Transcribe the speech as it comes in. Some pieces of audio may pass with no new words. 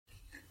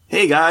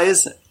Hey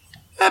guys,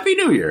 Happy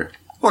New Year!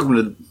 Welcome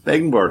to the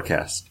Begging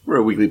Broadcast. We're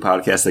a weekly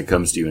podcast that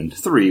comes to you in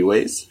three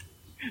ways.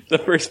 The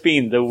first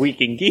being the Week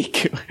in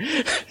Geek.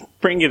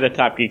 Bring you the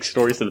top geek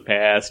stories of the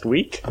past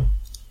week.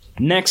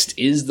 Next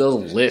is the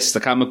list. The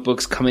comic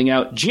books coming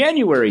out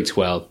January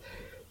 12th,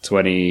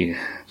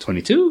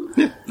 2022.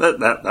 Yeah,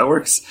 that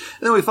works.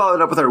 And then we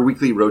followed up with our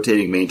weekly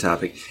rotating main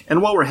topic.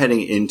 And while we're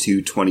heading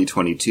into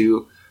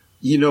 2022,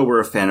 you know we're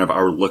a fan of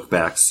our look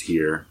backs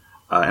here.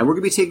 And we're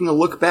going to be taking a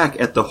look back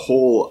at the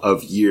whole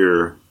of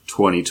year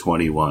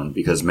 2021.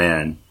 Because,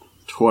 man,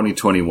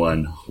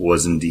 2021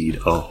 was indeed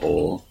a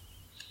whole.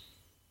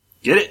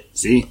 Get it?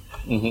 See?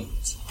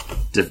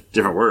 Mm-hmm.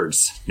 Different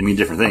words. They mean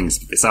different things,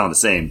 but they sound the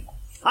same.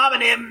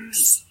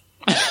 Homonyms!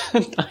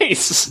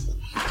 Nice.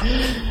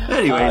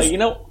 Anyways.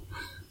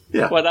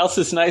 Yeah. What else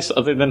is nice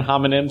other than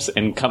homonyms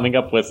and coming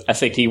up with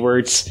SAT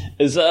words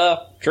is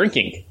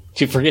drinking.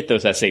 To forget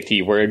those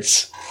SAT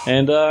words.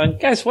 And,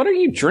 guys, what are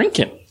you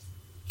drinking?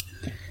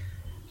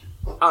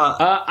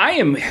 I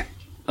am...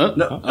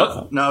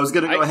 No, I was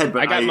going to go ahead,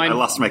 but I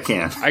lost my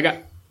can.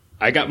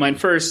 I got mine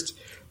first.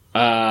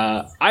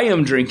 I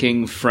am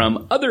drinking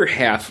from Other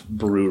Half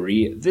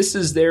Brewery. This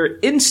is their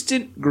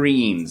Instant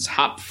Greens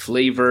hop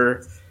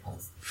flavor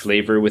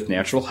with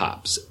natural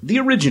hops. The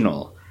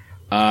original,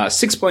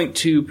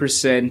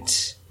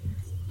 6.2%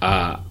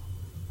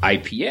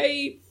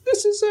 IPA.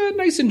 This is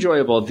nice,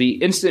 enjoyable.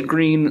 The Instant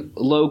Green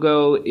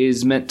logo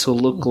is meant to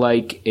look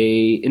like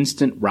a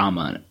instant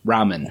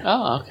ramen.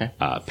 Oh, okay.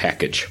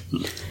 Package.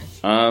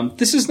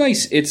 This is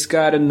nice. It's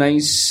got a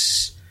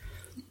nice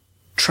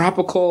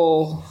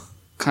tropical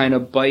kind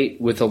of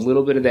bite with a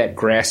little bit of that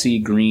grassy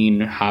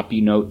green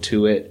hoppy note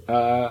to it.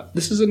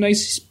 This is a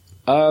nice,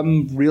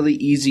 really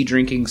easy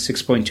drinking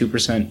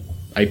 6.2%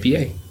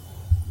 IPA.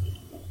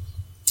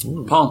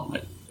 Paul,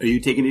 are you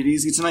taking it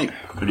easy tonight?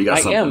 Or do you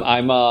got something? I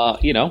am.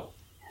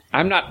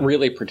 I'm not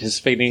really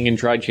participating in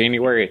Dry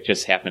January. It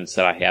just happens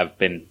that I have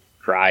been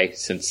dry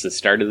since the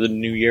start of the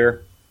new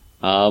year.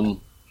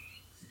 And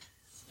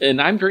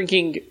I'm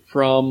drinking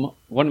from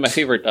one of my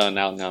favorite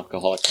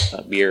non-alcoholic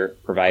beer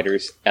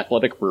providers,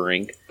 Athletic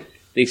Brewing.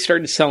 They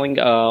started selling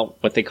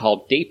what they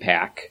call Day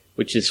Pack,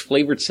 which is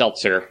flavored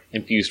seltzer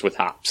infused with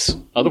hops.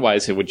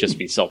 Otherwise, it would just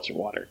be seltzer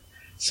water.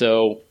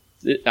 So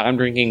I'm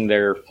drinking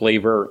their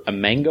flavor, a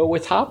mango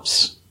with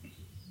hops.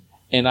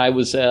 And I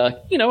was,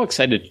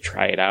 excited to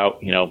try it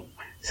out.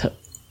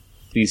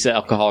 These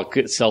alcoholic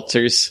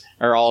seltzers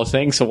are all a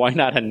thing, so why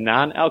not a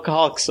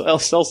non-alcoholic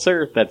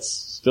seltzer that's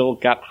still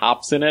got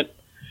hops in it?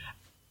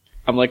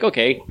 I'm like,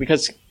 okay,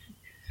 because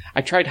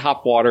I tried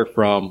hop water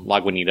from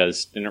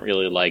Lagunitas, didn't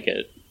really like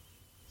it.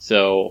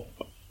 So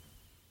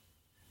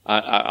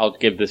I'll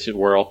give this a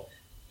whirl.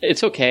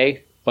 It's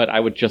okay, but I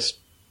would just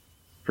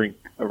drink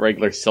a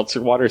regular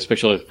seltzer water,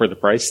 especially for the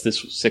price.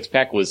 This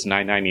 6-pack was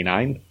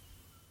 $9.99.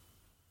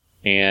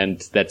 And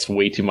that's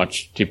way too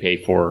much to pay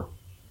for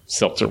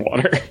seltzer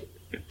water.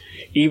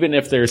 Even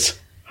if there's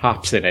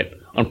hops in it.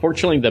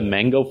 Unfortunately, the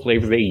mango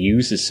flavor they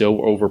use is so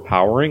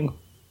overpowering.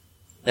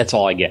 That's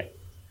all I get.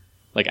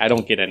 I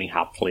don't get any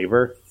hop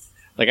flavor.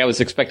 I was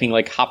expecting,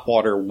 hop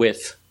water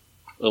with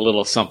a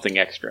little something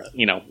extra,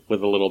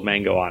 with a little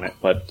mango on it.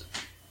 But,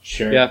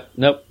 sure. Yeah,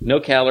 nope,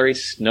 no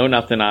calories, no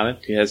nothing on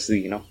it. It has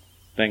the,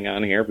 thing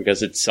on here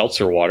because it's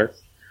seltzer water.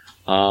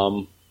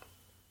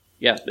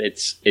 Yeah,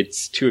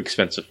 it's too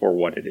expensive for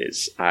what it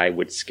is. I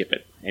would skip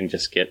it and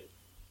just get...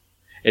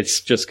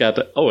 It's just got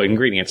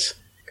ingredients.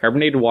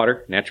 Carbonated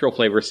water, natural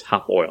flavors,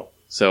 hop oil.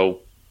 So,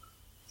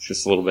 it's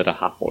just a little bit of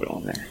hop oil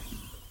in there.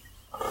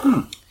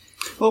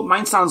 Well,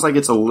 mine sounds like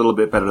it's a little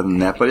bit better than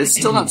that, but it's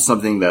still not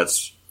something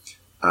that's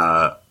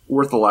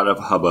worth a lot of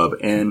hubbub.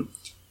 And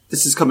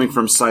this is coming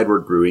from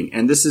Sideward Brewing,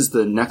 and this is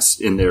the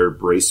next in their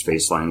Brace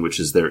Face line, which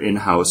is their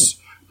in-house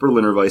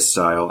Berliner Weiss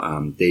style.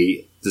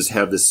 They just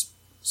have this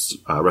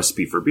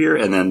recipe for beer,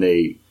 and then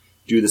they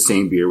do the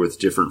same beer with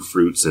different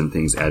fruits and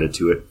things added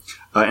to it.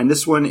 And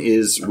this one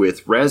is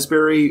with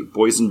raspberry,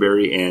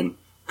 boysenberry, and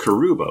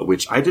caruba,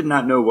 which I did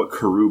not know what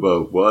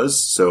caruba was,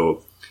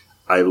 so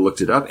I looked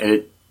it up,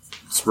 and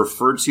it's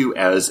referred to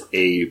as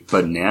a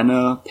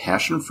banana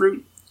passion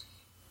fruit.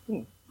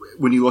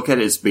 When you look at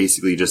it, it's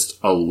basically just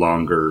a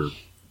longer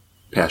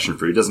passion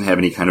fruit. It doesn't have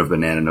any kind of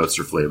banana notes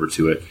or flavor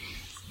to it.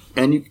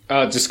 And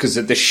just because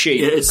of the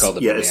shape, it's called a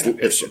banana passion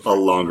fruit. It's a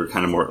longer,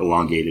 kind of more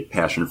elongated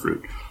passion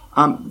fruit.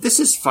 This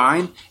is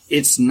fine.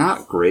 It's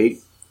not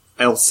great.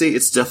 I'll say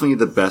it's definitely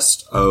the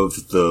best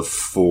of the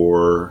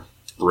 4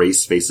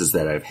 Brace Faces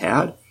that I've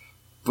had,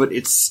 but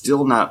it's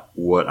still not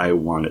what I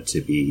want it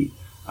to be.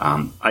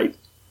 I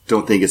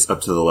don't think it's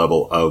up to the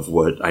level of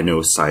what I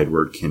know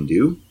Sideward can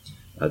do.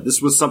 This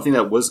was something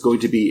that was going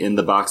to be in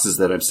the boxes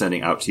that I'm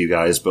sending out to you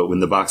guys, but when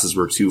the boxes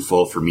were too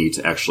full for me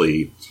to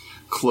actually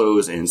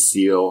close and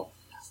seal,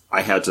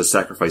 I had to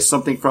sacrifice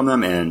something from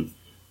them, and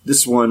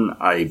this one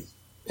I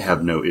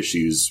have no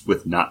issues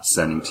with not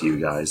sending to you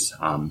guys,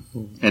 and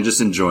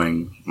just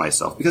enjoying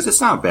myself, because it's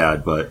not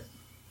bad, but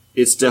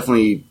it's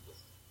definitely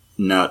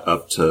not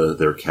up to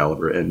their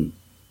caliber, and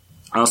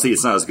Honestly,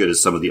 it's not as good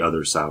as some of the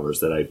other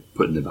sours that I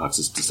put in the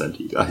boxes to send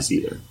to you guys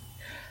either.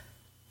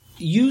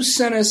 You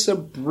sent us a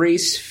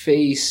brace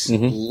face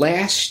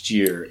last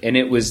year, and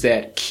it was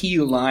that key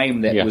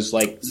lime that was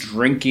like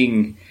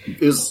drinking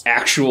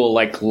actual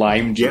like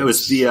lime juice. Yeah, it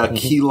was the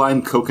key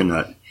lime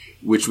coconut,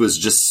 which was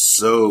just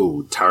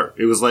so tart.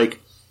 It was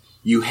like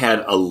you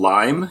had a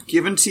lime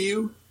given to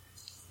you,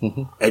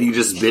 and you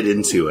just bit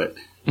into it.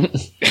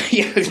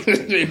 Yeah,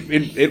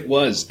 it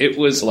was. It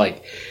was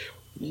like,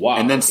 wow.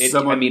 And then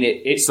someone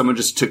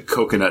just took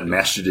coconut and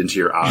mashed it into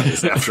your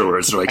eyes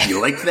afterwards. They're like,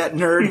 "You like that,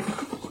 nerd?"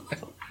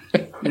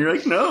 And you're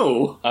like,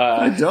 "No,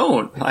 I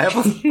don't. I have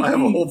a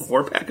whole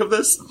 4-pack of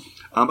this."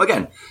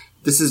 Again,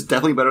 this is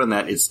definitely better than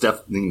that. It's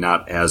definitely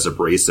not as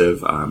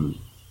abrasive. I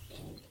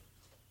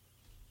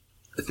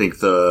think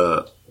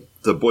the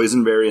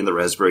boysenberry and the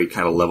raspberry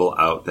kind of level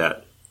out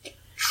that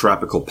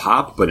tropical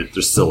pop, but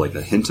there's still like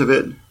a hint of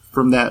it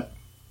from that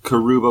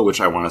Karuba, which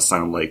I want to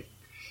sound like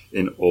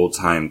an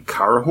old-time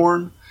car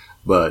horn.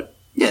 But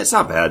yeah, it's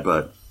not bad,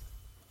 but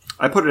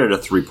I put it at a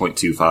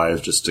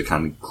 3.25 just to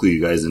kind of clue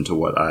you guys into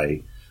what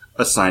I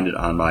assigned it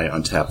on my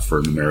Untappd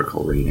for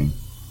numerical rating.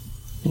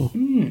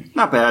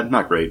 Not bad,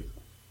 not great.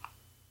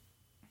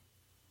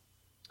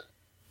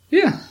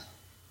 Yeah.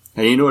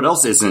 And you know what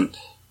else isn't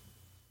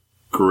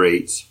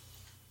great?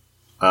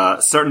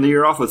 Starting the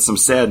year off with some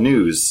sad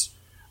news.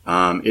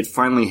 It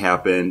finally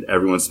happened.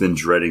 Everyone's been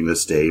dreading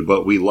this day,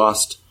 but we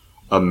lost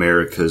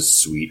America's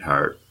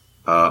sweetheart.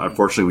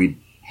 Unfortunately, we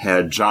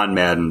had John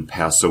Madden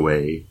pass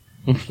away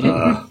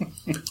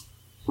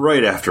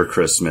right after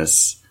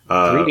Christmas.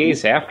 3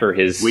 days after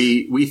his...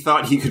 We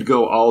thought he could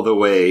go all the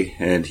way,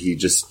 and he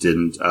just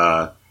didn't.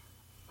 I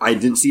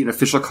didn't see an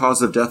official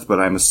cause of death, but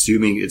I'm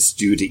assuming it's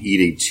due to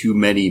eating too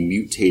many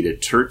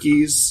mutated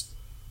turkeys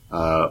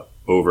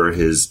over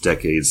his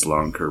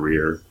decades-long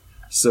career.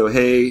 So,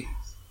 hey,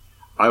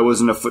 I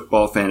wasn't a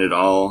football fan at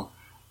all.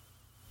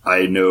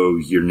 I know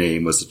your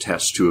name was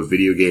attached to a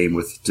video game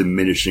with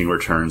diminishing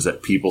returns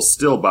that people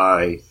still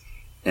buy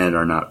and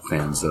are not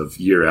fans of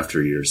year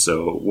after year.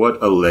 So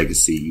what a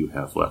legacy you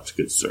have left,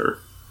 good sir.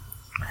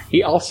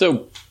 He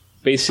also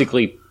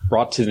basically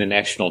brought to the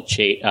national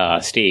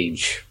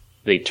stage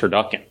the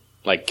turducken.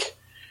 Like,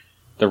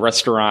 the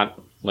restaurant,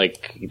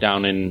 like,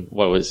 down in,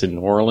 New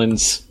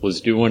Orleans,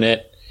 was doing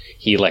it.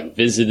 He, like,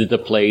 visited the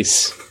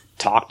place,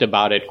 talked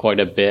about it quite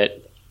a bit.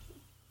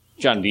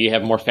 John, do you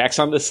have more facts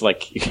on this?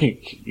 Like,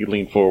 you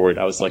lean forward.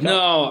 I was like,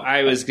 no,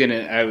 I was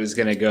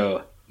gonna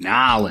go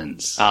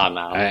Nolans. No.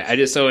 I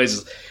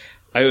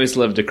always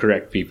love to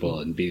correct people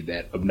and be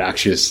that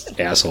obnoxious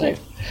asshole.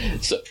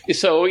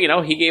 So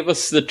he gave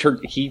us the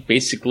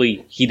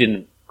he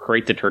didn't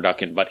create the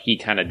turducken, but he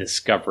kind of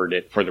discovered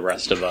it for the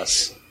rest of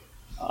us.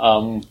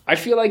 I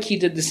feel like he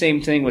did the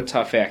same thing with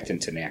Tough Actin'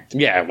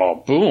 Tinactin. Yeah,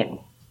 well, boom.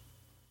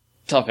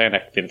 Tough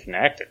Actin'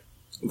 Tinactin.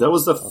 That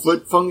was the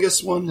foot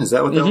fungus one? Is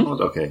that what that one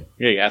was? Okay.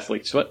 Yeah,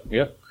 athlete sweat.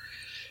 Yeah.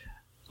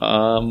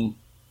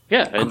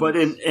 Yeah. But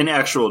in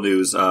actual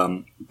news,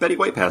 Betty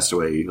White passed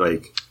away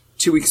like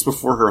 2 weeks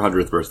before her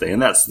 100th birthday, and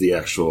that's the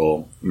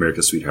actual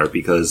America's Sweetheart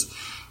because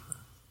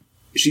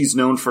she's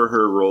known for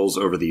her roles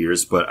over the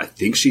years, but I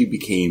think she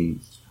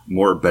became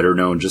better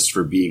known just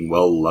for being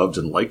well loved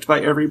and liked by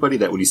everybody,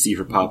 that when you see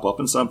her pop up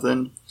in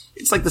something,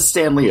 it's like the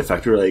Stan Lee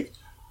effect. You're like,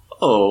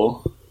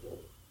 oh,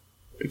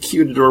 a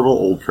cute, adorable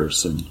old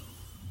person.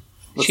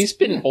 She's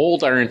been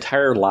old our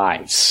entire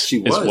lives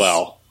as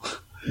well.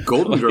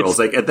 Golden Girls,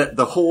 like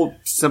the whole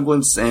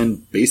semblance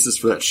and basis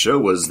for that show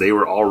was they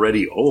were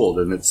already old,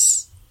 and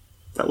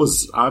that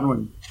was on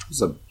when I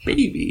was a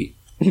baby.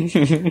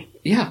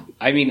 Yeah,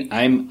 I mean,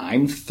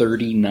 I'm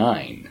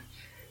 39,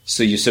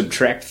 so you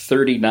subtract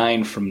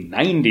 39 from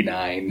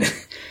 99.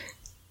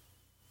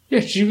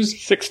 Yeah, she was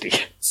 60.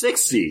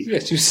 60. Yeah,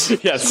 she was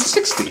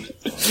 60.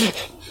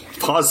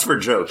 Pause for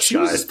jokes,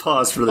 guys.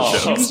 Pause for the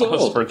joke. She was old.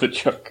 Pause for the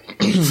joke.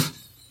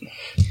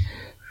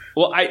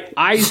 Well,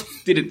 I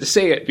didn't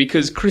say it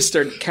because Chris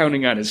started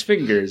counting on his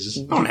fingers.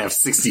 I don't have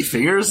 60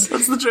 fingers.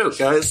 That's the joke,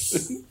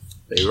 guys.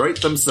 They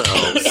write themselves.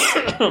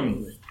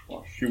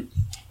 Oh, shoot.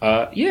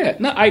 Yeah,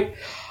 no,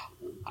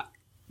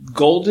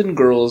 Golden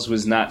Girls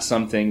was not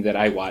something that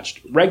I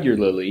watched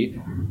regularly,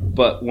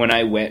 but when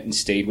I went and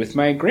stayed with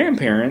my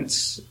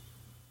grandparents,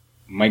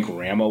 my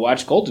grandma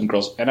watched Golden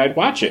Girls, and I'd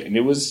watch it, and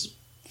it was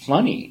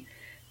funny.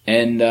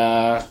 And,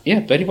 yeah,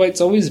 Betty White's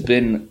always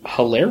been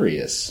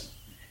hilarious.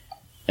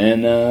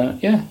 And,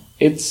 yeah,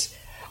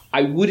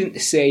 I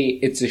wouldn't say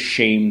it's a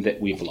shame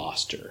that we've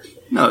lost her.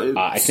 No,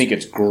 I think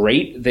it's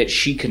great that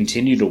she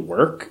continued to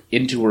work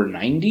into her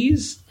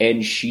 90s,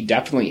 and she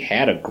definitely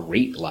had a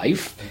great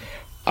life.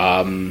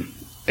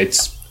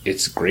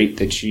 It's great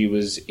that she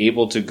was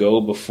able to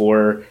go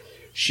before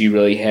she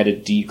really had a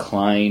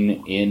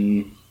decline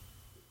in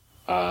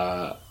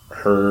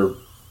her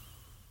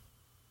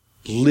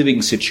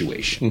living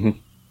situation.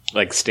 Mm-hmm.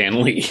 Like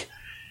Stan Lee.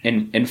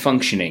 And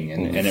functioning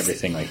and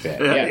everything like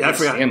that. Yeah, I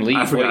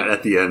forgot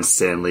at the end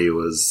Stan Lee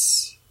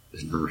was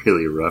in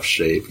really rough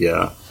shape,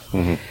 yeah.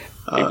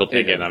 Mm-hmm. People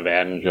taking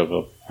advantage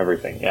of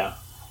everything, yeah.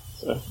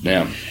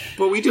 Yeah.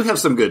 But we do have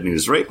some good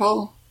news, right,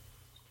 Paul?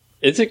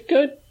 Is it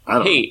good? I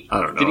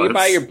don't know. Did you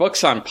buy your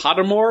books on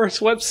Pottermore's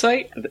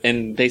website?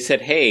 And they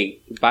said, hey,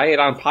 buy it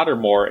on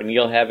Pottermore and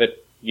you'll have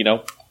it,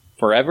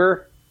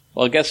 forever?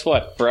 Well, guess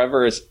what?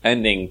 Forever is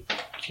ending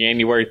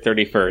January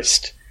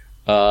 31st.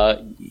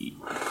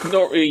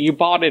 No, you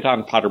bought it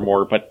on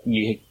Pottermore, but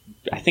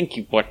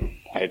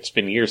it's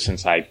been years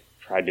since I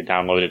tried to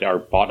download it or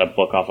bought a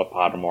book off of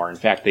Pottermore. In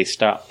fact, they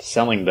stopped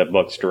selling the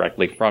books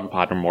directly from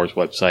Pottermore's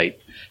website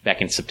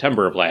back in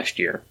September of last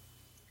year.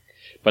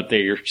 But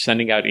they're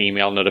sending out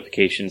email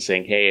notifications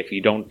saying, hey, if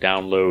you don't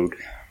download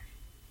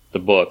the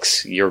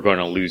books, you're going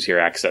to lose your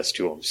access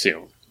to them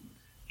soon.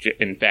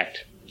 In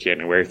fact,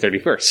 January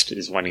 31st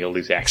is when you'll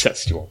lose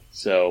access to them.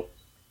 So,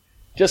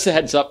 just a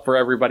heads up for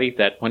everybody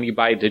that when you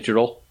buy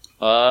digital,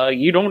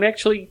 you don't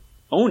actually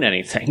own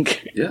anything.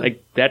 Yeah.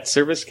 Like, that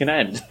service can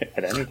end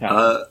at any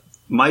time.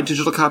 My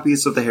digital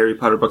copies of the Harry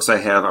Potter books I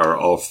have are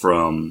all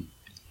from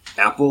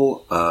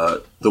Apple.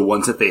 The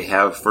ones that they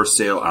have for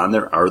sale on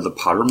there are the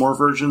Pottermore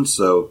version.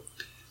 So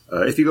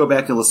if you go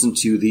back and listen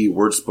to the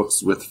Words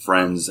Books with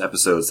Friends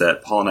episodes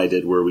that Paul and I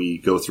did where we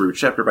go through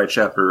chapter by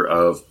chapter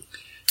of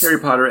Harry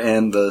Potter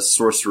and the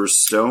Sorcerer's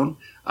Stone,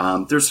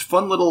 there's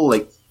fun little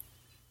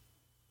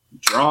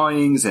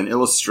drawings and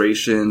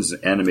illustrations,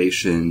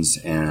 animations,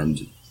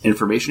 and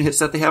information hits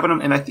that they have on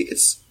them. And I think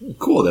it's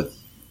cool that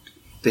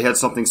they had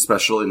something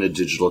special in a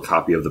digital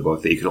copy of the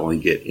book that you could only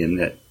get in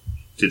that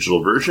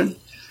digital version.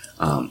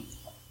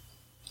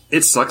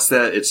 It sucks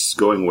that it's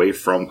going away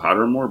from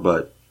Pottermore,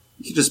 but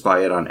you can just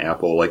buy it on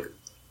Apple.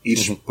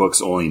 Each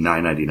book's only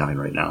 $9.99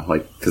 right now.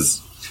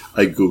 Because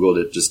I Googled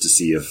it just to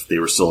see if they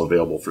were still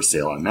available for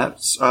sale on that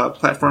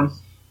platform.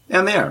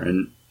 And they are.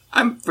 And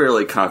I'm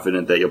fairly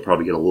confident that you'll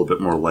probably get a little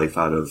bit more life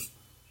out of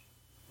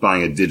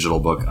buying a digital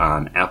book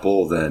on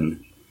Apple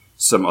than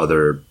some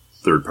other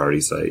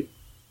third-party site.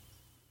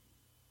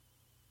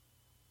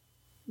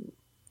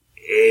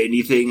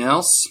 Anything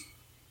else?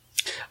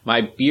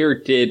 My beer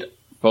did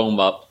foam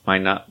up.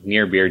 My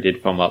near beer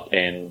did foam up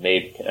and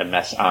made a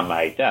mess on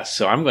my desk.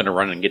 So I'm going to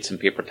run and get some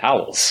paper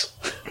towels.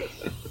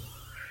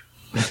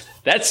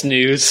 That's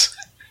news.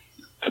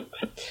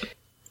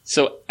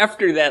 So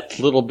after that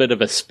little bit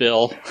of a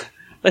spill,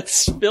 let's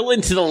spill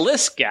into the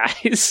list,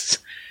 guys.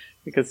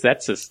 Because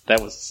that was a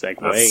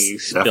segue. You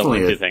spill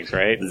into things,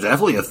 right?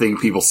 Definitely a thing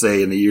people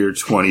say in the year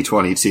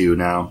 2022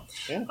 now.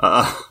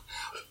 Yeah.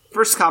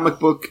 First comic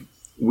book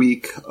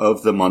week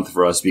of the month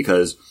for us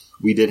because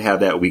we did have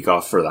that week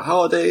off for the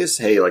holidays.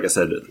 Hey, like I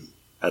said,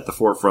 at the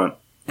forefront,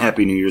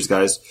 Happy New Year's,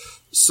 guys.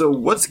 So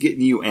what's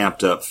getting you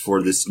amped up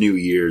for this new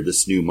year,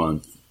 this new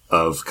month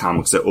of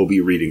comics that we'll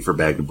be reading for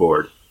Bag and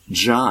Board?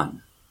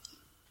 John.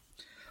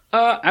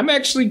 I'm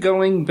actually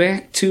going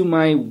back to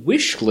my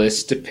wish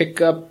list to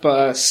pick up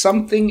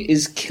Something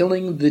is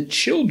Killing the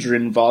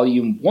Children,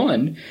 Volume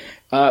 1.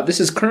 This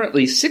is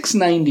currently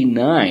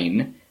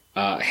 $6.99,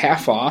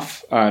 half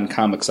off on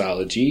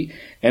Comixology,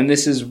 and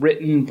this is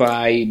written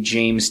by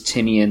James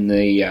Tynion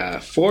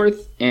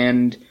IV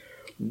and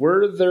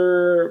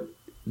Werther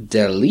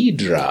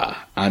Dell'Edera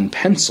on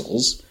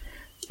pencils.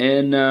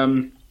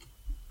 And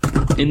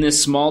in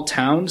this small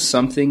town,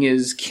 something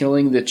is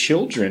killing the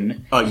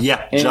children.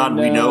 Yeah, John,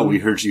 we know. We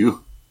heard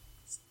you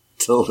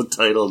tell the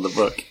title of the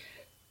book.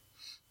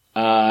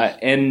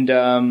 And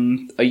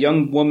a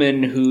young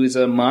woman who's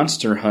a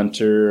monster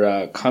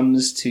hunter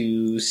comes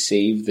to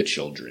save the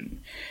children.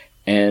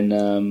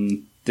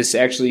 And this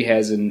actually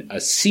has a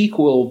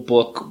sequel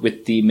book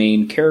with the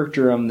main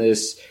character on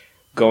this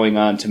going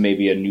on to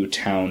maybe a new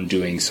town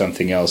doing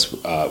something else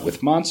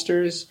with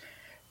monsters.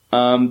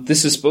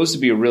 This is supposed to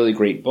be a really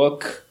great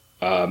book.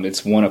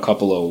 It's won a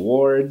couple of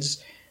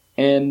awards.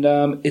 And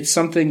it's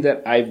something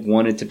that I've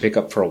wanted to pick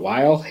up for a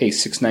while. Hey,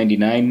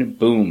 $6.99,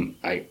 boom.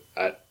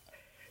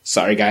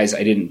 Sorry, guys,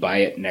 I didn't buy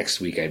it next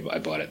week. I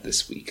bought it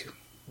this week.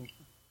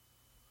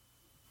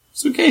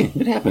 It's okay.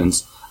 It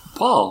happens.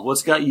 Paul,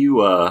 what's got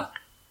you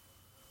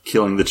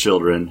killing the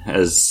children,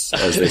 as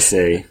they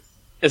say?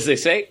 As they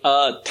say,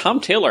 Tom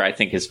Taylor, I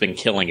think, has been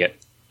killing it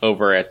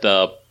over at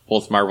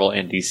both Marvel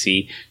and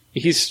DC.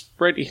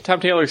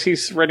 Tom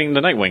Taylor's writing the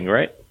Nightwing,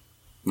 right?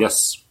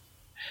 Yes.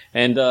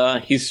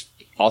 And he's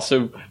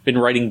also been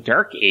writing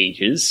Dark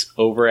Ages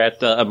over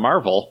at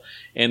Marvel,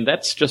 and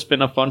that's just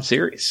been a fun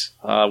series.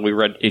 We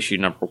read issue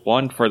number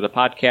 1 for the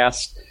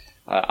podcast.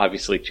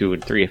 Obviously, 2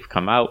 and 3 have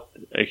come out.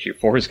 Issue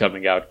 4 is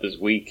coming out this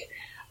week.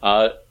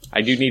 I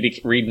do need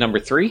to read number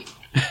 3.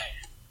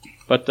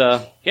 But,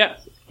 yeah,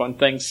 fun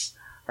things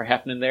are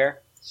happening there.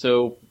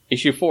 So,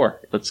 issue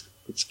 4. Let's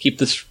keep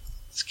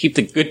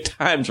the good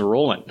times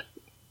rolling.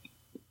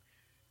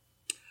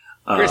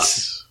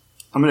 Chris.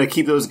 I'm going to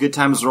keep those good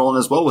times rolling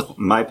as well with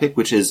my pick,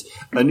 which is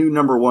a new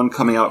number 1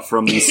 coming out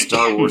from the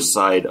Star Wars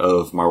side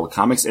of Marvel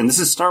Comics. And this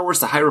is Star Wars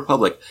The High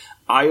Republic,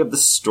 Eye of the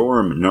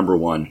Storm number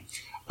 1.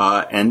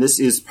 And this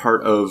is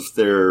part of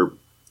their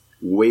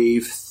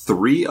Wave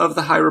 3 of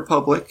the High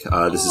Republic.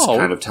 This is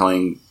kind of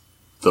telling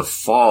the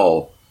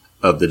fall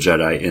of the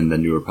Jedi in the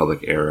New Republic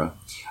era.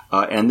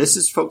 And this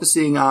is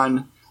focusing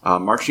on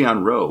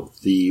Marchion Ro,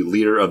 the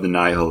leader of the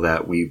Nihil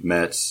that we've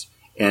met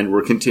and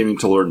we're continuing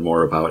to learn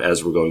more about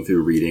as we're going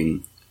through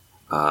reading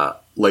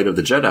Light of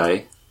the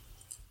Jedi.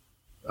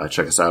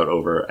 Check us out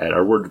over at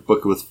our Word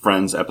Book with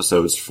Friends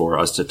episodes for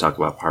us to talk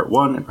about part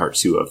 1 and part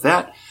 2 of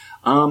that.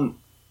 But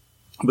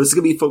it's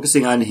going to be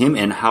focusing on him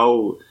and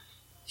how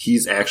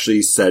he's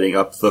actually setting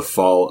up the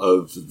fall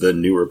of the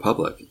New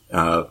Republic.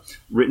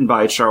 Written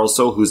by Charles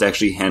Soule, who's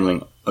actually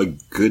handling a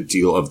good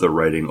deal of the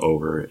writing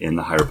over in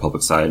the High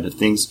Republic side of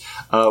things,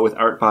 with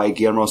art by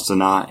Guillermo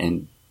Sanaa,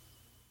 and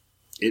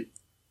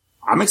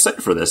I'm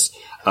excited for this.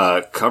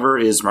 Cover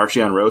is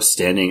Marchion Ro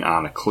standing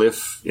on a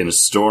cliff in a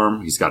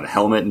storm. He's got a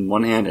helmet in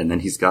one hand, and then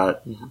he's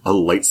got a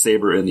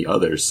lightsaber in the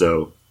other.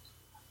 So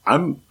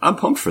I'm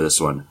pumped for this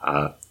one.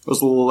 I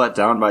was a little let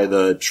down by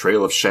the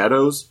Trail of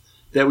Shadows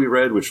that we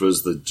read, which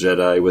was the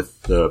Jedi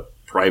with the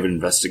private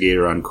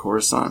investigator on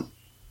Coruscant.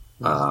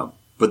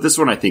 But this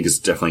one I think is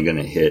definitely going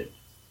to hit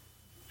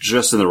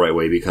just in the right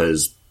way,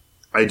 because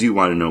I do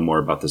want to know more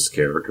about this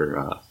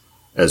character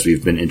as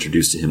we've been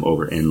introduced to him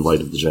over in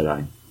Light of the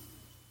Jedi.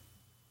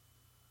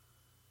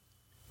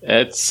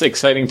 It's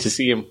exciting to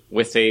see him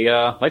with a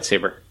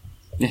lightsaber.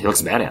 Yeah, he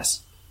looks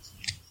badass.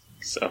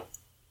 So,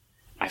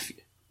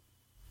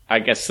 I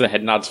guess the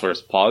head nods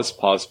first. Pause.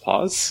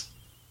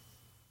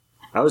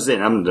 I was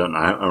saying I'm done.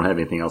 I don't have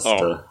anything else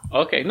to...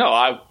 Okay,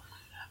 no,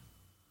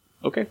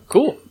 Okay,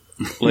 cool.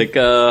 Like,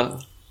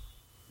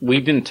 we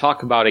didn't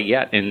talk about it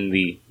yet in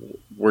the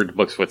Word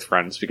Books with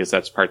Friends, because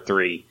that's part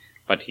 3,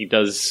 but he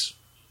does,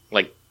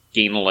 like,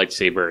 gain a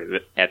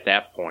lightsaber at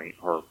that point,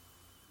 or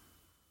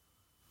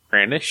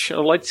brandish a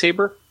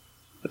lightsaber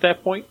at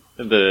that point,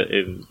 in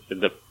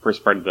the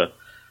first part of the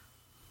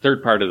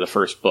third part of the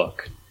first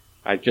book.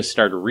 I just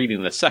started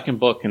reading the second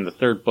book, and the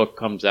third book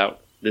comes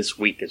out this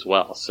week as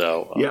well.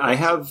 So yeah, I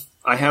have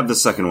the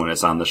second one.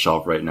 It's on the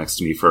shelf right next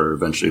to me for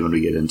eventually when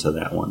we get into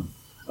that one.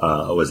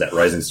 Was that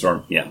Rising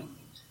Storm? Yeah.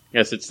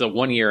 Yes, it's the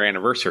 1-year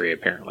anniversary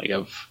apparently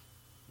of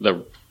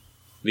the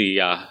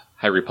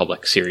High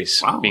Republic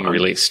series being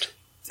released.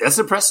 That's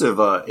impressive.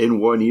 In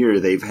 1 year,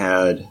 they've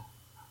had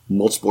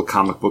multiple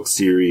comic book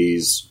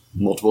series,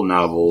 multiple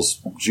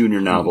novels,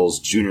 junior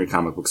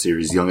comic book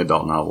series, young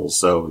adult novels.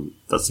 So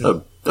that's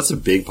a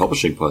big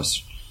publishing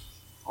push.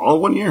 All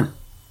in 1 year.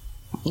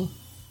 Huh.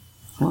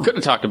 Could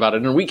have talked about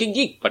it in Week in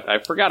Geek, but I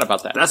forgot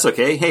about that. That's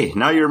okay. Hey,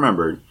 now you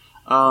remembered.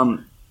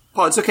 Paul,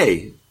 it's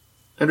okay.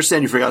 I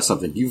understand you forgot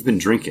something. You've been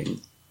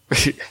drinking.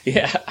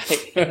 Yeah.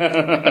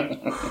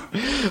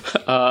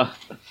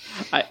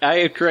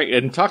 I correct.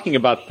 And talking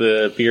about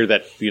the beer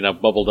that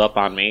bubbled up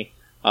on me,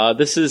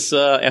 this is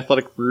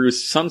Athletic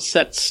Brew's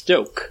Sunset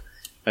Stoke,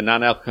 a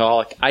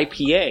non-alcoholic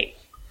IPA.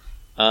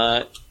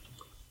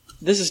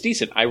 This is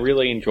decent. I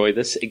really enjoy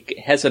this. It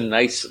has a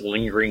nice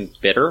lingering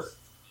bitter.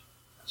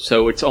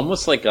 So it's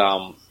almost like,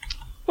 that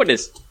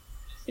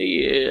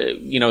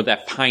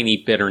piney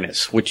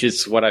bitterness, which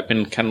is what I've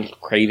been kind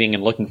of craving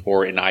and looking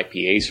for in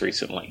IPAs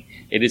recently.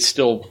 It is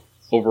still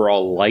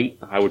overall light.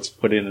 I would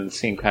put it in the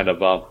same kind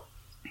of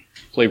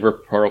flavor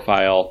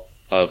profile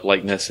of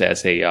lightness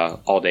as a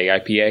all-day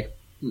IPA,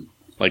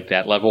 like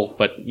that level.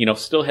 But,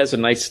 still has a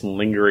nice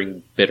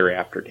lingering bitter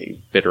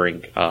aftertaste,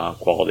 bittering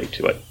quality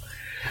to it.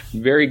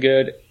 Very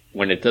good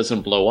when it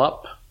doesn't blow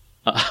up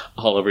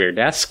all over your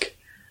desk.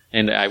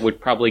 And I would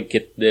probably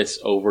get this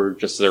over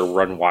just their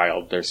Run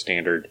Wild, their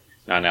standard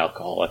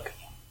non-alcoholic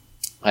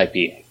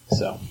IPA.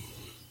 So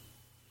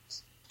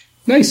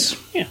nice.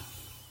 Yeah.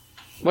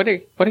 What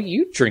are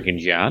you drinking,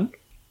 John?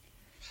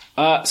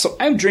 So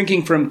I'm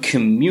drinking from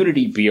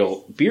Community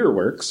Beer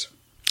Works.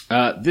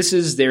 This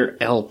is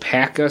their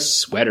Alpaca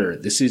Sweater.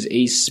 This is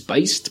a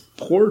spiced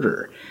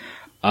porter.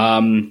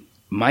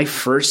 My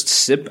first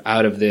sip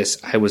out of this,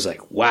 I was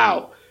like,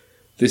 wow,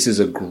 this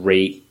is a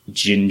great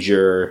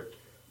ginger,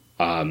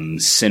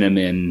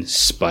 cinnamon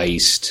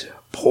spiced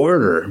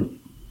porter.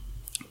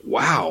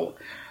 Wow.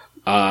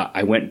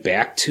 I went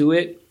back to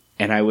it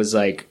and I was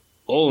like,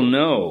 oh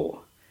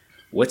no,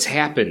 what's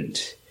happened?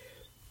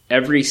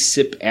 Every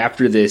sip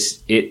after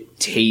this, it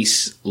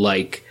tastes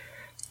like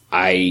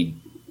I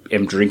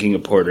am drinking a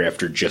porter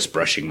after just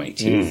brushing my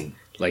teeth.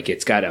 Like,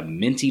 it's got a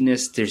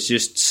mintiness. There's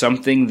just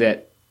something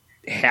that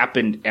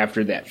happened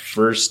after that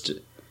first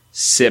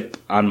sip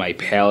on my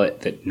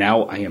palate that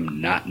now I am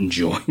not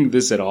enjoying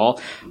this at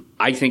all.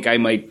 I think I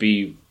might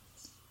be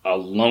a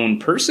lone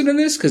person in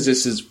this because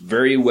this is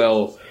very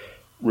well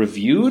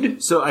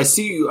reviewed. So I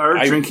see you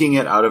are drinking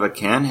it out of a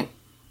can.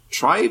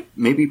 Try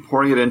maybe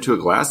pouring it into a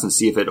glass and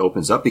see if it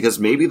opens up, because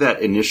maybe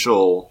that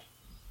initial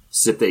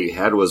sip that you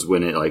had was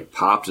when it like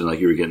popped and like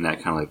you were getting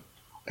that kind of like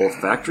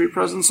olfactory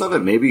presence of it.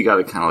 Maybe you got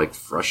to kind of like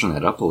freshen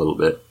that up a little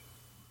bit.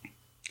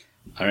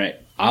 All right.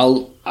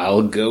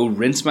 I'll go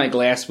rinse my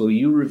glass. Will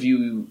you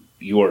review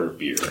your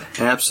beer?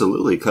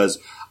 Absolutely, because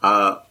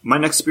my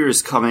next beer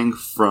is coming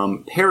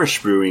from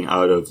Parish Brewing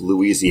out of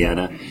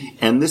Louisiana,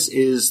 and this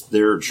is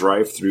their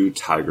drive-through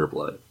Tiger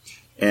Blood.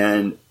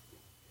 And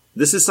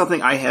this is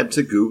something I had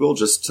to Google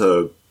just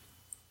to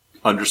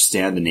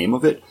understand the name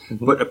of it,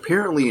 but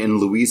apparently in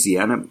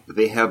Louisiana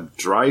they have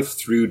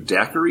drive-through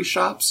daiquiri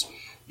shops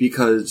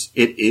because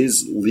it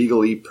is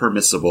legally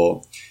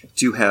permissible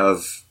to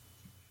have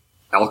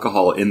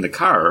alcohol in the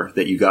car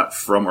that you got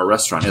from a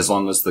restaurant as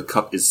long as the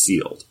cup is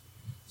sealed.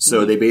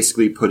 So they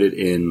basically put it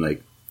in,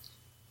 like,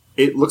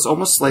 it looks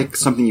almost like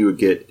something you would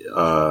get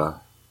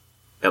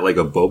at like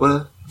a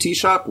boba tea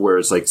shop where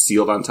it's like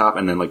sealed on top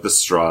and then like the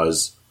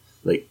straws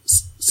like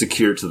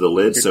secured to the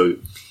lid. So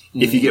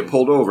if you get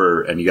pulled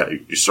over and you got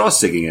your straw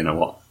sticking in it,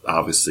 well,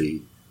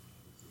 obviously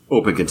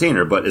open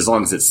container, but as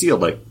long as it's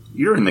sealed, like,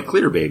 you're in the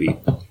clear, baby.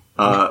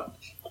 But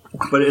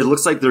it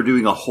looks like they're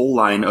doing a whole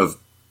line of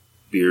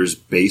beers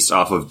based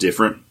off of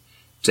different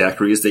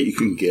daiquiris that you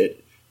can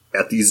get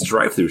at these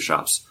drive-thru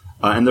shops.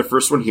 And their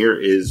first one here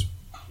is,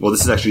 well,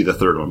 this is actually the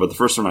third one, but the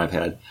first one I've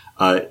had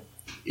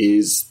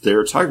is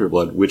their Tiger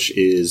Blood, which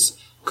is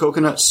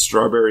coconut,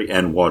 strawberry,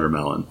 and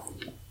watermelon.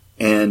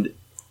 And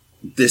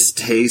this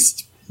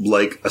tastes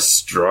like a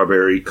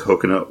strawberry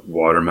coconut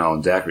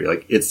watermelon daiquiri.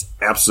 Like, it's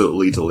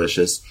absolutely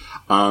delicious.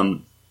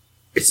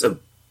 It's a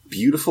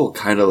beautiful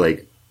kind of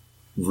like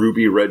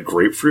ruby red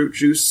grapefruit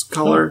juice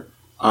color.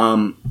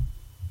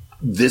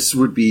 This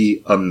would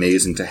be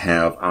amazing to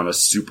have on a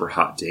super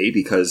hot day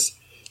because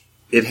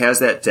it has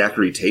that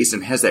daiquiri taste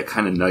and has that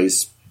kind of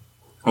nice,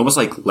 almost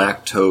like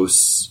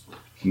lactose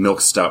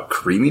milk stout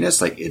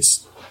creaminess. Like,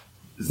 it's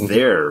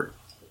there,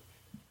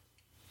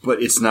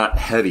 but it's not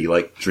heavy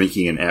like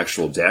drinking an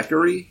actual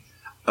daiquiri.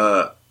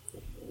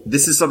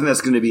 This is something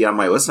that's going to be on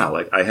my list now.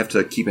 Like, I have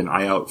to keep an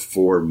eye out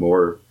for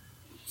more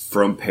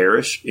from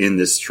Parrish in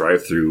this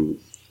drive-through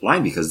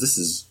line because this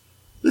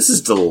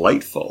is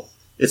delightful.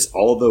 It's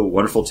all the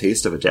wonderful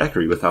taste of a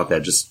daiquiri without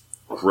that just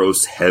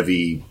gross,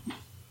 heavy,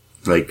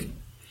 like,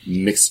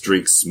 mixed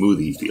drink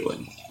smoothie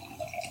feeling.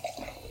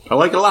 I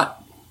like it a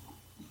lot.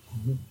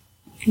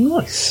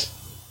 Nice.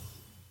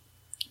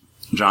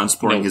 John's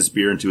pouring his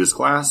beer into his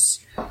glass.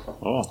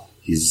 Oh.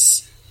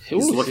 He's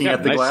looking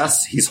at the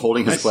glass. He's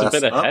holding his glass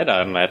bit up. of head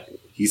on that.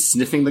 He's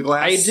sniffing the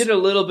glass. I did a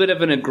little bit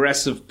of an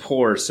aggressive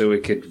pour so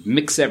it could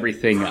mix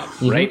everything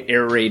up, right?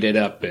 Aerate it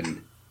up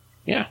and...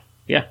 Yeah.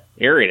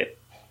 Aerate it.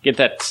 Get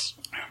that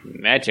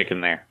magic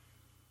in there.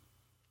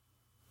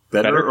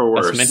 Better or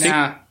worse? Less minty?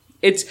 Nah,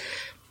 it's...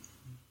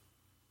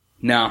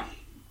 Nah.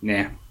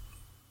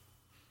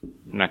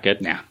 Not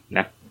good? Nah.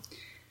 Nah.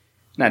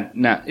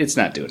 It's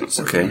not doing it.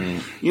 Okay.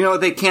 You know,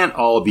 they can't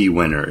all be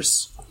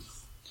winners.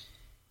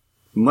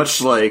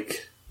 Much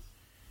like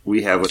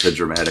we have with a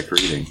dramatic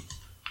reading.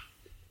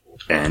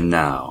 And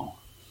now,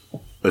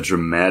 a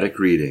dramatic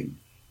reading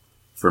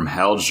from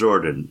Hal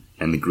Jordan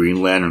and the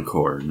Green Lantern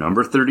Corps,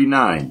 number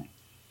 39,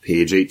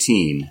 page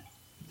 18,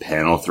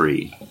 panel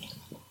 3.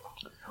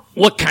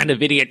 What kind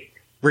of idiot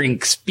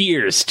brings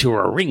spears to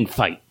a ring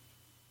fight?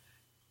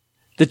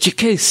 The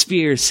Jacquet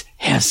spears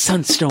have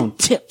sunstone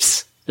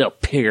tips. They'll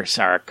pierce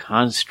our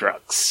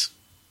constructs.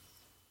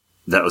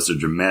 That was a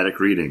dramatic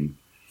reading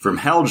from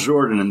Hal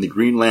Jordan and the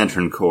Green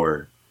Lantern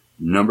Corps,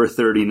 number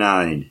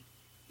 39,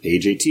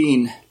 page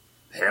 18,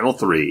 panel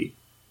 3.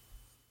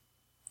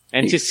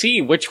 And to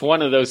see which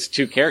one of those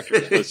two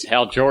characters was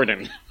Hal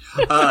Jordan.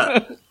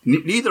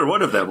 Neither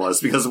one of them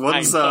was, because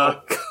one's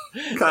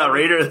Kyle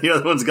Rayner and the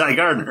other one's Guy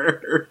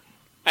Gardner.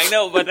 I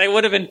know, but it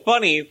would have been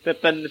funny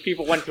that then the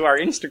people went to our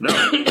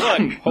Instagram.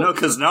 Look, No,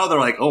 because now they're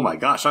like, oh my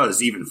gosh, I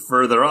was even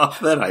further off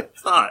than I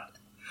thought.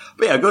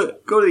 But yeah, go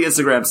to the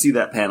Instagram, see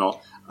that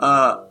panel.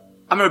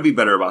 I'm going to be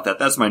better about that.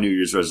 That's my New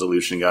Year's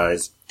resolution,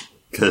 guys,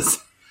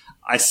 because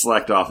I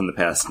slacked off in the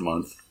past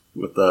month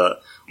with the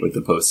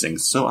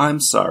postings, so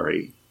I'm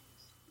sorry.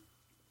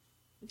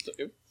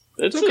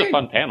 it's okay. a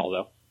fun panel,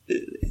 though.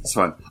 It's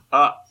fun.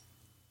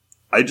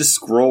 I just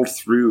scrolled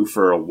through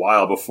for a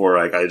while before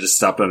I just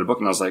stopped on a book,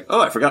 and I was like,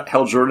 oh, I forgot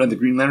Hal Jordan and the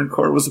Green Lantern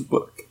Corps was a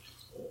book.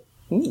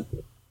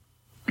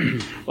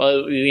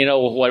 Well, you know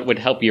what would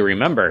help you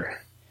remember?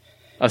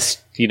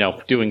 Us,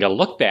 doing a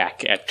look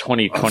back at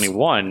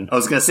 2021. I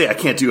was going to say, I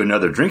can't do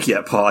another drink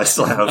yet, Paul. I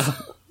still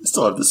have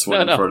this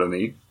one in front of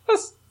me.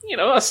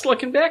 Us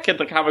looking back at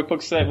the comic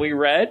books that we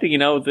read,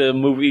 the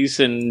movies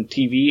and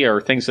TV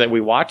or things that we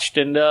watched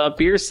and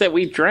beers that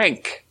we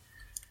drank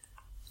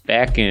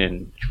back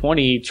in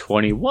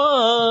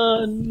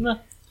 2021.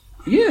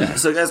 Yeah.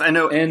 So, guys, I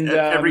know And,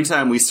 every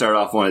time we start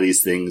off one of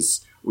these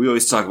things, we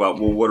always talk about,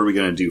 well, what are we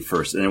going to do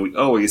first? And then we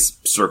always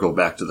circle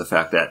back to the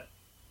fact that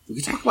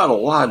we talk about a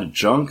lot of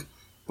junk,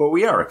 but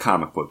we are a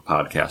comic book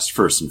podcast,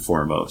 first and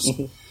foremost.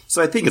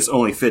 So I think it's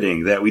only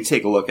fitting that we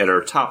take a look at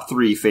our top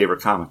 3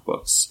 favorite comic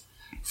books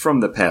from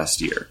the past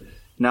year.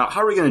 Now,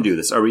 how are we going to do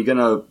this? Are we going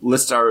to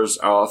list ours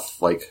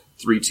off like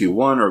 3, 2,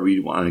 1, or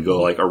we want to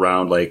go like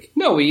around like...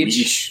 No, we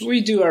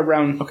do our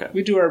round. Okay.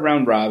 We do our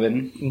round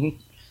robin.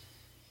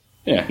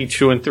 Yeah. Each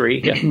 2 and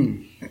 3. Yeah.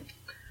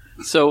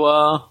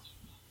 So,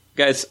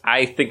 guys,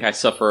 I think I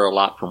suffer a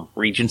lot from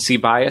Regency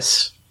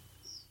bias.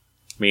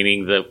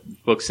 Meaning the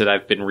books that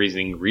I've been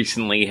reading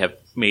recently have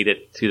made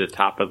it to the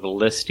top of the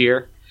list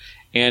here.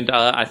 And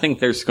I think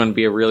there's going to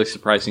be a really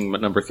surprising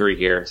number 3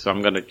 here, so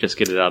I'm going to just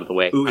get it out of the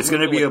way. Ooh, it's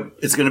going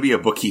to be a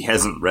book he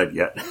hasn't read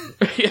yet.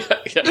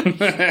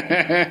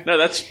 yeah. No,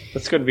 that's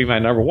going to be my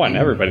number 1.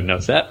 Everybody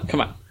knows that.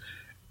 Come on.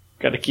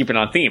 Got to keep it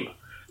on theme.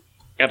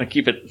 Got to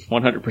keep it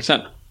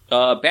 100%.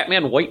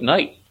 Batman White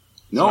Knight.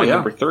 No, yeah.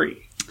 Number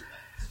 3.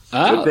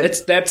 Oh,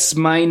 that's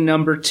my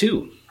number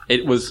 2.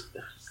 It was...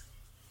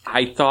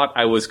 I thought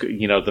I was...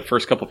 the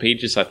first couple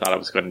pages, I thought I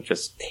was going to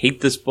just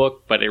hate this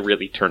book, but it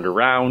really turned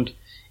around.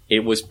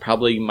 It was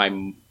probably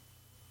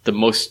the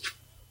most...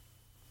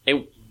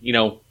 I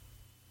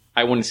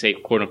wouldn't say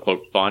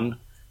quote-unquote fun,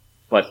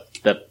 but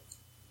the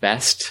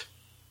best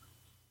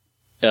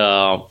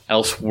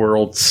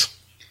Elseworlds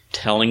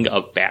telling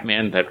of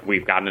Batman that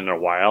we've gotten in a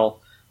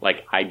while.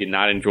 Like, I did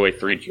not enjoy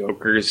Three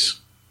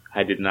Jokers.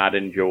 I did not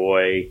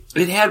enjoy...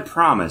 It had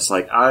promise.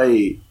 Like,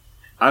 I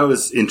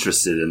was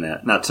interested in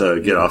that. Not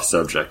to get off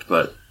subject,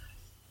 but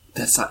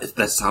that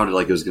sounded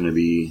like it was going to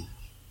be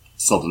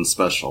something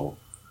special.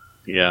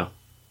 Yeah.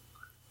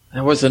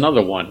 There was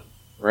another one,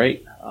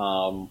 right?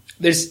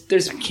 There's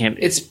been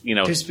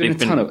a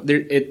ton of...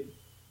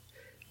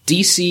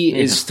 DC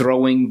is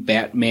throwing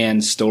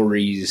Batman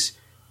stories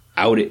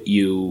out at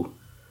you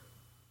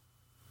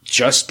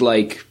just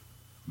like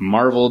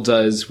Marvel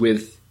does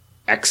with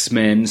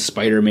X-Men,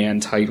 Spider-Man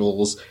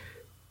titles.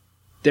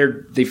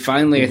 They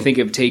finally, I think,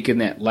 have taken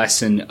that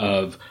lesson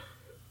of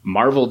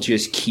Marvel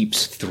just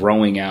keeps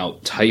throwing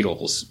out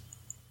titles.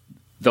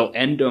 They'll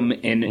end them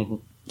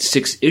in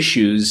 6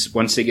 issues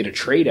once they get a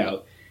trade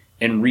out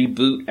and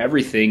reboot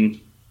everything.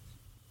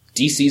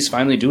 DC's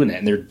finally doing that,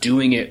 and they're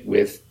doing it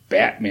with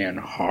Batman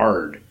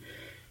hard.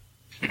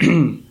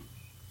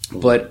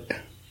 But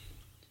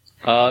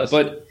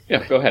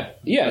yeah, go ahead.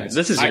 Yeah,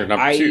 this is your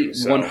number 2.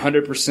 So. I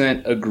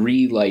 100%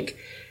 agree. Like,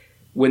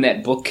 when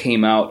that book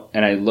came out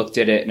and I looked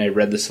at it and I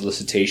read the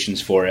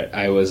solicitations for it,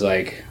 I was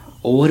like,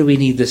 well, what do we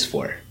need this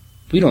for?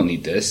 We don't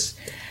need this.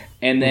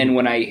 And then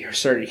when I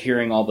started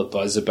hearing all the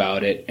buzz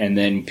about it, and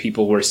then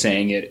people were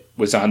saying it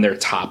was on their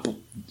top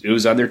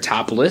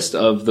list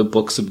of the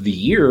books of the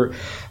year,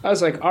 I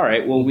was like, all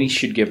right, well, we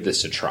should give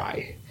this a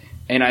try.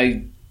 And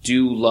I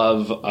do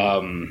love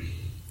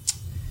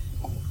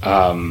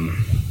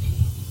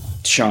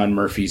Sean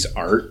Murphy's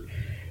art,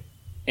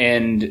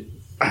 and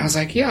I was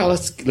like, yeah,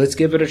 let's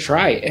give it a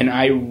try. And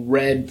I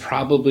read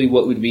probably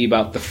what would be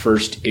about the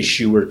first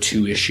issue or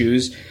 2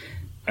 issues,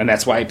 and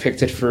that's why I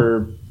picked it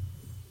for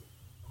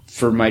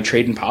my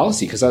trade and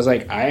policy, because I was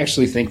like, I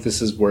actually think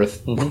this is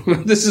worth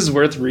this is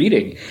worth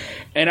reading.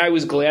 And I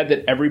was glad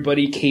that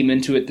everybody came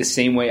into it the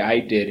same way I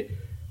did.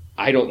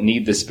 I don't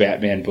need this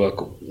Batman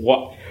book.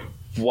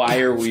 Why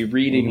are we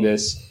reading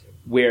this?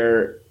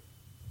 Where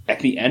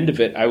at the end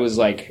of it, I was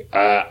like,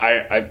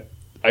 I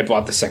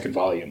bought the second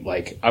volume.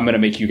 Like, I'm going to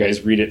make you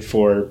guys read it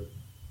for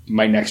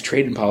my next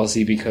trade-in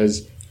policy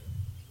because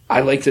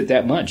I liked it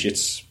that much.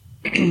 It's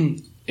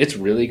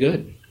really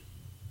good.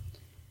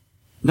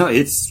 No,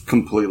 it's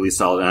completely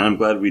solid, and I'm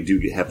glad we do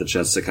have the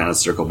chance to kind of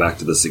circle back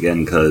to this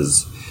again,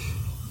 because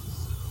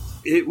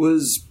it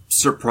was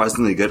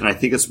surprisingly good, and I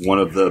think it's one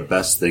of the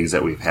best things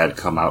that we've had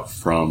come out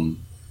from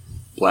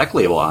Black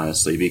Label,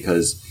 honestly,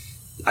 because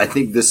I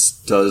think this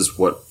does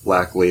what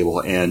Black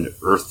Label and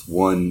Earth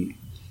One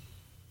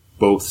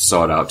both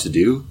sought out to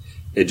do.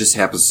 It just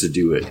happens to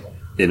do it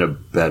in a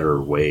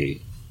better way.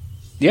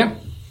 Yeah.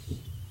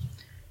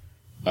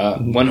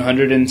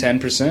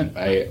 110%.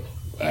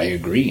 I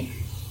agree.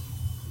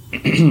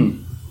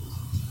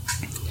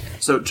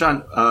 So,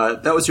 John,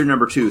 that was your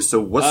number 2. So,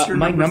 what's your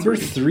my number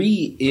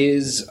 3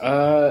 is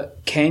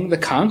Kang the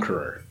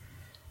Conqueror.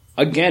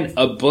 Again,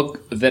 a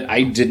book that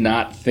I did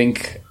not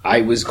think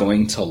I was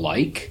going to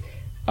like.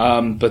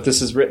 But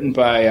this is written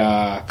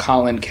by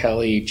Colin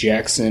Kelly,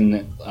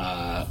 Jackson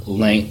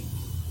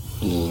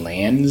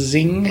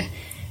Lanzing,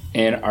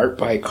 and art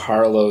by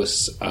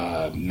Carlos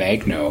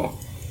Magno.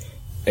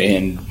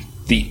 And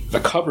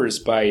the covers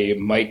by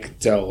Mike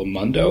Del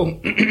Mundo.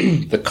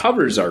 The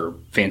covers are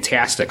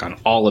fantastic on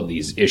all of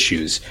these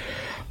issues.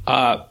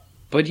 But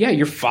yeah,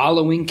 you're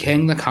following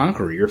Kang the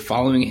Conqueror. You're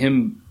following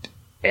him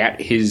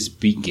at his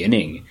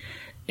beginning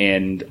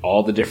and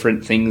all the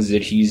different things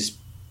that he's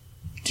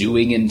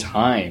doing in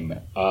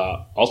time.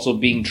 Also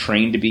being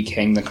trained to be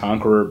Kang the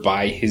Conqueror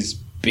by his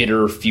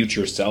bitter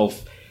future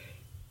self,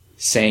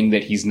 saying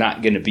that he's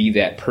not going to be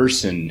that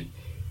person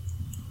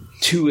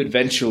to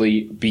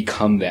eventually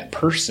become that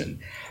person.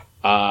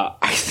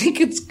 I think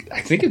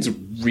it's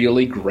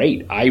really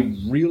great. I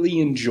really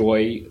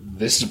enjoy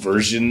this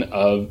version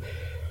of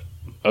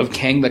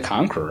Kang the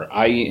Conqueror.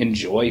 I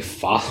enjoy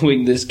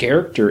following this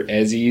character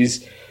as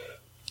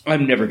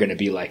I'm never going to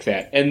be like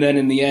that. And then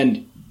in the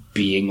end,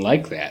 being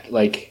like that.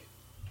 Like,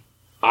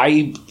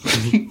 I've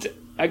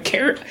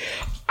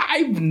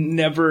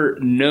never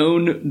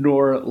known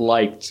nor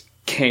liked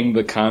Kang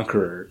the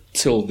Conqueror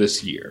till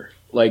this year.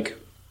 Like,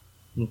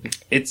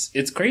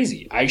 it's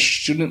crazy. I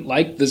shouldn't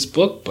like this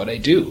book, but I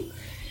do.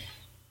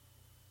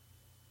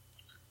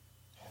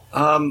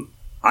 I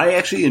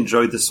actually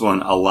enjoyed this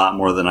one a lot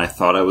more than I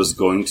thought I was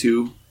going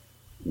to,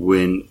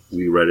 when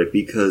we read it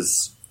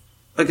because,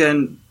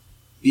 again,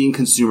 being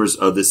consumers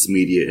of this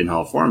media in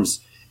all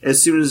forms,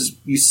 as soon as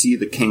you see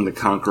the Kang the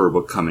Conqueror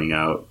book coming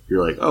out,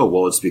 you're like, oh,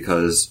 well, it's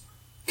because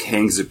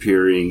Kang's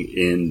appearing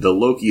in the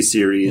Loki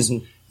series.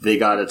 Mm-hmm. They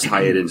got to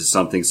tie it into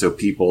something so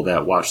people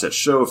that watch that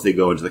show, if they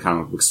go into the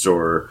comic book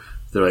store,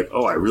 they're like,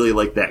 oh, I really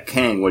like that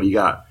Kang. What do you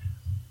got?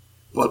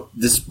 But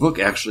this book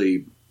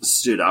actually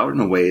stood out in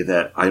a way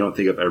that I don't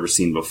think I've ever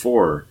seen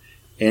before.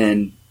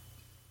 And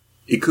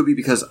it could be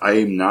because I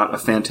am not a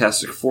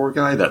Fantastic Four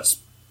guy. That's,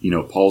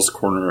 Paul's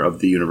corner of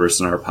the universe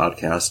in our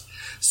podcast.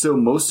 So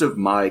most of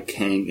my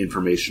Kang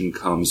information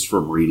comes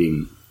from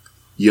reading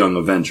Young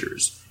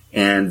Avengers.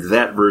 And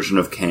that version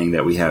of Kang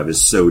that we have is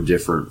so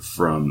different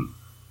from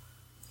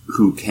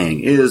who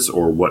Kang is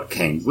or what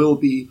Kang will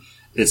be.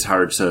 It's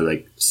hard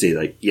to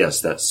say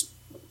yes, that's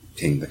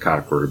Kang the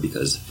Conqueror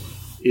because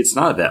it's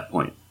not at that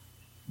point.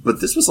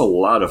 But this was a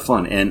lot of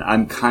fun, and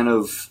I'm kind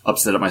of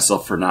upset at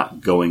myself for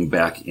not going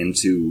back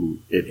into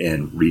it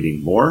and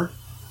reading more,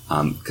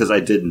 because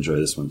I did enjoy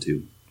this one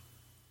too.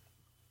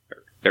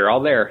 They're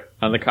all there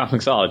on the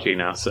Comixology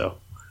now, so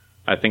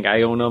I think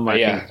I own them. I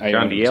think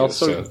John D.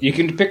 So you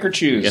can pick or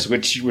choose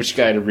which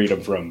guy to read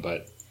them from,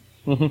 but...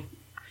 Mm-hmm.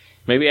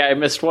 Maybe I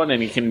missed one,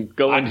 and you can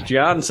go into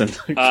John's. And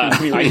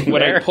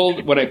when I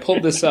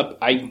pulled this up,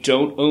 I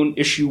don't own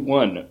issue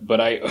 1, but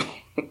I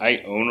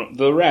own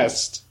the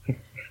rest.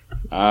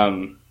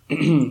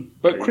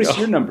 But Chris,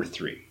 you're number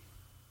 3.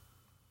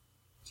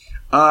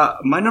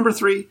 My number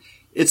 3,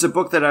 it's a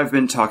book that I've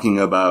been talking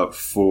about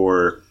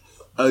for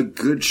a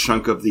good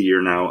chunk of the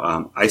year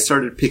now. I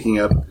started picking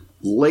up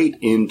late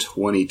in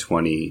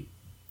 2020,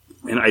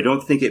 and I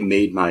don't think it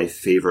made my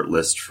favorite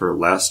list for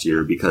last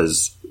year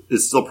because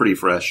it's still pretty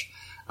fresh.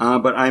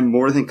 But I'm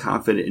more than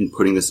confident in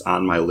putting this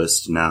on my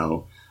list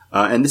now.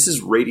 And this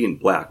is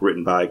Radiant Black,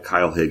 written by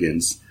Kyle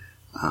Higgins.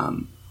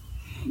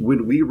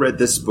 When we read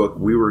this book,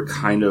 we were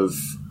kind of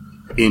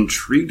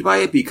intrigued by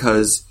it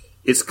because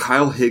it's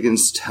Kyle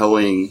Higgins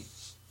telling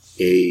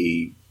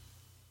a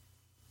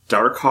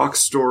Darkhawk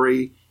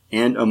story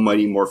and a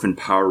Mighty Morphin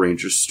Power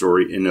Rangers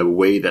story in a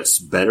way that's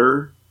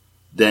better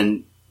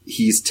than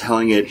he's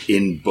telling it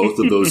in both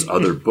of those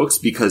other books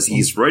because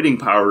he's writing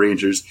Power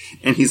Rangers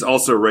and he's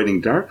also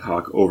writing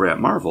Darkhawk over at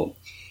Marvel.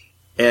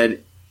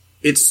 And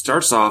it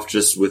starts off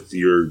just with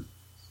your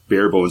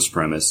bare bones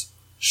premise.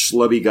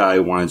 Schlubby guy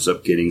winds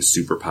up getting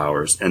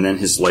superpowers, and then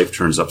his life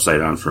turns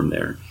upside down from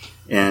there.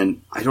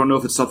 And I don't know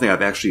if it's something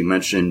I've actually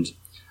mentioned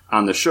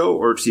on the show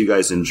or to you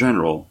guys in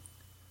general,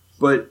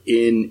 but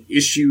in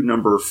issue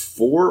number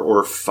 4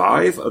 or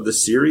 5 of the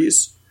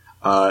series,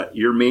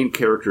 your main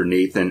character,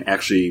 Nathan,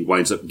 actually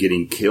winds up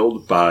getting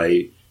killed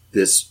by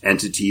this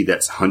entity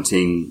that's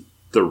hunting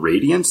the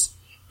Radiants.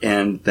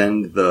 And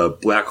then the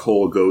black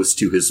hole goes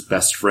to his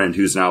best friend,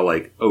 who's now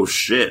like, oh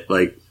shit,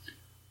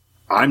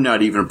 I'm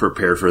not even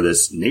prepared for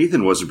this.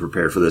 Nathan wasn't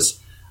prepared for this.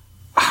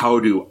 How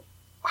do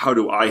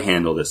I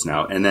handle this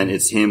now? And then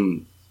it's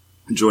him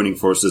joining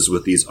forces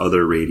with these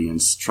other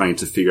Radiants, trying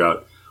to figure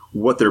out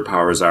what their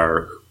powers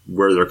are,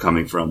 where they're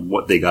coming from,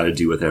 what they got to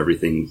do with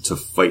everything to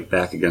fight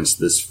back against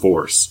this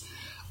force.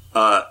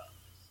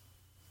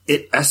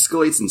 It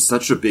escalates in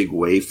such a big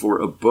way for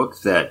a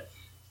book that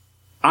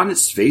on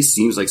its face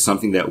seems like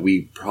something that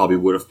we probably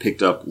would have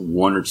picked up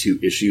 1 or 2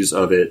 issues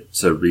of it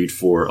to read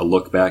for a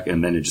look back,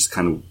 and then it just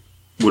kind of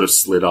would have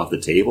slid off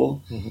the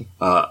table.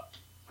 Mm-hmm.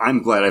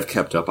 I'm glad I've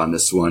kept up on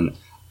this one.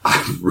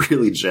 I'm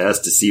really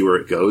jazzed to see where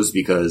it goes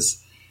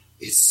because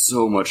it's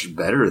so much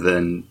better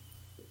than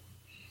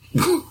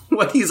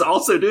what he's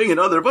also doing in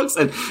other books.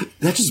 And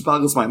that just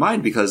boggles my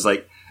mind because,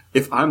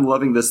 if I'm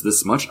loving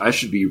this much, I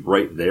should be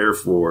right there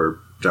for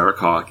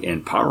Darkhawk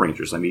and Power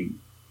Rangers. I mean,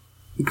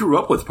 we grew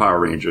up with Power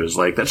Rangers.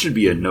 That should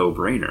be a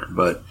no-brainer.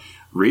 But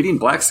Radiant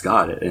Black's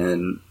got it,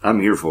 and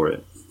I'm here for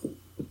it.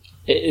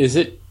 Is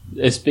it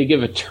as big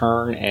of a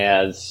turn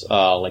as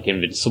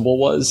Invincible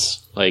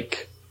was?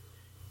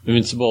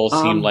 Invincible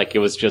seemed like it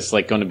was just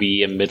going to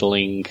be a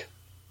middling,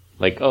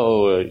 I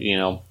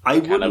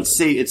wouldn't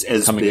say it's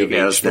as big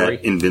as story.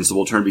 That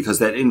Invincible turn, because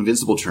that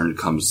Invincible turn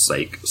comes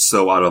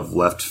so out of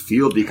left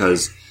field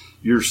because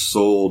you're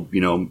sold,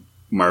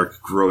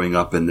 Mark growing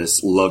up in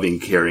this loving,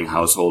 caring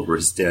household where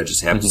his dad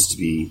just happens to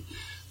be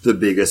the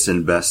biggest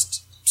and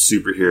best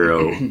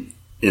superhero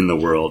in the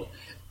world.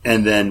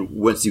 And then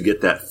once you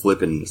get that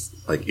flip in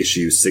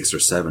issue 6 or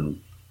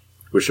 7,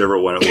 whichever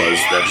one it was,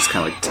 that just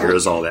kind of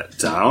tears all that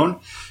down.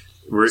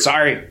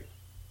 Sorry.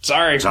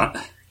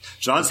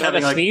 John's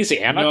having a sneeze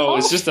and a cough?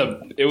 It's just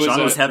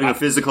John was having a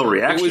physical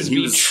reaction. It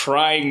was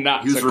trying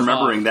not to. He was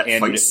remembering that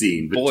fight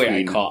scene. Boy,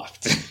 I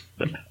coughed.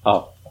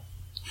 Oh,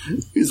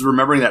 he's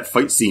remembering that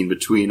fight scene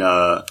between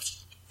Mark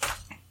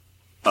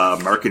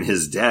and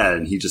his dad,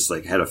 and he just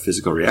had a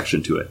physical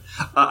reaction to it.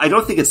 I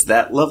don't think it's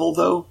that level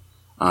though,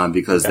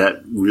 because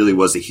that really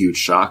was a huge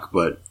shock.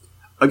 But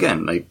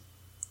again,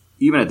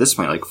 even at this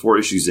point, 4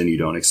 issues in, you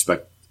don't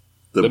expect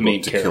the book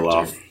main to character. kill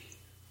off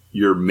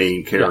your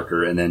main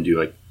character and then do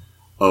a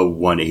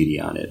 180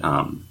 on it.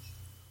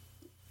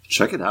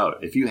 Check it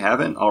out if you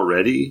haven't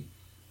already.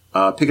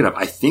 pick it up.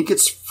 I think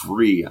it's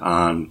free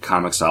on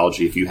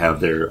Comixology if you have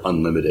their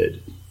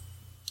Unlimited.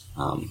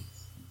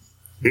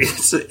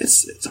 It's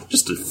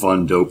just a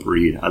fun, dope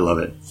read. I love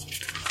it.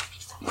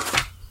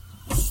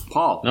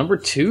 Paul. Number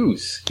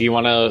twos. Do you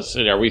want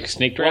to? Are we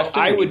snake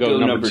drafting? I would go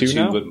number two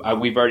now? but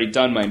we've already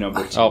done my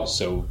number two. Oh.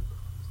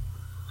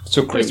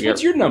 So Chris,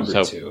 what's your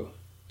number two?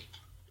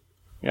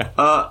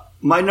 Yeah.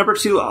 My number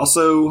two,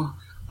 also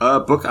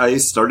a book I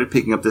started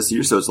picking up this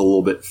year, so it's a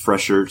little bit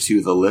fresher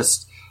to the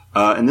list.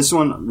 And this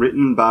one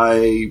written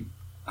by,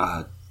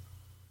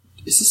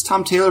 is this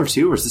Tom Taylor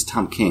too, or is this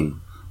Tom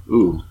King?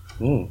 Ooh.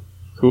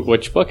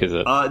 Which book is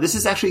it? This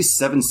is actually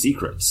Seven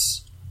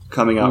Secrets,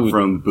 coming out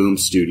from Boom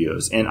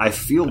Studios. And I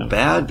feel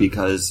bad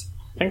because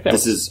I think that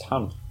this was is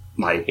Tom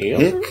my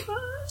Taylor? pick.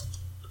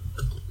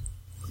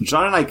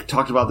 John and I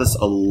talked about this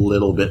a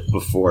little bit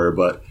before,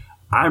 but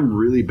I'm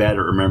really bad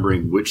at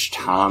remembering which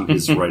Tom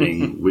is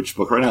writing which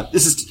book right now.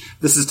 This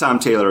is Tom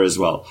Taylor as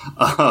well.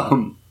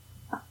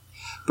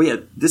 But yeah,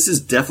 this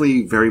is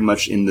definitely very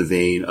much in the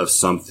vein of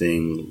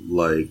something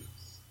like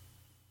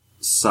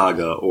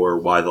Saga or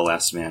Why the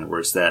Last Man, where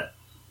it's that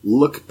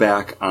look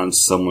back on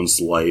someone's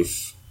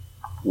life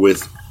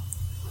with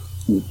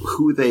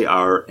who they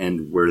are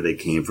and where they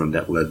came from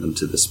that led them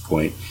to this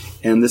point.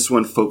 And this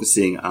one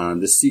focusing on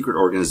the secret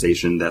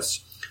organization that's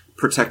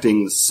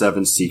protecting the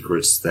 7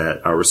 secrets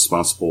that are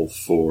responsible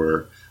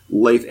for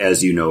life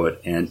as you know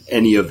it, and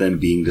any of them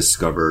being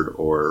discovered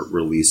or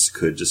released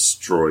could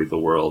destroy the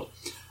world.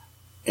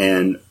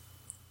 And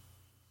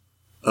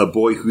a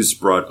boy who's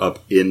brought up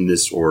in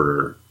this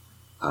order,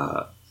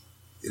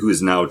 who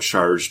is now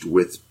charged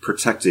with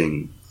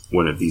protecting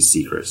one of these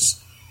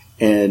secrets.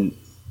 And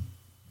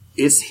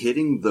it's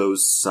hitting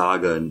those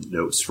Saga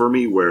notes for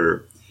me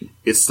where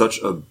it's such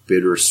a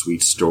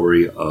bittersweet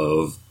story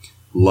of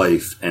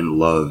life and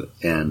love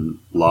and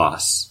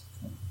loss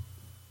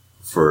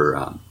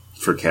for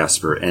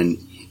Casper.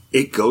 And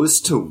it goes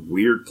to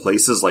weird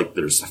places, like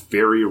there's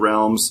fairy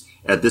realms.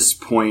 At this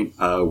point,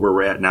 where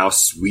we're at now,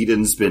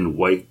 Sweden's been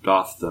wiped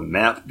off the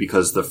map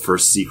because the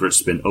first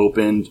secret's been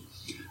opened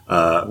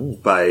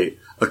by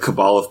a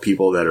cabal of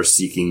people that are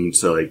seeking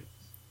to like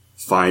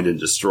find and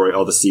destroy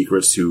all the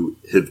secrets, who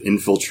have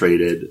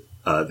infiltrated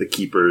the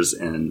Keepers.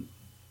 And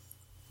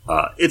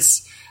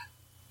it's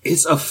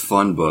a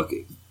fun book.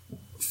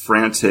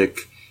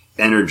 Frantic,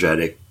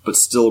 energetic, but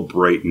still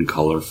bright and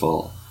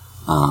colorful.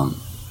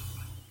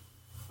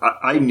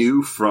 I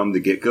knew from the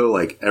get-go,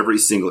 like, every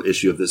single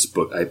issue of this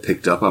book I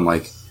picked up, I'm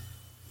like,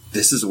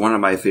 this is one of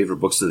my favorite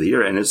books of the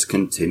year, and it's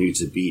continued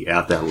to be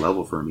at that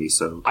level for me.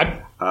 So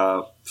I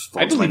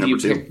believe you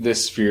picked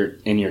this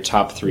in your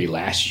top 3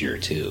 last year,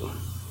 too.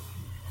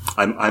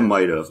 I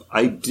might have.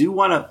 I do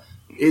want to...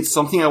 It's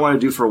something I want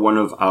to do for one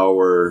of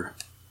our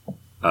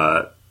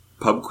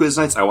pub quiz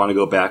nights. I want to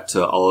go back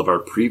to all of our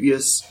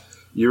previous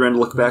year-end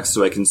look-backs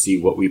so I can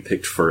see what we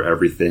picked for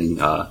everything,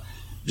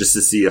 just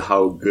to see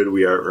how good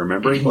we are at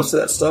remembering most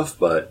of that stuff.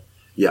 But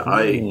yeah,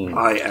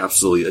 I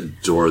absolutely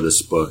adore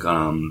this book.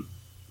 Tom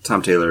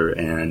Taylor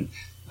and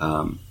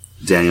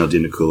Daniel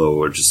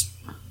DiNicuolo are just,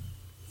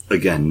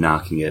 again,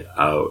 knocking it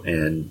out.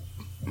 And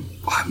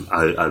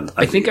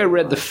I think I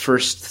read the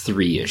first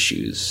 3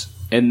 issues,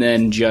 and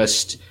then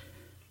just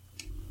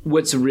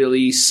what's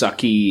really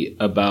sucky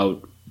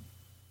about,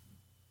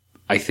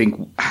 I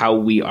think, how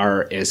we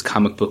are as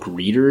comic book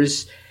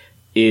readers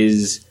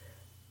is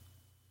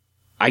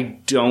I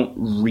don't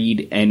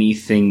read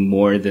anything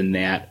more than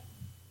that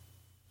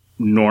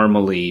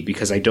normally,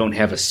 because I don't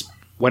have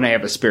when I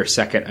have a spare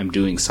second, I'm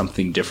doing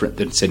something different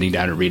than sitting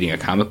down and reading a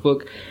comic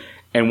book.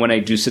 And when I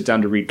do sit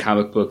down to read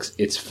comic books,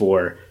 it's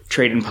for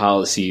trade and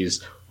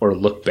policies or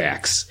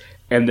lookbacks.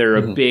 And they're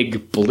a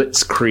big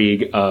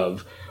blitzkrieg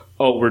of,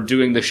 oh, we're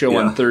doing the show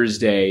on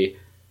Thursday.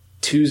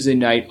 Tuesday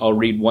night, I'll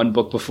read 1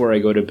 book before I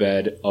go to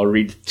bed. I'll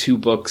read 2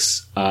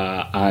 books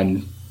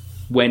on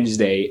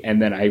Wednesday, and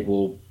then I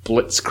will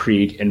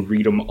blitzkrieg and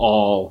read them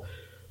all,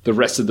 the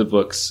rest of the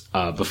books,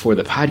 before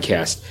the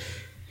podcast.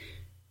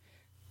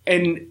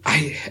 And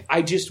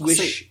I just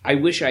wish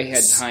I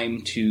had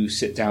time to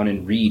sit down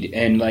and read.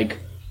 And like,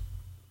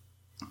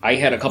 I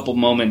had a couple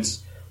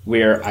moments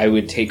where I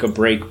would take a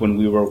break when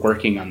we were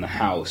working on the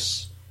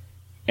house,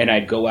 and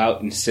I'd go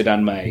out and sit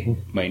on my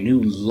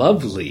new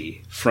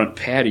lovely front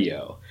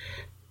patio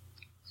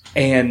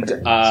and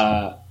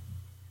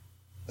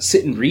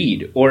sit and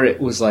read. Or it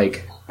was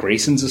like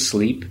Grayson's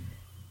asleep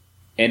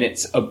and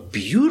it's a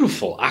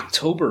beautiful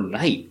October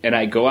night, and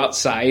I go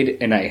outside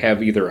and I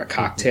have either a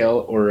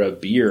cocktail or a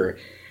beer,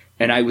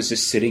 and I was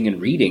just sitting and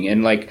reading.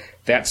 And like,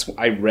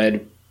 I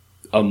read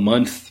a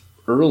month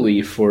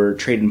early for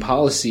Trade and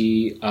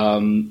Policy,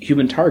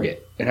 Human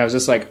Target. And I was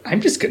just like,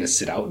 I'm just going to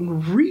sit out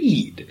and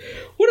read.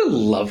 What a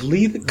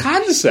lovely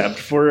concept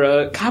for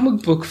a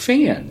comic book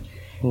fan.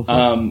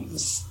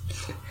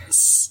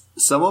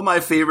 Some of my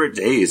favorite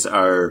days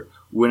are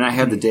when I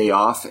have the day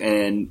off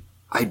and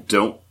I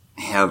don't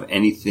have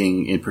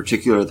anything in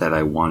particular that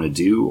I want to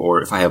do,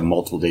 or if I have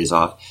multiple days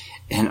off,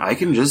 and I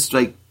can just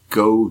like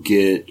go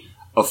get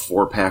a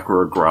 4-pack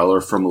or a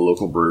growler from a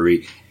local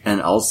brewery,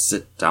 and I'll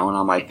sit down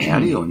on my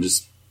patio and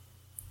just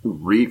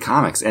read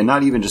comics. And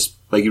not even just,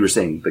 like you were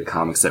saying, the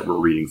comics that we're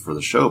reading for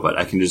the show, but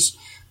I can just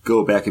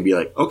go back and be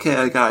like, okay,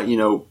 I got,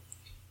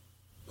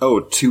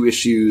 2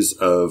 issues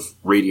of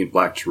Radiant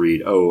Black to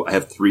read. Oh, I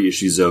have 3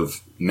 issues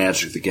of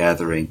Magic the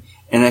Gathering.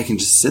 And I can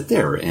just sit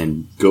there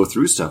and go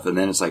through stuff. And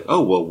then it's like,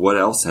 oh, well, what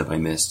else have I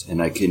missed?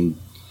 And I can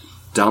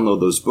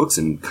download those books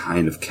and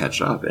kind of catch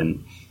up.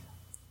 And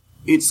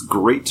it's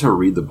great to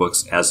read the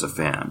books as a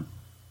fan.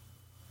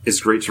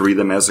 It's great to read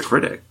them as a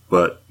critic.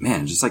 But,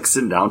 man, just like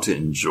sitting down to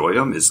enjoy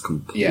them is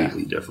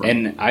completely different.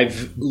 And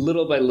I've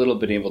little by little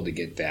been able to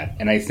get that.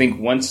 And I think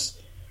once...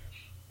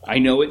 I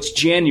know it's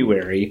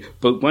January,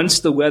 but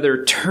once the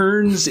weather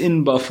turns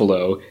in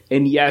Buffalo,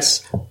 and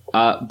yes,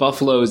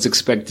 Buffalo is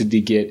expected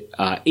to get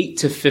 8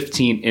 to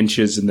 15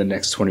 inches in the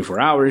next 24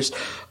 hours.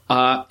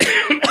 But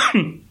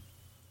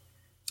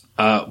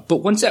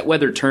once that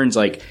weather turns,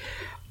 like,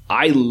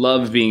 I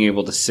love being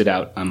able to sit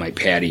out on my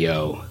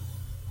patio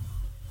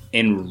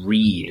and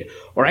read.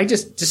 Or I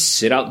just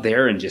sit out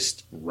there and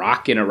just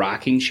rock in a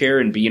rocking chair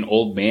and be an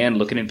old man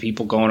looking at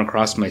people going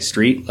across my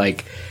street.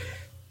 Like,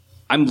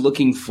 I'm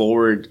looking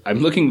forward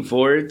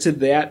to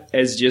that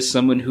as just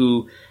someone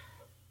who,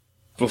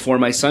 before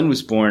my son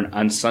was born,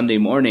 on Sunday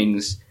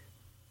mornings,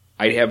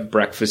 I'd have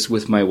breakfast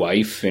with my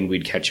wife and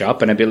we'd catch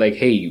up and I'd be like,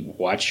 hey,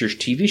 watch your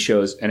TV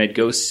shows. And I'd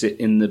go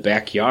sit in the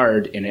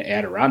backyard in an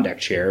Adirondack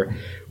chair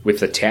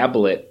with a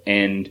tablet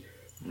and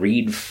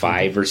read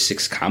 5 or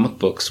 6 comic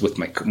books with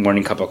my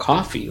morning cup of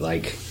coffee.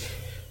 Like,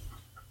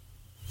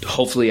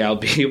 hopefully I'll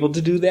be able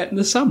to do that in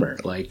the summer.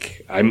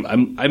 Like,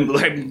 I'm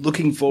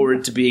looking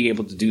forward to being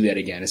able to do that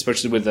again,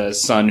 especially with a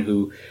son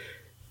who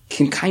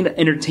can kind of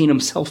entertain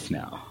himself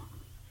now.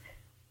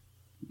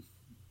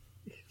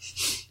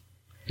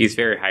 He's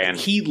very high end.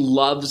 He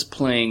loves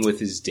playing with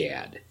his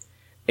dad,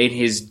 and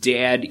his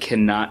dad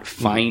cannot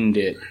find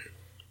it.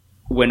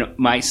 When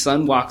my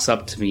son walks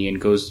up to me and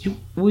goes,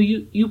 will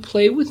you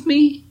play with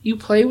me? You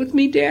play with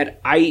me, Dad?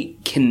 I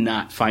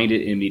cannot find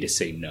it in me to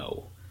say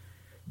no.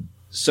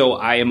 So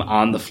I am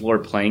on the floor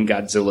playing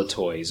Godzilla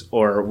toys,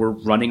 or we're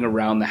running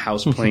around the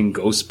house playing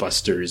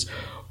Ghostbusters,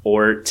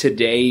 or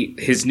today,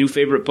 his new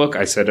favorite book,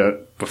 I said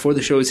before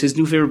the show, is his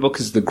new favorite book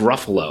is The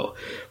Gruffalo,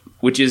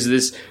 which is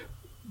this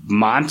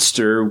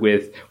monster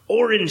with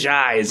orange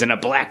eyes and a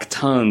black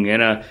tongue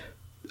and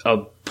a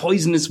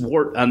poisonous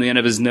wart on the end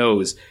of his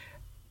nose.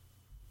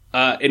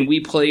 And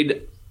we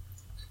played...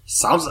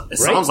 Sounds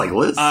like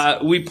Liz.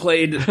 We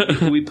played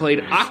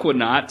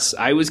Aquanauts.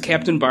 I was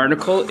Captain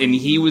Barnacle, and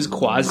he was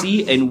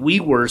Quasi, and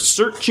we were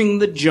searching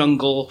the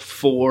jungle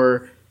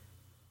for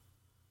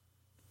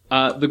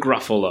the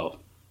Gruffalo.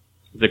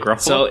 The Gruffalo.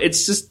 So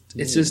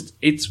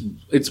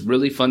it's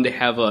really fun to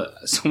have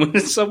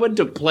someone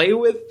to play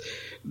with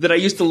that I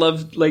used to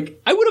love. Like,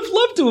 I would have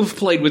loved to have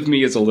played with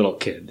me as a little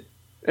kid,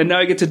 and now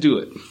I get to do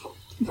it.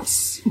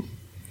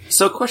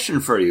 So, question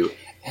for you.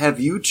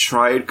 Have you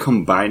tried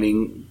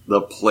combining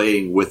the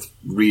playing with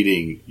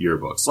reading your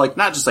books? Like,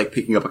 not just like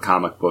picking up a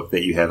comic book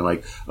that you have and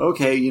like,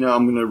 okay,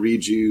 I'm going to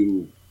read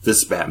you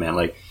this Batman.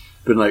 Like,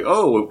 been like,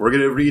 oh, we're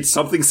going to read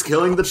Something's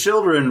Killing the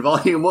Children,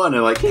 Volume 1.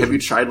 And like, have you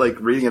tried like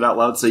reading it out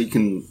loud so you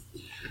can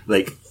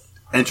like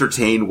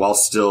entertain while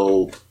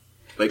still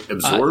like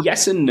absorb?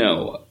 Yes and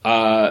no.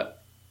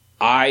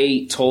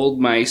 I told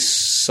my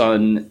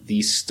son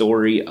the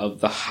story of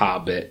The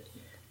Hobbit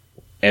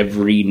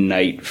every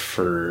night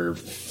for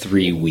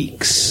 3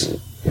 weeks.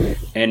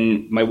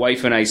 And my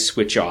wife and I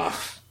switch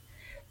off.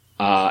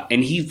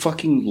 And he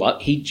fucking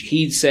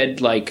he said,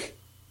 like,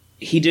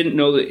 he didn't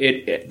know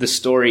the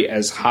story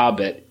as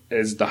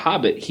The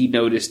Hobbit. He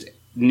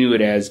knew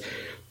it as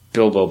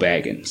Bilbo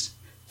Baggins.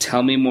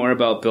 Tell me more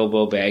about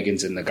Bilbo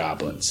Baggins and the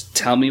goblins.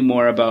 Tell me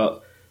more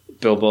about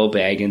Bilbo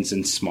Baggins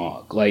and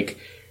Smaug. Like,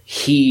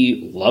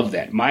 he loved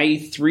that. My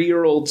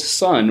 3-year-old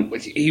son,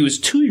 he was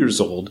 2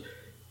 years old,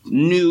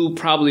 knew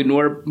probably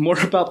more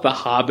about The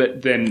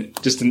Hobbit than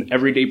just an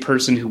everyday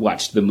person who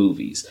watched the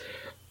movies.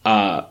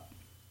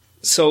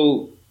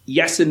 So,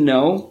 yes and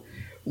no.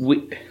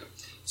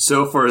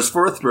 So, for his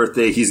 4th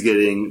birthday, he's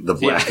getting the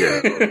Black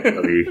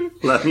Arrow.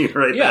 Let me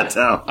write that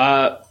down.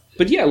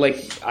 But yeah, like,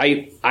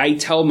 I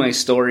tell my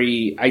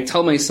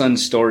son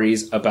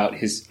stories about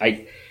his...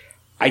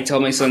 I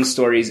tell my son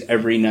stories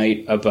every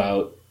night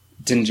about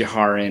Din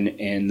Djarin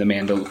and the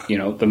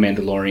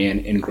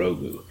Mandalorian and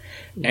Grogu.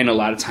 And a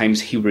lot of times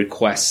he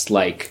requests,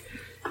 like,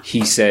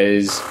 he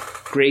says,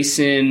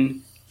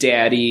 Grayson,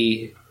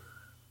 Daddy,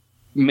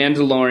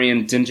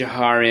 Mandalorian, Din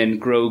Djarin,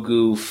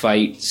 Grogu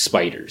fight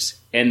spiders.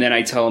 And then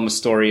I tell him a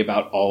story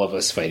about all of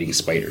us fighting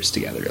spiders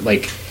together.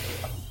 Like,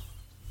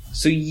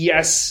 so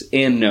yes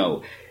and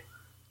no.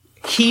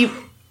 He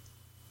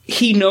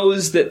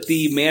knows that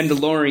the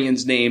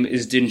Mandalorian's name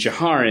is Din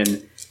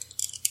Djarin.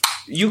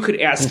 You could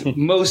ask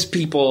most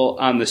people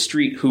on the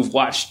street who've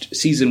watched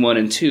season 1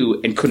 and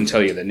 2 and couldn't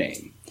tell you the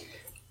name.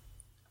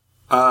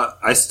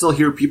 I still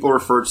hear people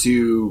refer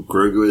to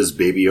Grogu as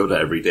Baby Yoda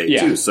every day,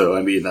 too. So,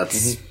 I mean,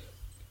 that's...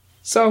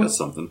 So That's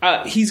something.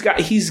 he's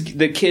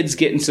the kid's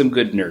getting some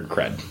good nerd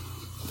cred.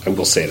 I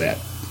will say that.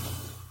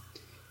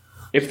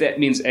 If that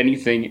means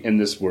anything in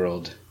this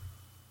world,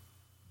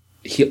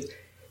 he'll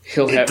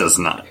It have. does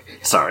not.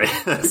 Sorry,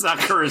 that's not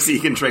currency you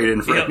can trade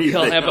in for anything.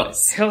 He'll have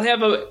else.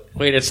 a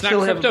Wait, it's not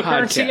he'll have a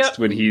cryptocurrency podcast yet?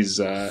 when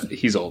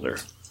he's older.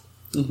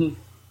 You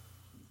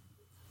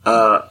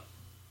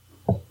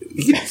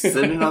can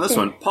send in on this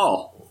one,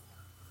 Paul.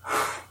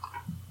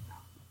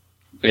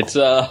 It's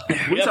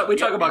We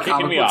talk about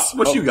comic books.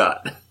 What you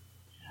got?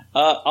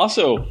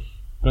 Also,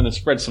 going to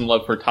spread some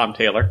love for Tom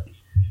Taylor,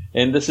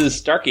 and this is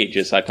Dark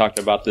Ages. I talked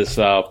about this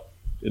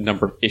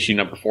issue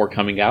number 4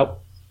 coming out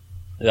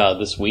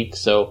this week,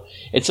 so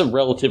it's a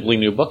relatively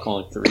new book.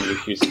 Only 3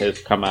 issues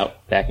have come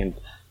out back in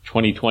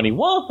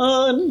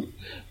 2021,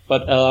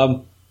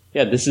 but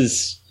this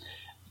is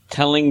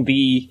telling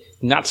the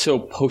not so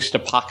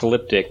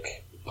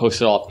post-apocalyptic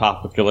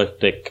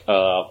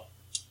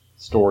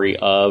story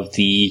of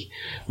the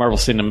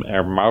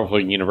Marvel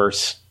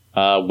Universe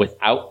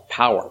without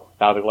power,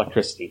 without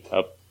electricity.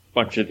 A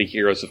bunch of the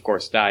heroes, of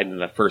course, died in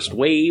the first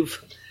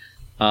wave,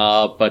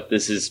 but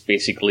this is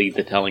basically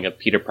the telling of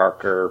Peter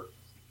Parker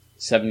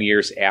 7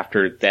 years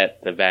after that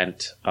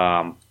event,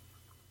 and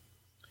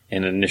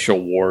initial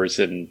wars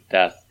and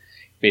death,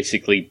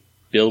 basically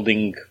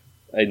building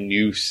a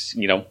new,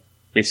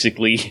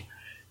 basically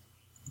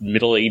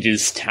Middle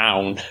Ages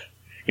town,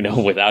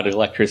 without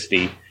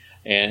electricity,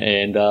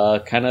 and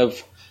kind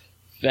of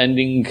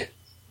ending,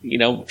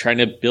 trying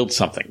to build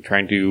something,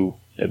 trying to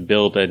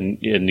build a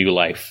new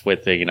life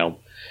with,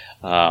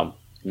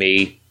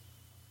 May,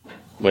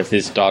 with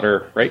his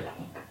daughter, right?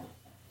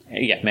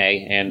 Yeah,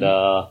 May, and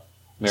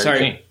Mary Sorry,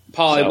 Jane.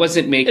 Paul, I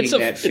wasn't making it's a-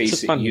 that it's a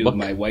face at fun you. book.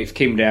 My wife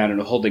came down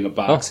and holding a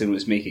box and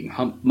was making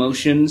hump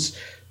motions,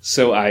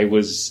 so I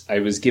was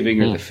giving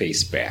her the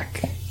face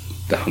back,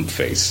 the hump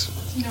face.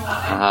 You know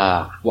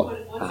what?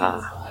 What? What's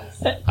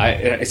in this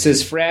box? It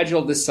says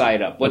fragile this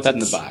side up. What's in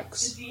the that's-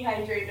 box? The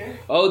dehydrator.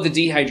 Oh, the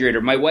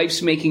dehydrator. My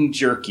wife's making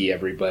jerky.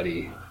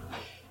 Everybody.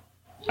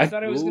 I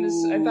thought I was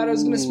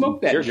gonna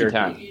smoke that Jerky jerky.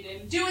 time. You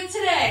didn't do it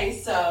today,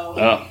 so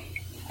Oh,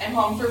 I'm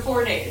home for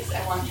 4 days.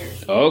 I want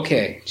jerky.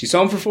 okay. She's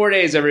home for 4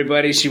 days.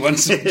 Everybody. She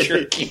wants some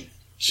jerky.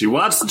 She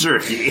wants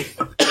jerky.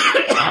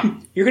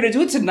 You're gonna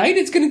do it tonight.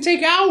 It's gonna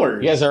take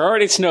hours. You guys are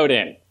already snowed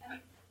in.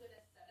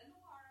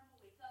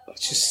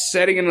 She's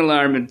setting an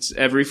alarm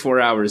every 4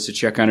 hours to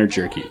check on her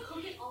jerky.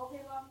 Cook it all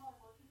day long while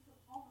working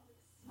from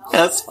home.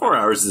 Yeah, that's 4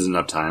 hours is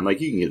enough time.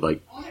 Like you can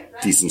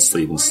get decent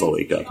sleep and still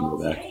wake up and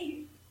go back.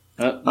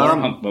 More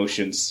hump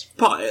motions.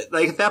 Paul, at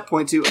that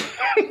point too,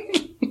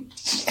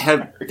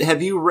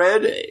 have you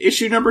read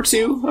issue number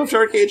 2 of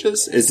Dark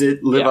Ages? Is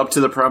it live Yeah. up to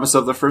the promise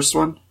of the first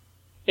one?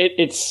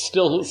 It's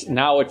still,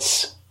 now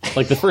it's,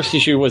 like the first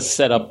issue was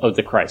set up of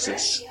the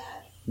crisis.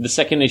 The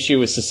second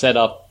issue is the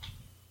setup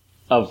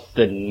of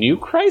the new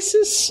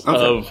crisis, Okay.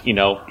 of,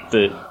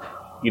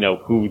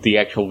 who the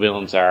actual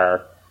villains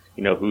are,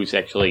 who's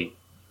actually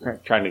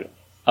trying to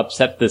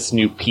upset this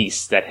new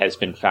peace that has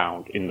been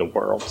found in the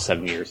world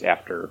 7 years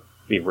after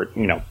the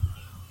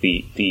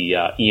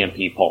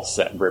EMP pulse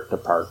that ripped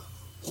apart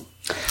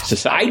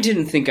society. I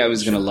didn't think I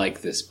was going to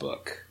like this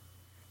book,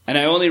 and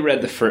I only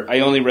read the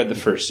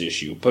first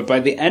issue. But by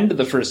the end of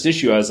the first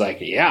issue, I was like,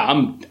 "Yeah,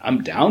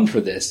 I'm down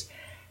for this."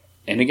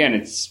 And again,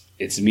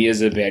 it's me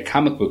as a bad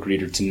comic book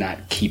reader to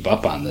not keep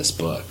up on this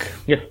book.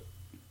 Yeah.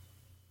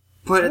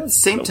 But at the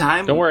same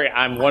time, Don't worry,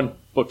 I'm one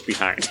book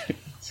behind.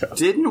 So.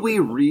 didn't we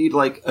read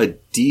like a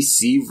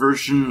DC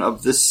version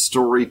of this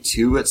story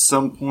too at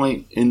some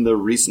point in the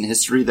recent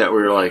history that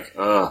we were like,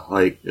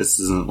 this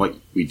isn't what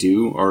we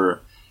do? Or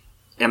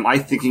am I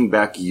thinking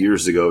back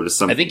years ago to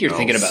something I think you're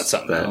thinking else about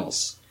something that-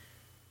 else.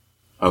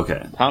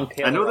 Okay. Tom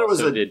Taylor I know there was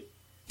also a did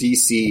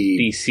DC.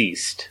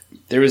 Deceased.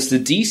 There was the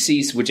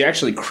DCs, which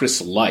actually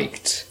Chris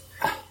liked.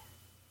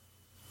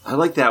 I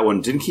like that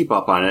one. Didn't keep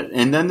up on it.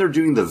 And then they're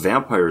doing the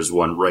vampires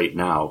one right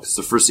now because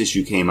the first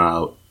issue came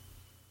out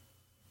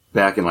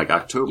back in like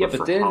October. Yeah, but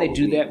for then they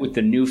do Halloween. that with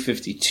the new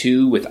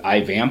 52 with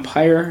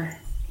iVampire.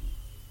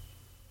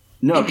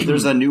 No,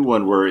 there's a new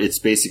one where it's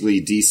basically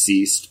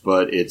deceased,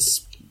 but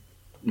it's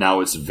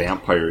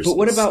vampires. But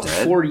what about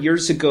instead. 4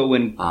 years ago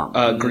when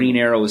Oh. Green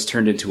Arrow was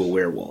turned into a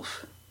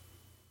werewolf?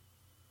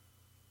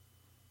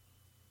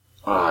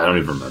 Oh, I don't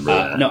even remember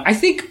that. No, I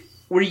think.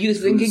 Were you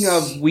thinking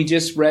of? We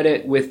just read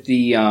it with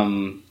the.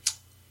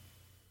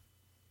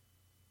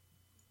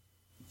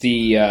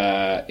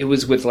 It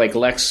was with like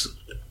Lex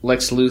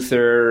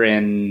Luthor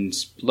and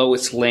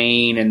Lois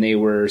Lane, and they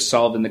were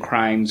solving the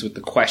crimes with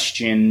the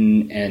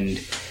Question, and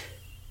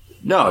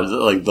No, is it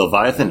like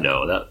Leviathan?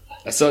 No, that.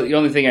 that's the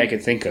only thing I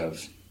could think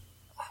of.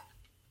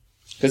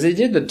 Because they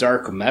did the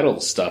dark metal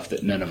stuff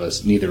that neither of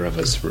us,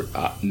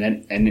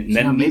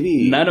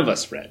 maybe- none of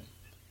us read.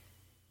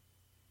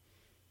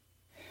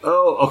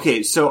 Oh,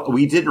 okay. So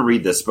we didn't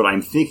read this, but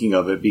I'm thinking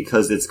of it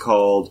because it's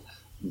called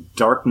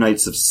Dark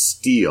Knights of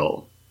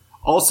Steel,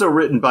 also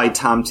written by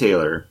Tom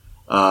Taylor,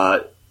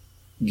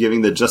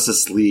 giving the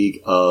Justice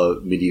League a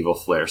medieval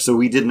flair. So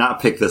we did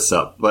not pick this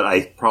up, but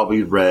I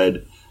probably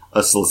read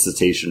a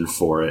solicitation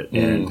for it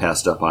and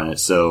passed up on it.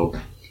 So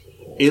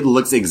it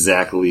looks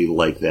exactly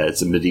like that.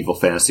 It's a medieval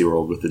fantasy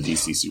world with the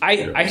DC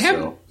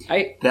superhero.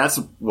 That's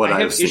what I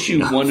have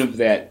issue of. one of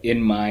that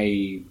in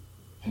my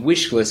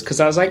wish list because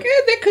I was like,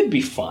 that could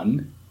be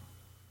fun.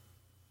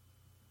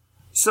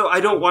 So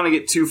I don't want to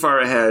get too far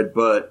ahead,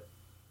 but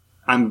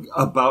I'm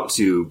about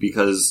to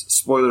because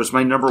spoilers.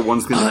 My number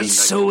one's going to be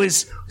so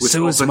is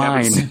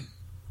mine.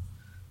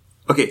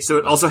 Okay, so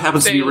it also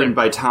happens to be written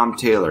by Tom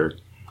Taylor.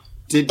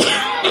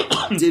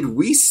 Did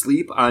we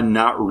sleep on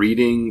not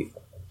reading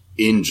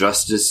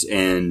Injustice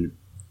and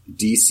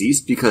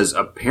Deceased? Because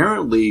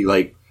apparently,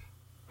 like,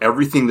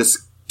 everything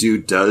this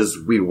dude does,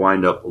 we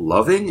wind up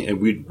loving,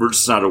 and we're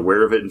just not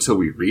aware of it until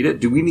we read it.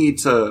 Do we need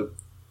to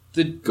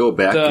go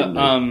back and...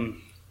 well,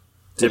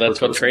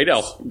 that's what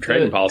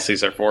trading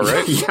policies are for,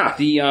 right? Yeah.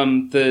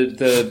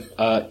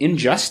 The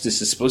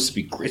Injustice is supposed to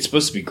be great. It's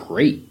supposed to be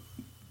great.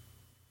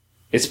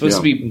 It's supposed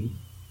to be...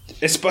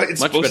 It's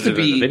supposed to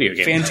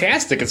be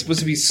fantastic. It's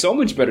supposed to be so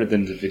much better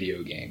than the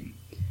video game.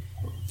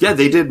 Yeah,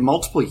 they did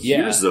multiple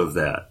years of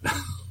that.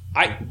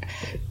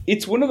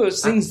 It's one of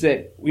those things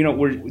that,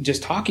 we're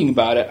just talking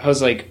about it. I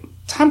was like,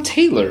 Tom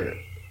Taylor,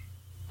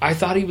 I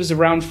thought he was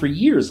around for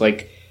years.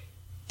 Like,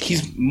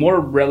 he's more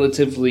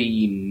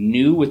relatively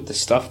new with the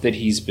stuff that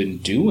he's been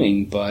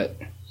doing, but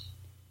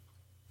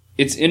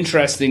it's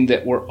interesting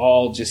that we're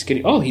all just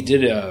getting, he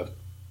did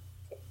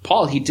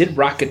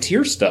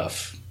Rocketeer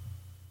stuff.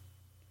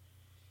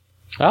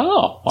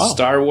 Oh, wow.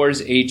 Star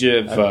Wars Age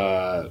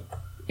of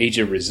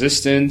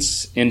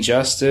Resistance,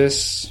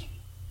 Injustice.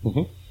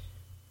 Mm-hmm.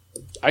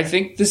 I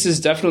think this is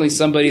definitely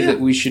somebody that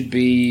we should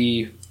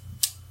be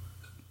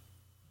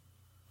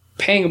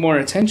paying more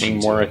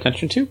attention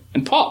to.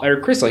 And Paul, or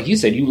Chris, like you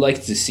said, you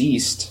liked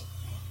Deceased.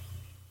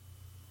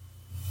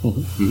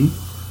 Mm-hmm.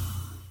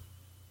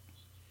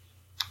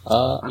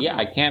 Yeah,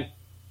 I can't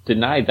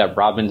deny that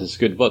Robbins is a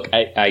good book.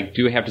 I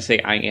do have to say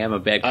I am a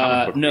bad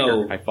comic book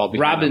reader. I fall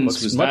behind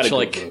Robbins was not a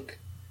good book.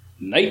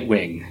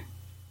 Nightwing.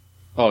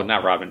 Oh,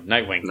 not Robin.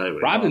 Nightwing.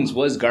 Robbins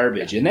was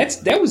garbage, and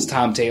that was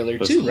Tom Taylor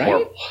too, right?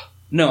 Horrible.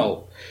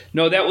 No,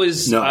 that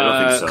was I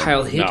don't think so.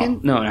 Kyle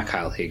Higgins. No, not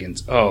Kyle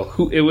Higgins.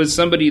 Oh, it was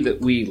somebody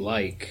that we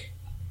like.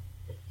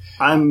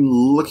 I'm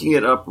looking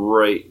it up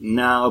right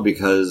now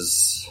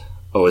because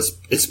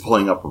it's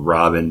pulling up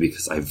Robin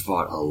because I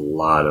bought a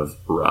lot of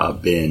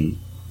Robin.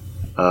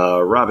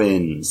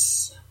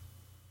 Robins.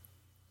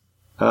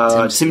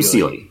 Tim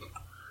Seeley.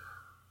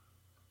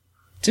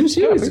 Tim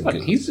Seeley's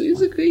he's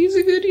a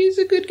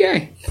good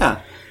guy.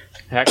 Yeah.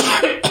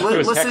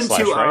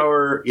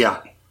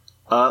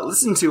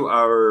 Listen to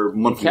our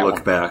monthly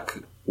look back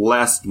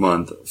last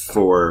month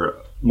for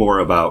more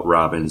about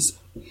Robins,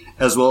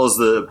 as well as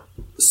the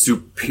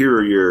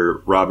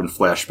superior Robin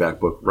flashback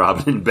book,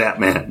 Robin and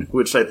Batman,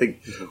 which I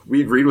think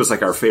we agreed was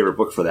like our favorite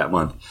book for that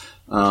month.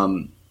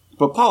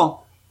 But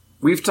Paul,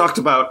 we've talked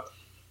about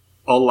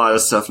a lot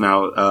of stuff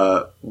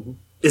now.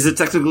 Is it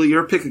technically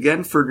your pick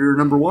again for your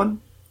number one?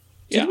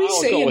 Did we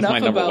say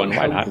enough about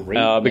how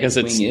great because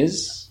Nightwing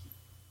is?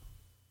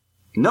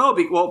 No,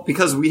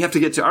 because we have to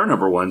get to our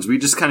number ones. We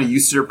just kind of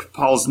usurped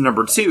Paul's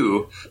number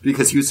two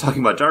because he was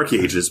talking about Dark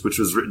Ages, which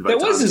was written by Tom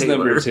Taylor. That was his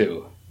number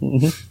two.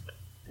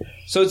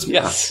 So it's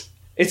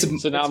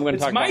So now I'm going to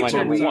talk about my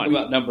number one.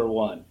 About number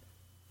one.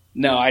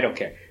 No, I don't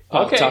care.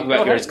 I'll talk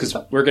about yours because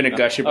we're going to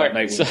gush about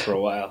Nightwing for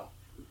a while.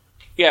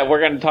 Yeah, we're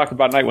going to talk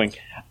about Nightwing.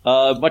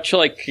 Much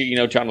like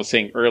John was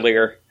saying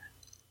earlier,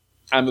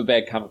 I'm a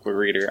bad comic book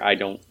reader. I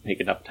don't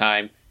take enough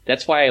time.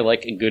 That's why I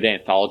like a good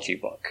anthology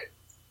book.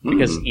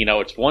 Because,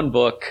 it's one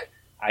book,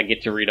 I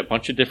get to read a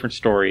bunch of different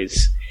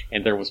stories,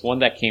 and there was one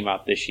that came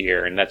out this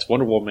year, and that's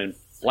Wonder Woman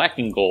Black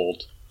and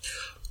Gold.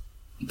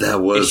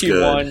 That was Issue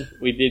good. 1,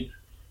 we did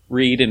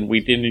read, and we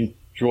did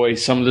enjoy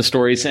some of the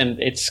stories, and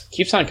it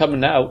keeps on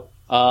coming out,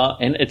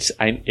 and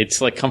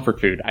it's like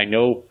comfort food. I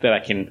know that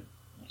I can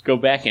go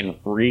back and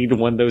read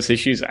one of those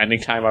issues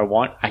anytime I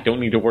want. I don't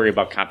need to worry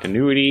about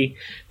continuity.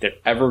 They're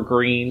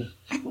evergreen.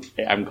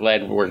 I'm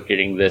glad we're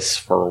getting this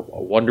for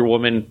Wonder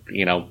Woman,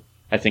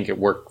 I think it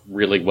worked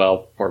really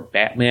well for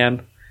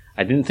Batman.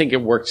 I didn't think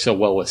it worked so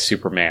well with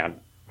Superman.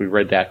 We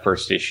read that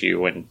first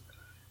issue, and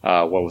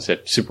what was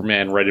it?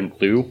 Superman Red and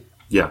Blue?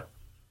 Yeah.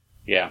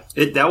 Yeah.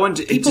 That one,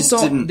 it just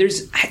didn't...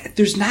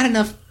 There's not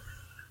enough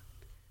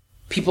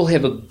people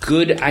have a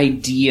good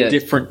idea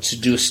to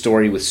do a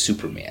story with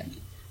Superman.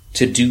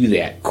 To do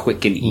that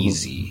quick and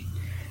easy.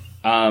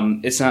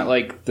 It's not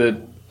like the...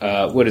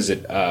 what is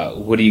it?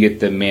 What do you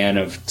get? The Man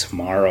of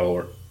Tomorrow?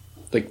 Or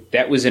like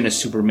that was in a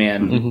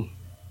Superman...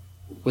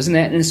 Wasn't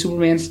that in a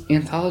Superman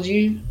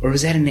anthology? Or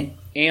was that an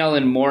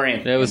Alan Moore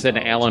anthology? That was an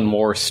Alan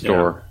Moore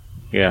store.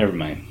 Yeah. Never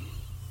mind.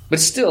 But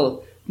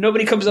still,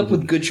 nobody comes up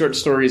with good short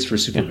stories for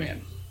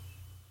Superman.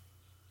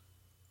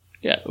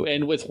 Yeah,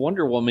 and with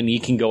Wonder Woman, you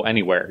can go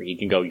anywhere. You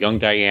can go young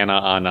Diana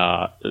on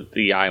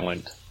the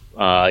island.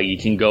 You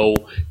can go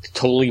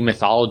totally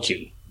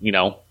mythology,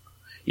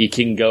 You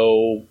can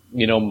go,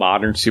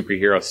 modern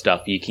superhero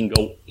stuff. You can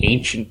go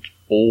ancient,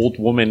 old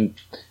woman,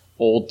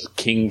 old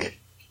king...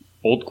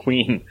 Old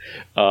Queen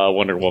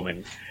Wonder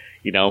Woman.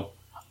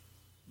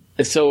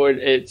 So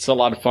it's a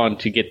lot of fun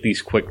to get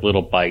these quick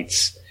little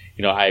bites.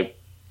 I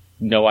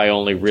know I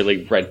only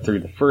really read through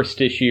the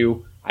first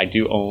issue. I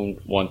do own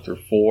 1 through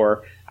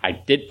 4. I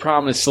did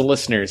promise the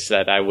listeners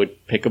that I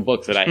would pick a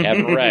book that I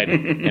haven't read,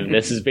 and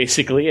this is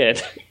basically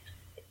it.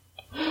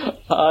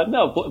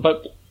 No,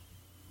 but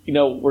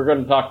we're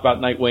going to talk about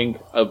Nightwing,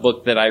 a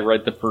book that I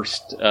read the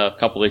first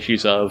couple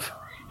issues of,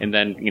 and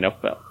then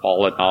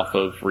fallen off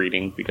of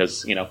reading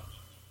because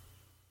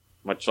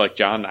much like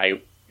John,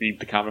 I read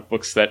the comic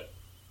books that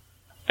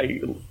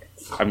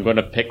I'm going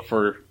to pick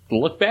for the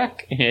look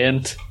back,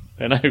 and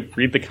then I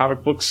read the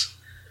comic books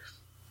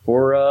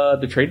for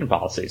the trading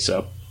policy.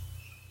 So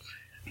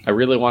I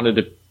really wanted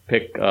to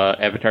pick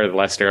Avatar: The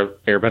Last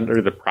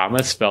Airbender, The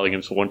Promise,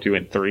 volumes 1, 2,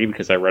 and 3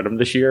 because I read them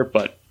this year,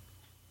 but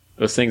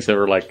those things that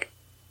were like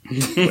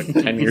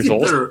 10 years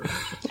old.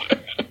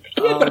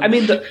 But I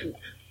mean,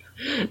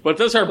 but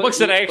those are books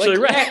that I actually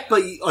read.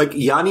 But like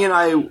Yanni and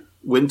I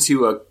went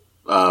to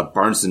a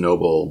Barnes &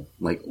 Noble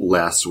like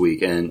last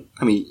week, and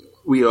I mean,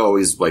 we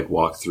always like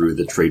walk through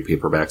the trade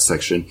paperback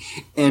section,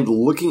 and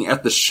looking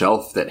at the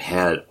shelf that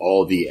had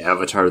all the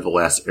Avatar: The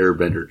Last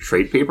Airbender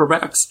trade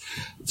paperbacks,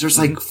 there's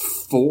like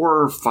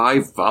 4 or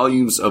 5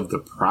 volumes of The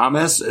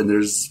Promise, and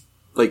there's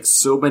like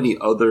so many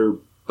other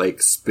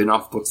like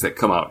spin-off books that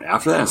come out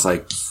after that. It's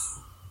like,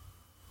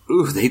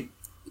 ooh, they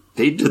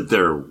did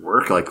their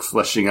work like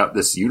fleshing out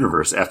this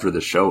universe after the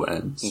show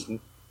ends. Mm-hmm.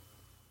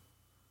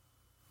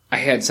 I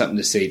had something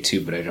to say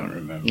too, but I don't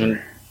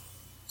remember.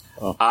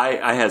 Oh.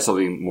 I had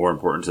something more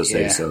important to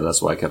say, so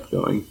that's why I kept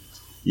going.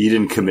 You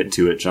didn't commit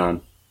to it,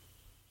 John.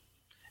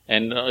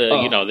 And,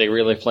 they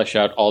really flesh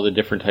out all the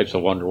different types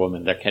of Wonder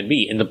Woman there can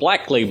be. In the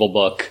Black Label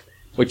book,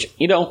 which,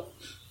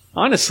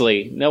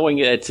 honestly, knowing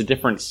it's a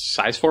different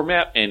size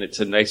format and it's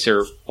a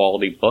nicer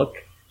quality book,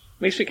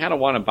 makes me kind of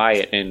want to buy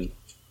it in,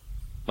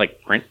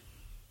 like, print.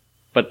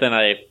 But then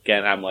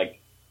I'm like,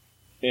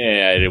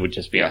 it would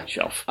just be on the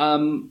shelf.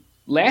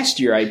 Last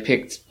year I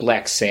picked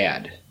Black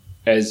Sad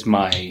as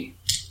one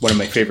of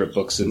my favorite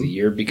books of the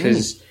year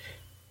because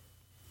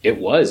it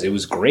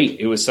was great.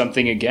 It was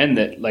something again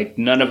that like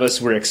none of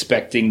us were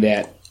expecting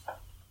that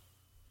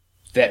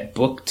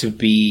book to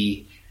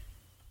be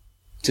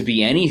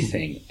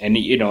anything. And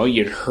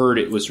you'd heard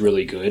it was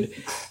really good.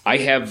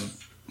 I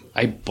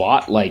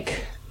bought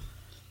like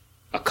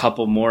a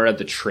couple more of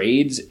the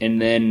trades,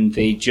 and then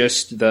they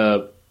just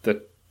the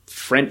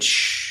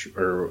French,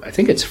 or I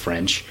think it's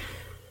French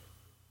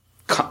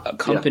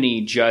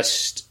company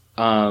just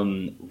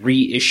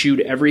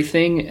reissued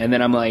everything, and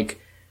then I'm like,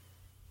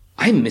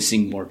 I'm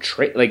missing more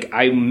trade. Like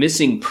I'm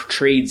missing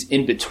trades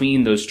in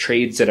between those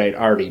trades that I'd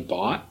already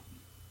bought.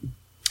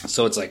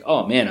 So it's like,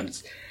 oh man,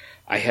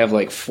 I have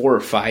like 4 or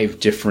 5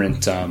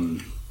 different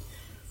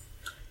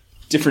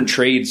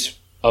trades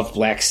of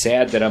Black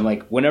Sad that I'm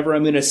like, whenever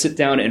I'm going to sit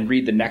down and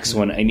read the next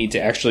one, I need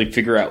to actually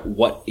figure out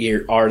what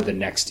are the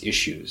next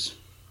issues.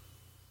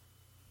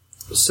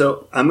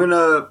 So I'm going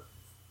to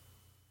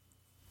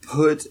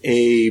put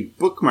a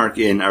bookmark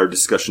in our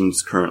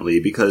discussions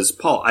currently because,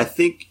 Paul, I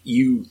think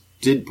you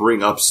did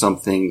bring up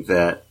something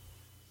that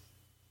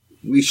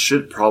we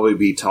should probably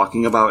be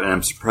talking about, and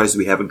I'm surprised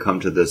we haven't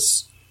come to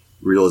this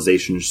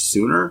realization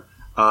sooner.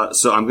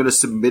 So I'm going to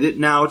submit it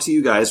now to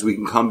you guys. We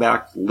can come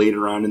back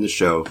later on in the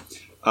show.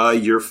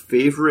 Your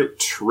favorite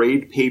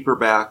trade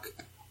paperback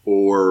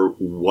or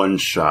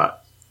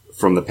one-shot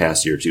from the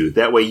past year or two.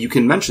 That way you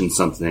can mention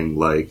something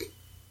like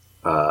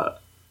Avatar: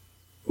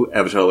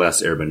 The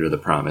Last Airbender, The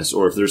Promise,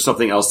 or if there's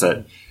something else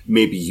that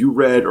maybe you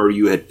read or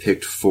you had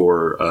picked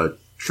for a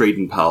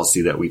trading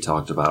policy that we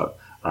talked about.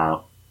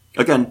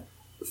 Again,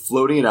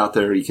 floating it out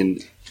there. You can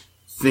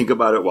think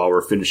about it while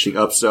we're finishing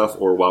up stuff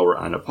or while we're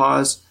on a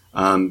pause.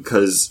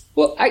 Because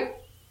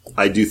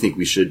I do think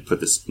we should put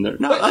this in there.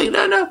 No.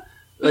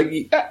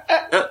 Like,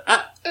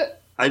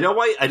 I don't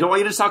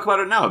want you to talk about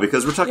it now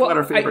because we're talking about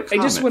our favorite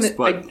comics.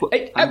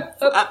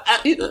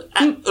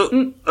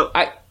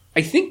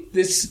 I think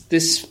this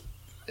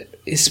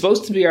is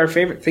supposed to be our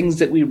favorite things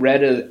that we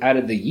read out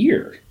of the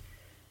year.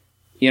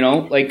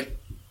 Like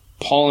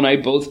Paul and I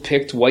both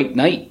picked White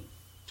Knight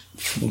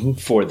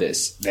for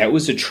this. That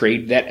was a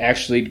trade that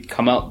actually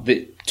come out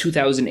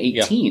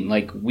 2018. Yeah.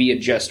 Like we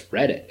had just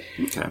read it.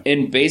 Okay.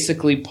 And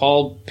basically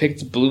Paul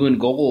picked Blue and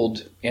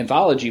Gold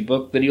anthology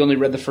book that he only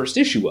read the first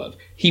issue of.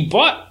 He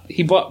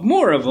bought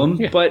more of them,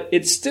 but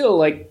it's still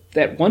like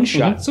that one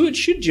shot. Mm-hmm. So it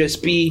should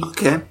just be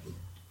okay.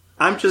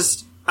 I'm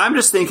just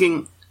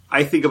thinking.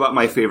 I think about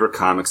my favorite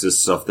comics as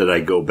stuff that I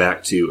go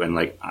back to, and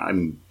like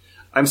I'm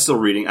still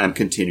reading. I'm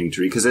continuing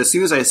to read because as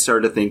soon as I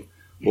started to think,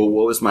 well,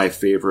 what was my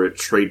favorite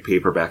trade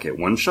paperback at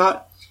one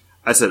shot?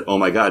 I said, oh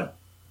my god,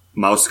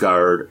 Mouse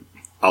Guard,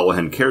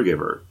 Owlhen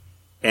Caregiver.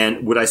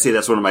 And would I say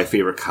that's one of my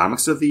favorite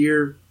comics of the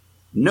year?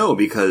 No,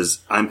 because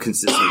I'm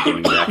consistently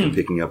going back and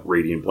picking up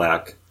Radiant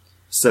Black,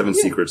 Seven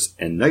Secrets,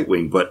 and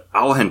Nightwing. But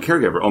Owlhen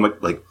Caregiver, oh my,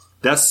 like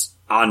that's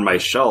on my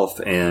shelf,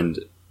 and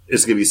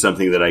it's going to be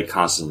something that I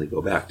constantly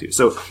go back to.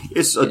 So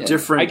it's a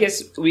different. I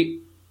guess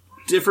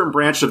different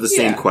branch of the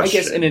same question.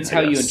 I guess, and it's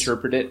how you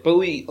interpret it. But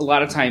a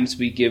lot of times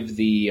we give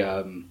the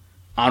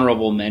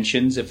honorable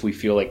mentions if we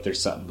feel like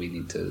there's something we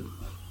need to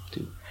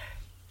do.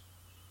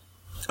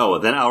 Oh,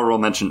 then I'll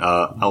mention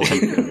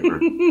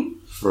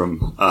Elton from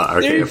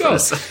RKFS. There you go.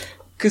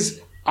 Because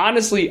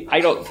honestly, I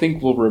don't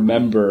think we'll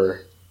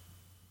remember.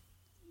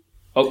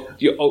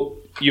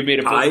 You made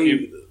a book.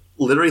 I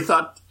literally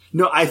thought.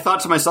 No, I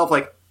thought to myself,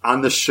 like,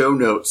 on the show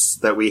notes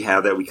that we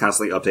have that we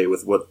constantly update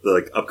with what the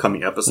like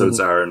upcoming episodes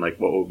are and like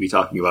what we'll be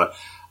talking about,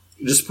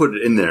 just put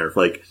it in there,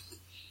 like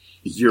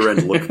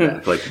year-end look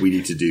back. Like, we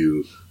need to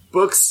do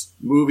books,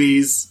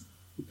 movies,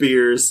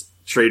 beers,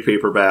 trade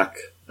paperback,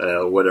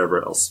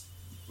 whatever else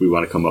we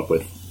want to come up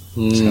with.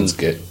 Sounds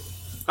good.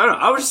 I don't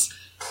know. I was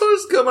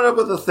coming up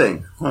with a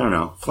thing. I don't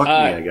know. Fuck me,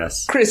 I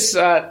guess. Chris,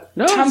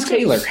 Tom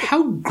Taylor,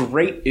 how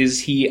great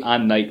is he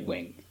on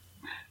Nightwing?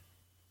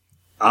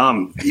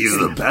 He's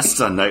the best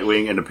on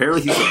Nightwing, and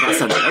apparently he's the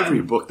best on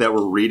every book that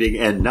we're reading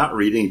and not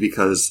reading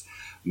because,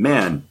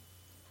 man,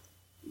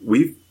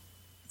 we've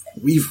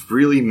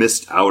really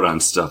missed out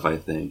on stuff, I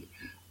think.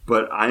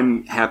 But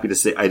I'm happy to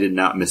say I did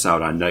not miss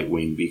out on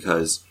Nightwing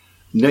because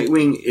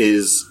Nightwing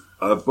is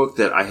a book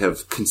that I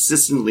have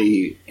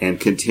consistently and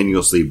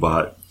continuously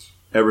bought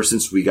ever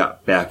since we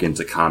got back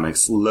into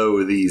comics,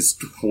 these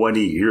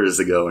 20 years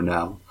ago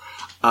now.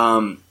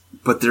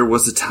 But there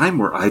was a time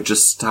where I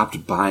just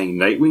stopped buying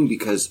Nightwing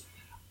because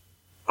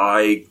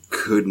I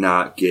could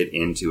not get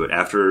into it.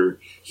 After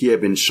he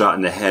had been shot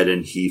in the head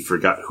and he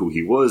forgot who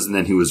he was, and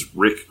then he was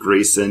Rick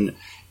Grayson,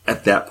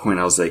 at that point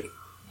I was like,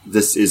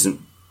 this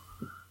isn't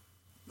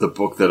the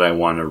book that I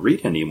want to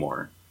read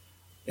anymore.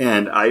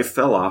 And I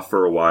fell off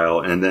for a while,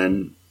 and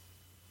then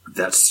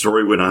that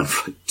story went on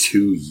for like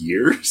 2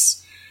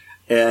 years.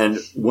 And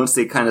once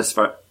they kind of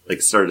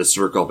started to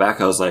circle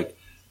back, I was like,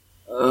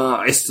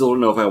 I still don't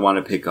know if I want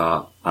to pick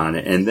up on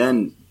it. And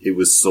then it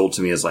was sold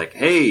to me as like,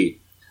 hey,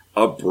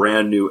 a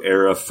brand new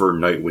era for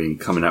Nightwing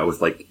coming out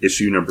with like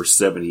issue number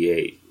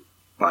 78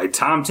 by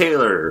Tom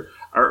Taylor,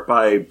 art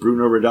by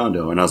Bruno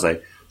Redondo. And I was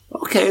like,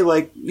 okay,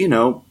 like, you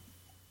know,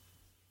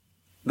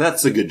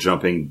 that's a good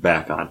jumping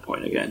back on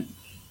point again.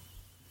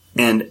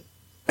 And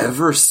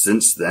ever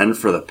since then,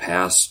 for the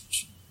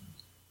past,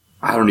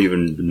 I don't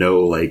even know,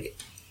 like,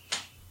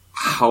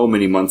 how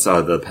many months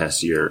out of the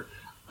past year,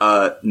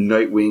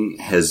 Nightwing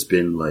has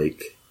been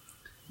like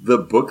the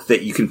book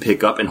that you can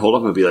pick up and hold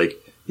up and be like,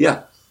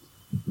 yeah,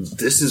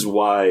 this is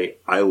why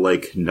I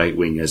like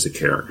Nightwing as a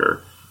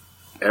character.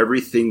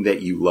 Everything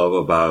that you love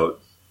about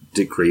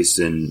Dick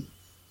Grayson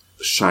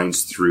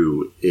shines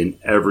through in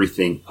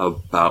everything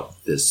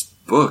about this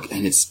book,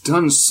 and it's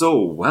done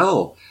so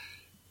well.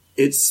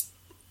 It's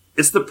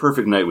the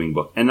perfect Nightwing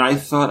book, and I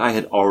thought I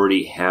had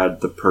already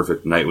had the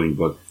perfect Nightwing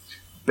book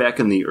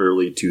back in the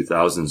early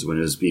 2000s when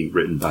it was being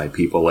written by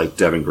people like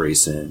Devin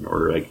Grayson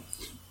or like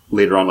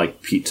later on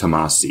like Pete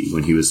Tomasi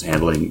when he was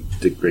handling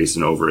Dick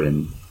Grayson over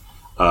in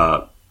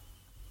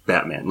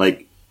Batman.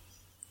 Like,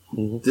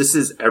 this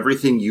is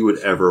everything you would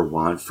ever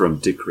want from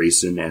Dick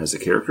Grayson as a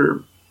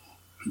character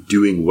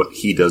doing what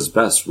he does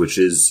best, which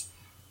is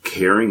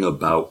caring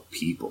about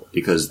people,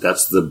 because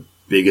that's the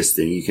biggest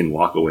thing you can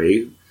walk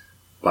away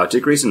about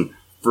Dick Grayson.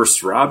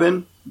 First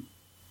Robin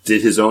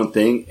did his own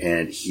thing,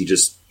 and he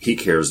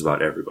cares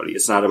about everybody.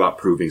 It's not about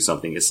proving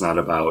something. It's not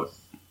about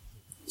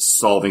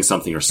solving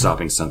something or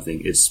stopping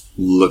something. It's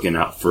looking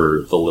out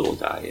for the little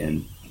guy,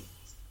 and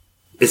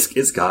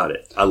it's got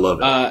it. I love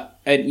it.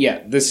 And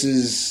yeah, this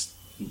is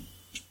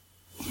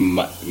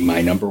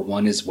my number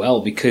one as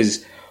well,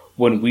 because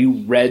when we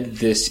read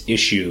this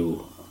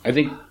issue, I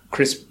think,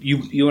 Chris,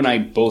 you and I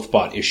both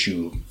bought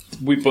issue.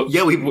 We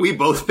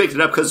both picked it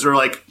up because we're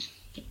like,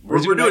 we're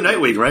doing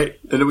Nightwing, right?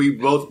 And then we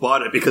both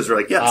bought it because we're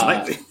like, yeah, it's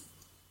Nightwing.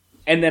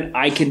 And then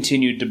I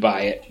continued to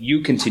buy it.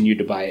 You continued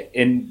to buy it.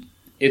 And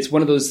it's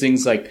one of those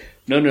things like,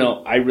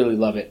 no, I really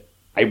love it.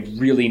 I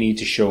really need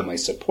to show my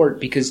support,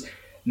 because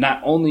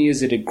not only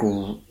is it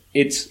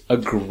it's a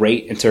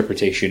great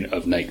interpretation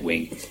of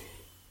Nightwing,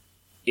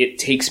 it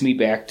takes me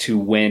back to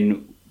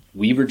when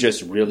we were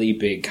just really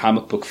big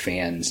comic book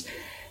fans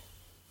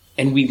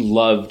and we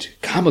loved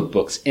comic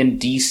books, and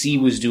DC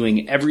was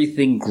doing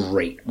everything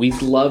great. We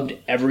loved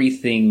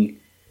everything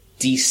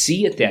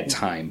DC at that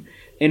time.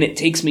 And it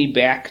takes me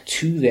back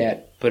to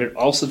that, but it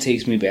also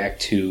takes me back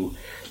to,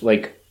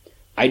 like,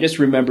 I just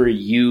remember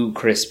you,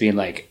 Chris, being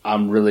like,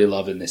 I'm really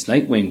loving this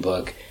Nightwing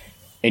book.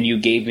 And you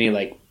gave me,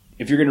 like,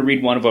 if you're going to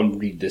read one of them,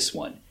 read this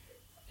one.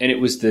 And it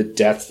was the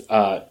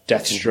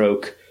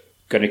Deathstroke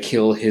going to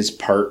kill his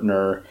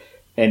partner,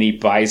 and he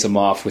buys him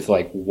off with,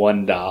 like,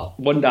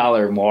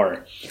 $1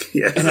 more.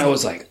 Yes. And I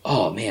was like,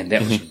 oh, man,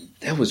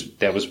 that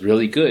was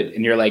really good.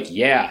 And you're like,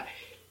 yeah.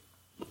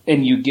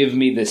 And you give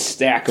me this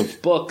stack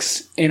of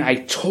books, and I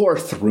tore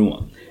through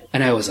them.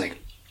 And I was like,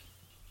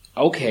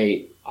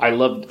 okay, I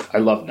love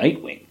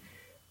Nightwing.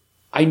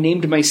 I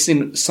named my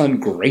son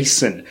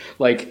Grayson.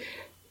 Like,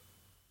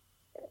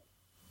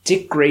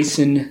 Dick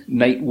Grayson,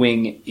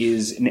 Nightwing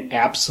is an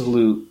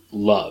absolute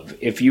love.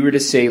 If you were to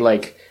say,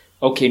 like,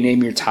 okay,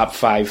 name your top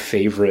 5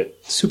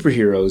 favorite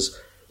superheroes,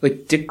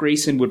 like Dick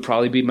Grayson would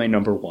probably be my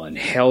number 1.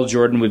 Hal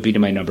Jordan would be to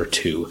my number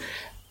 2.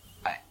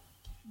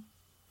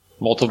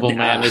 Multiple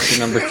Man is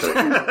your number 3.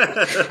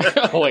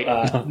 Oh, wait.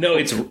 No,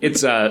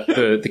 it's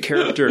the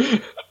character.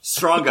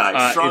 Strong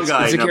guy. It's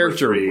a number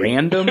character 3.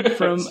 Random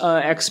from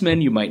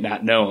X-Men. You might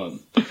not know him.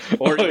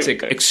 Or it's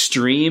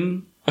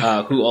Extreme,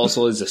 who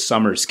also is a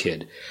Summers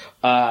kid.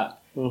 But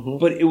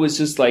it was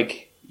just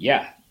like,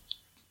 yeah.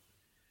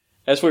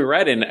 As we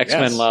read in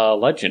X-Men Yes.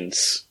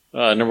 Legends,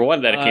 number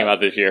 1 that came out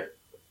this year.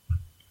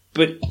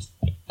 But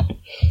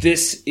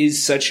this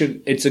is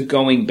it's a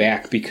going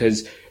back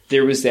because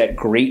there was that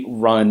great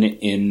run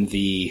in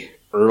the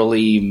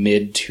early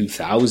mid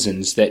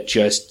 2000s that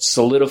just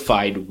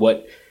solidified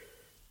what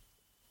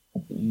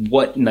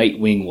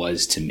Nightwing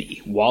was to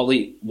me.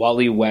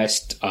 Wally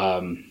West,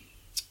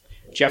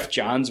 Jeff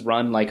Johns'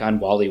 run like on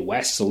Wally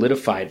West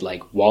solidified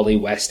like Wally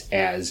West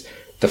as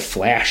the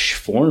Flash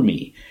for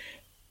me.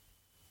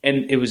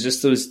 And it was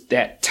just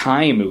that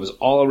time, it was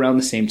all around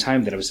the same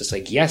time that I was just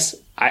like, yes,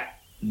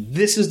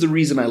 this is the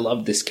reason I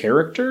love this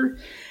character.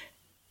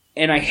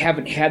 And I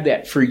haven't had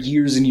that for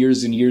years and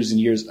years and years and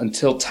years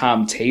until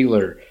Tom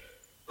Taylor,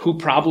 who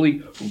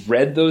probably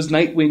read those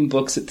Nightwing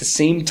books at the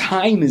same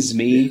time as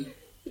me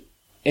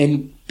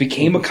and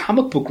became a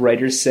comic book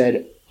writer,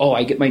 said, oh,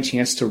 I get my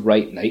chance to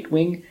write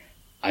Nightwing.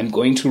 I'm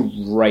going to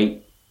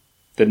write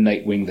the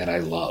Nightwing that I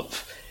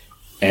love.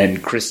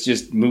 And Chris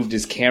just moved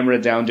his camera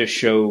down to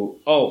show,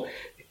 oh,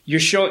 you're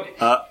showing...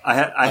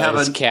 I have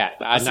his a cat,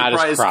 a not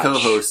his surprise crotch.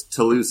 co-host.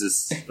 Toulouse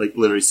is like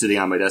literally sitting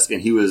on my desk,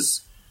 and he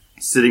was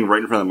sitting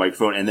right in front of the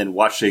microphone and then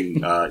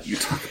watching you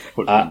talk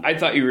about I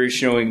thought you were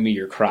showing me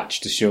your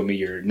crotch to show me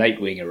your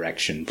Nightwing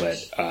erection, but...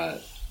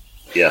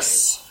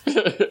 Yes.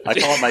 I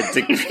call it my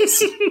dick.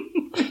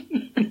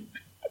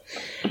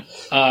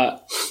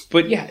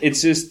 But yeah,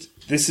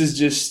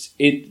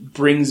 it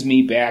brings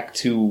me back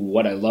to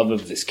what I love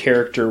of this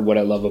character, what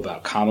I love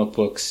about comic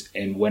books,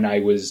 and when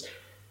I was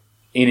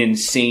an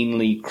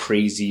insanely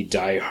crazy,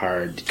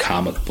 diehard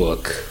comic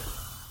book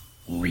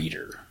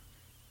reader.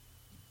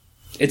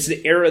 It's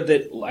the era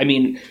that, I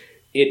mean,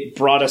 it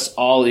brought us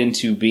all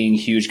into being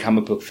huge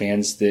comic book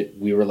fans that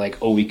we were like,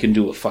 oh, we can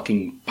do a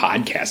fucking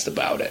podcast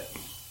about it.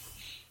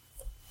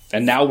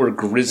 And now we're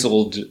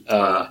grizzled,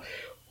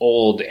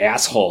 old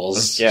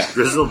assholes. Yeah.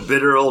 Grizzled,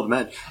 bitter old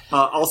men.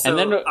 Also,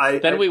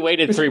 And then we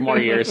waited 3 more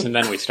years, and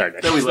then we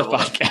started Then we the leveled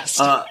up.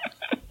 podcast.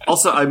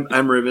 Also,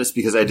 I'm remiss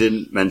because I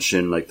didn't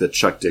mention like the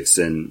Chuck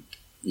Dixon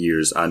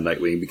years on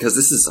Nightwing, because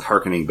this is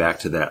harkening back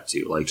to that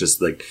too. Like,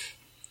 just like,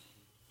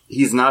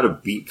 he's not a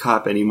beat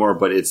cop anymore,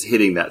 but it's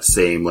hitting that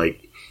same,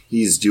 like,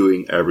 he's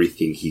doing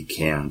everything he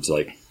can to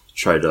like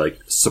try to like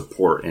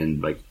support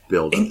and like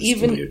build And up his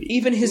community.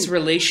 even his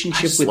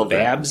relationship just with love that.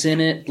 Babs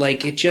in it,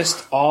 like it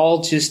just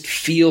all just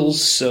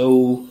feels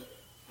so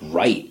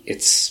right.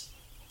 It's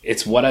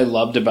what I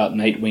loved about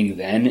Nightwing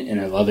then,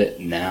 and I love it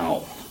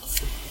now.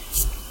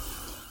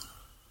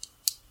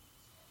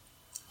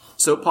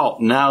 So, Paul,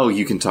 now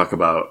you can talk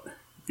about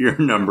your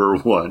number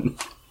 1.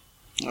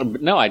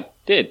 No, I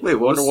did. Wait,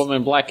 what Wonder was-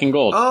 Woman Black and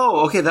Gold.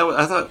 Oh, okay. That was,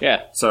 I thought.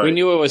 Yeah. Sorry. We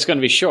knew it was going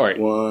to be short.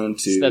 1,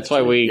 2. That's why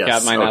 3. we Yes,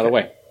 got mine out of the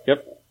okay. way.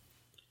 Yep.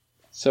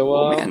 So,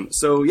 Oh, man.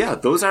 So, yeah,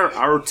 those are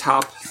our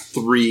top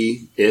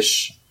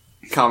 3-ish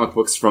comic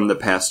books from the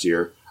past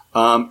year.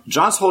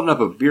 John's holding up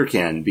a beer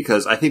can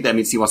because I think that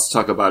means he wants to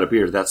talk about a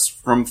beer that's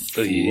from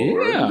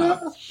Florida.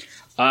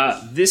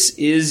 Yeah. This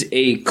is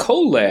a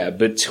collab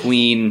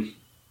between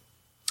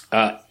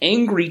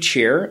Angry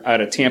Chair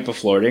out of Tampa,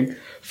 Florida,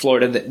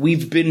 that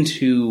we've been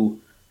to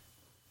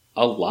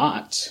a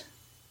lot.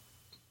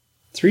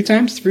 4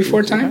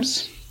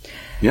 times?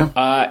 Yeah.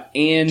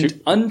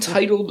 And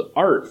Untitled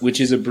Art, which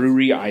is a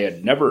brewery I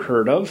had never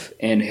heard of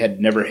and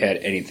had never had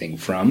anything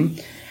from.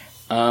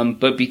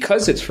 But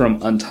because it's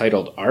from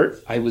Untitled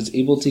Art, I was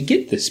able to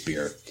get this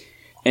beer.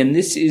 And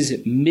this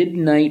is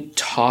Midnight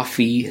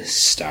Toffee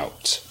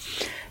Stout.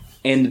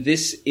 And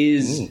this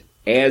is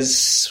as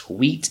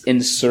sweet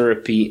and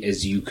syrupy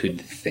as you could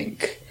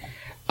think.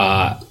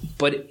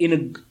 But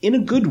in a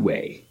good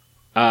way.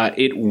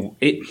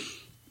 It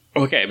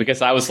okay,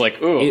 because I was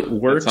like, ooh, it that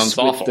works sounds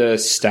with awful. the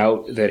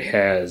stout that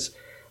has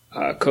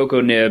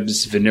cocoa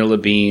nibs, vanilla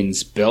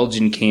beans,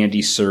 Belgian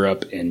candy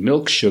syrup, and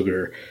milk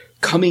sugar,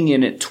 coming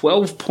in at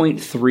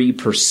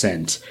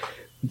 12.3%,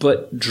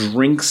 but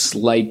drinks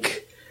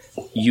like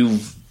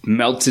you've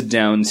melted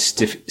down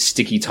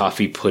sticky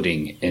toffee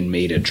pudding and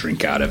made a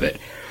drink out of it.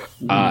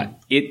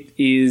 It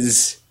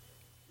is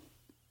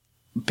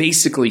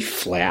basically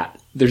flat.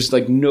 There's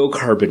like no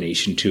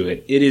carbonation to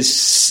it. It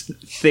is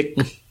thick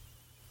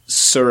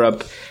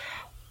syrup.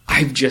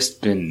 I've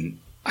just been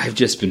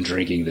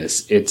drinking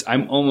this.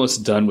 I'm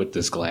almost done with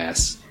this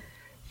glass.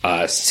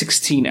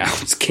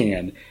 16-ounce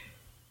can.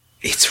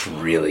 It's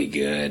really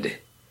good.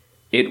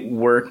 It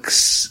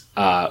works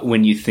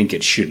when you think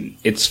it shouldn't.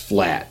 It's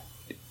flat.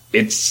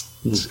 It's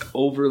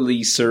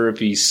overly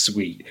syrupy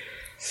sweet.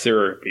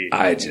 Syrupy.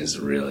 I just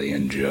really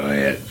enjoy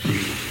it.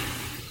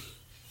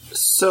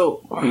 So,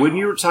 when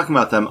you were talking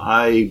about them,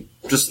 I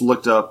just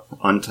looked up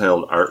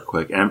Untitled Art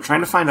quick, and I'm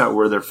trying to find out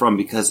where they're from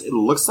because it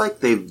looks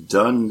like they've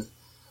done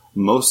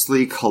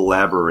mostly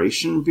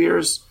collaboration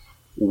beers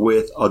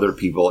with other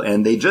people,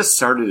 and they just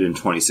started in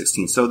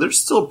 2016, so they're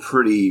still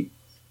pretty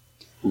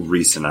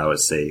recent, I would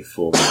say,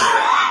 for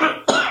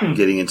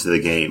getting into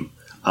the game.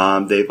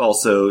 They've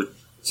also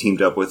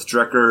teamed up with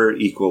Drecker,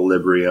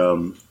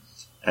 Equilibrium,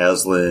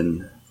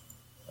 Aslan,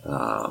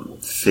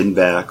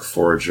 Finback,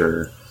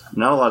 Forager.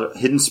 Not a lot of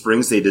Hidden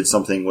Springs they did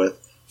something with.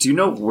 Do you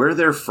know where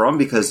they're from?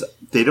 Because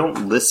they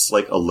don't list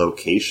like a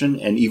location,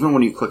 and even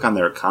when you click on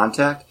their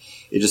contact,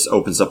 it just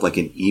opens up like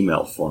an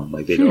email form.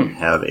 Like they don't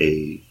have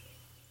a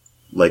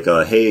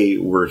hey,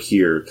 we're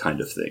here kind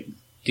of thing.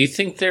 Do you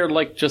think they're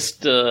like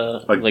just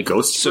like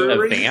Ghost a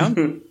Brewery?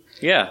 band?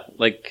 Yeah,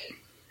 like.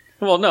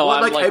 Well, no,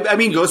 well, I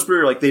mean, Ghost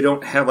Brewery, like they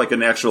don't have like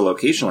an actual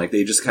location. Like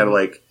they just kind of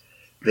like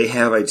they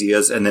have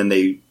ideas, and then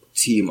they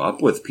team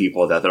up with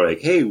people that they're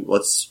like, hey,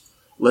 let's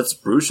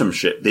brew some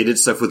shit. They did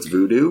stuff with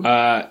Voodoo.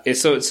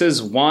 So it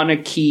says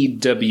Waunakee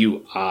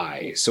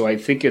WI. So I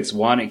think it's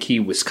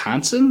Waunakee,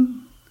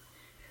 Wisconsin.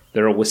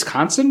 They're a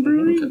Wisconsin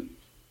brewery. Okay.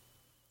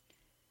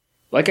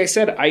 Like I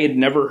said, I had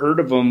never heard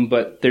of them,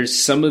 but there's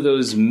some of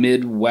those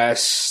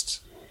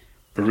Midwest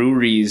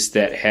breweries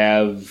that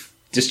have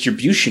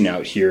distribution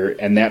out here,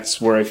 and that's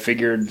where I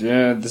figured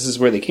this is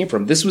where they came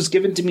from. This was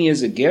given to me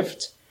as a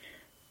gift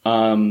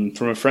from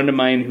a friend of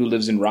mine who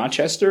lives in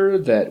Rochester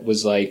that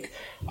was like,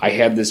 I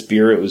had this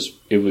beer, it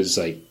was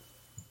like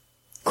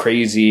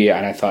crazy,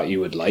 and I thought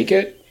you would like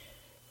it.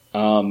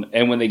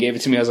 And when they gave it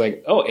to me, I was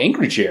like, oh,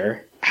 Angry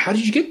Chair, how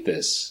did you get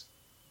this?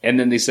 And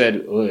then they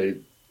said, well,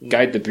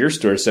 guy at the beer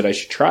store said I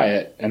should try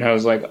it, and I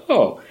was like,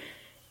 oh.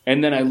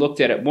 And then I looked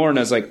at it more, and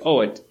I was like,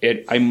 oh,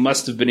 I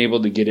must have been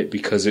able to get it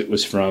because it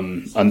was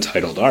from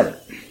Untitled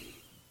Art.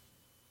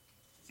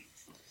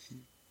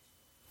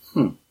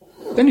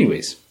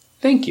 Anyways,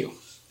 thank you.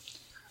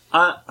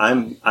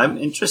 I'm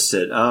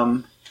interested.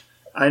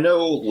 I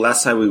know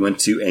last time we went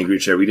to Angry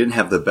Chair, we didn't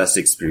have the best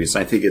experience.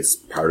 I think it's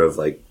part of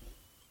like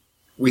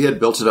we had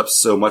built it up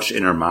so much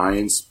in our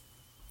minds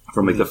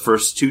from like the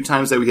first 2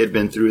 times that we had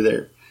been through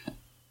there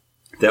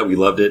that we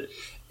loved it.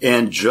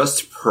 And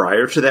just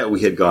prior to that, we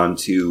had gone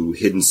to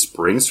Hidden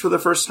Springs for the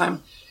first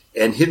time.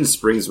 And Hidden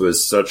Springs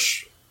was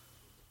such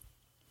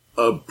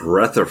a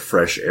breath of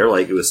fresh air.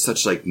 Like, it was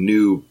such, like,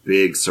 new,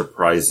 big,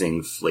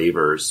 surprising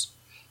flavors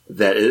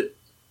that it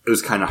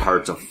was kind of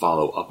hard to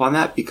follow up on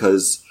that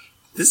because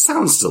this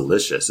sounds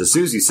delicious. As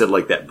soon as you said,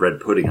 like, that bread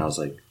pudding, I was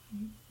like,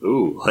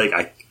 ooh,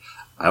 like,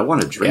 I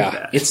want to drink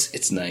that.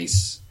 It's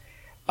nice.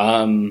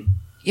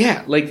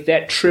 Yeah, like,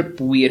 that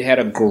trip, we had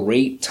a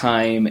great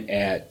time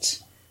at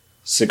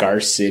Cigar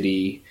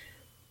City.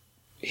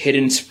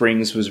 Hidden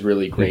Springs was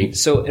really great.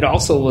 So it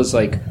also was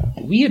like,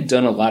 we had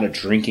done a lot of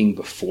drinking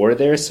before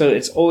there, so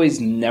it's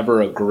always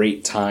never a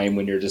great time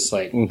when you're just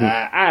like,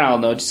 I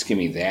don't know, just give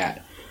me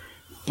that.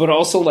 But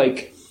also,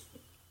 like,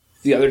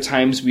 the other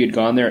times we had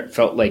gone there, it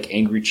felt like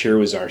Angry Chair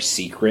was our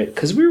secret,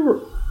 because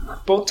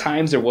both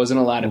times there wasn't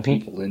a lot of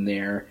people in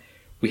there.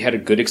 We had a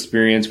good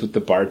experience with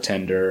the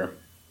bartender.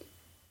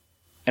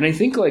 And I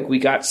think, like, we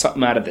got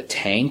something out of the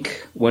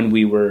tank when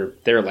we were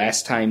there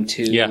last time,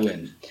 too. Yeah.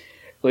 And,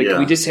 like,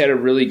 we just had a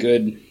really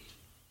good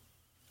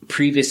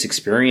previous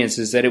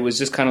experiences that it was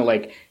just kind of,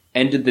 like,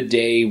 end of the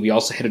day. We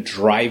also had to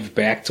drive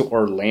back to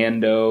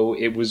Orlando.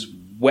 It was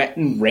wet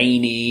and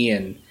rainy,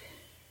 and...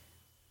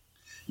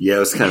 Yeah, it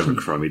was kind of a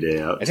crummy day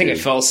out. I think I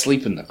fell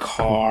asleep in the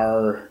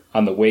car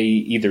on the way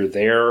either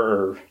there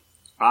or...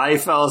 I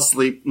fell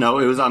asleep. No,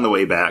 it was on the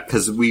way back,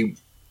 because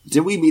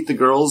Did we meet the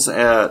girls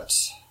at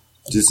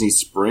Disney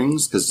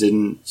Springs? Because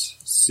didn't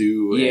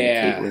Sue and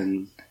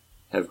Caitlin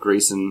have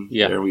Grayson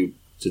there? We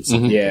did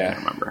something. I don't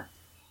remember.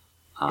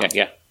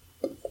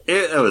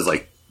 It was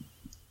like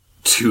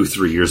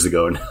 2-3 years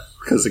ago now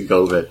because of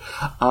COVID.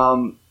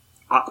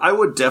 I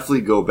would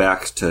definitely go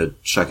back to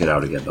check it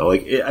out again, though.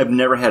 Like, I've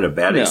never had a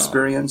bad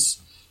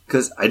experience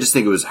because I just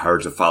think it was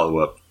hard to follow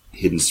up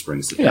Hidden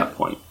Springs at that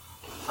point.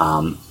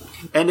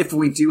 And if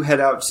we do head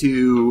out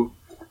to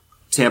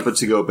Tampa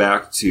to go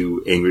back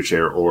to Angry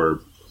Chair or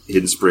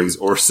Hidden Springs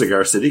or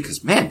Cigar City,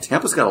 because, man,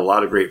 Tampa's got a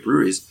lot of great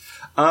breweries,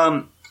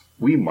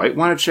 we might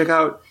want to check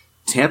out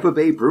Tampa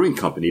Bay Brewing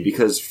Company,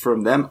 because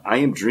from them, I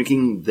am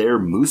drinking their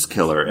Moose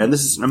Killer, and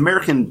this is an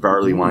American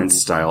barley wine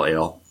style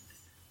ale.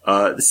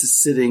 This is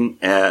sitting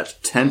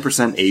at 10%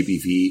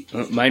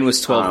 ABV. Mine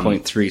was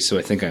 12.3, so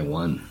I think I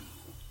won.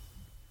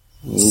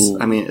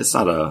 I mean, it's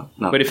not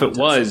but if it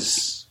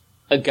was...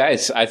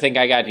 guys, I think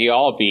I got you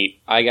all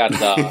beat. I got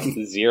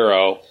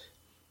 0,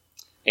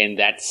 and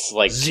that's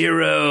like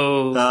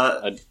 0.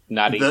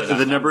 Not even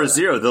the number is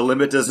 0. The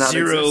limit does not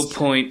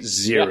 0.0.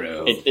 exist.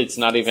 It's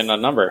not even a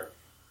number.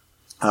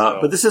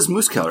 But this is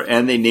Moose Killer,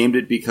 and they named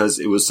it because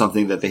it was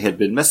something that they had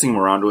been messing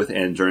around with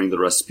and during the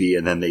recipe,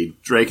 and then they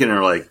drank it and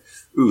are like,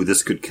 ooh,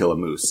 this could kill a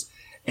moose.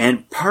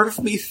 And part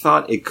of me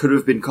thought it could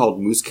have been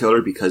called Moose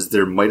Killer because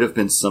there might have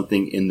been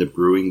something in the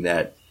brewing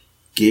that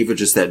gave it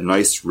just that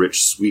nice,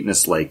 rich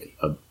sweetness, like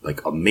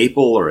a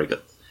maple or like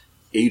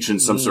aged in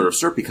some sort of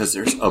syrup because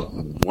there's a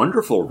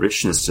wonderful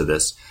richness to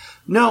this.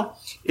 No,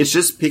 it's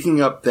just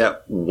picking up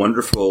that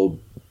wonderful,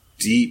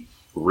 deep,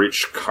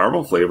 rich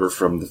caramel flavor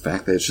from the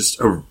fact that it's just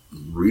a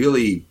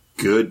really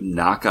good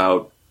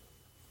knockout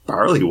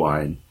barley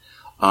wine.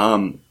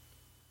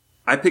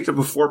 I picked up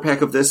a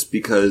 4-pack of this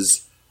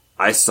because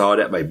I saw it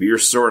at my beer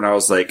store and I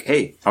was like,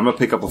 hey, I'm going to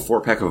pick up a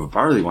 4-pack of a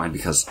barley wine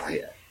because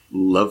I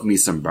love me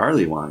some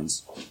barley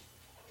wines.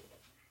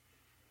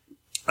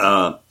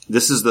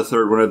 This is the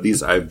third one of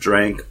these I've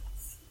drank.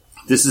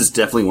 This is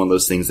definitely one of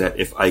those things that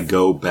if I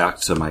go back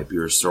to my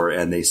beer store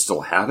and they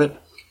still have it,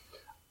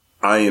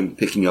 I am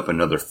picking up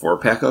another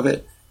 4-pack of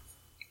it.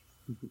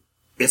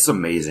 It's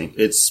amazing.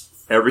 It's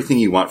everything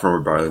you want from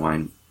a barley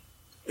wine.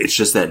 It's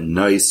just that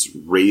nice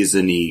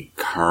raisiny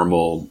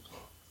caramel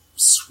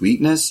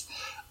sweetness,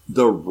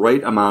 the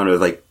right amount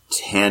of like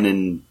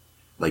tannin,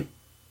 like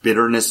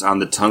bitterness on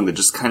the tongue that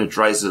just kind of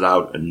dries it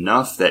out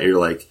enough that you're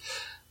like,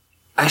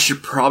 I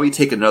should probably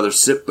take another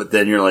sip, but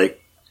then you're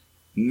like,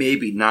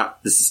 maybe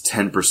not. This is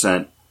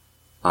 10%.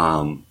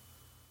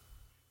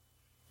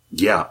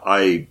 Yeah,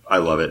 I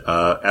love it.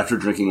 After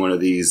drinking one of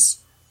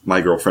these,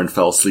 my girlfriend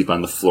fell asleep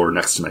on the floor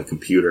next to my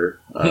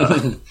computer.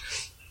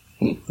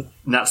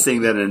 Not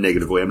saying that in a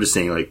negative way. I'm just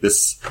saying like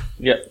this.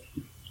 Yeah.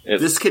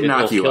 This can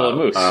knock you kill a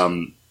out.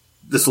 moose.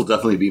 This will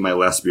definitely be my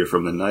last beer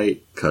from the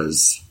night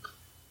because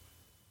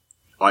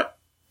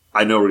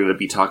I know we're going to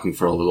be talking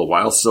for a little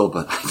while still,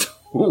 but I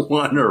don't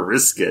want to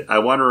risk it. I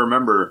want to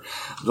remember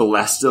the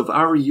last of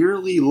our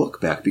yearly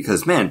look back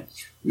because, man,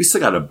 we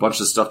still got a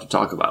bunch of stuff to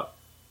talk about.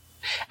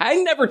 I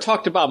never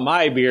talked about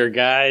my beer,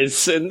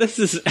 guys, and this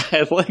is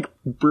I like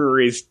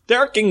breweries.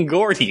 Dark and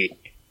Gordy.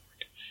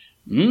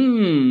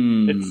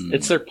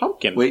 It's their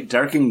pumpkin. Wait,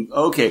 Dark and...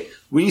 Okay,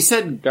 when you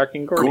said Dark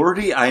and Gordy.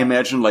 Gordy, I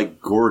imagined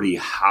like Gordie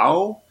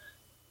Howe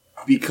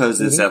because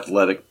it's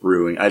athletic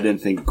brewing. I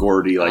didn't think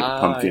Gordy like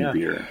pumpkin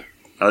beer.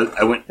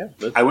 I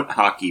went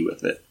hockey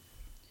with it.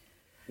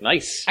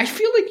 Nice. I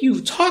feel like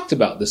you've talked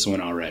about this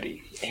one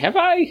already. Have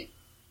I?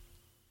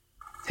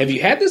 Have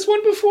you had this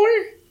one before?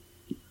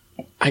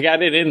 I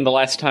got it in the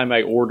last time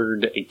I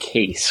ordered a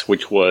case,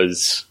 which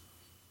was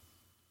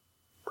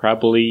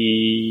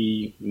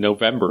probably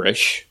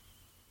November-ish.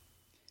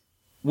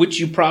 Which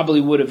you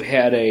probably would have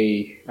had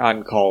a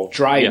On call.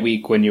 dry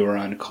week when you were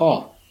on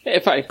call.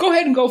 If I Go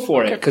ahead and go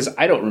for it, because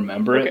I don't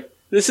remember it.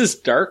 This is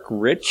dark,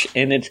 rich,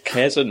 and it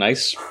has a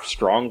nice,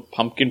 strong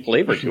pumpkin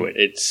flavor to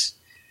it.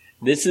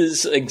 This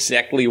is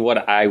exactly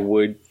what I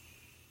would...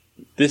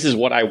 This is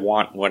what I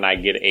want when I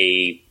get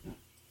a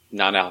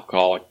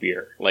non-alcoholic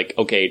beer. Like,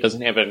 okay, it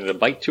doesn't have any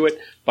bite to it,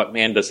 but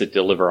man, does it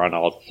deliver on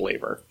all the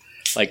flavor.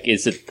 Like,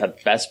 is it the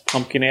best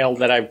pumpkin ale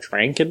that I've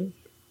drank in?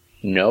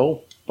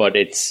 No, but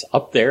it's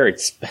up there.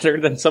 It's better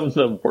than some of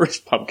the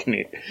worst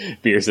pumpkin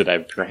beers that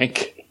I've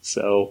drank.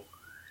 So,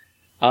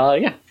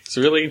 yeah, it's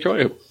really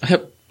enjoyable.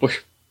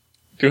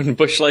 Doing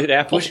Busch Light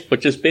Apple,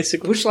 which is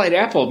basically... Busch Light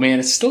Apple, man,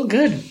 it's still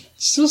good.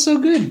 It's still so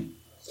good.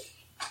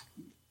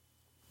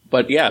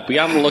 But yeah, be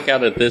on the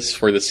lookout at this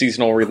for the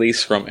seasonal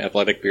release from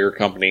Athletic Beer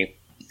Company.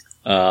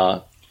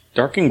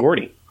 Dark and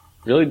Gordy.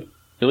 Really,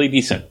 really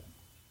decent.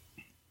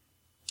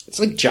 It's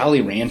like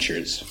Jolly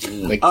Ranchers.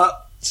 Like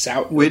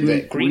When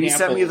you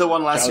sent me the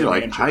one last year,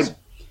 like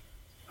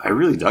I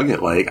really dug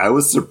it. Like I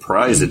was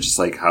surprised at just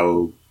like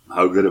how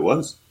good it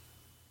was.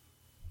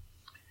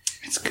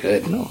 It's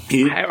good.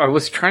 I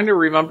was trying to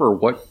remember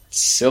what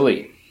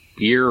Silly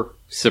beer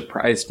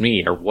surprised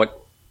me, or what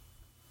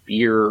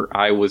beer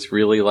I was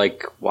really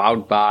like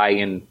wowed by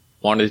and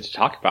wanted to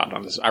talk about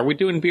on this. Are we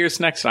doing beers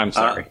next? I'm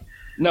sorry.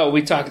 No,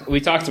 we talked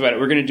about it.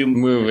 We're going to do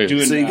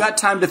movies. So you got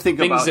time to think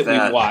things about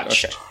that we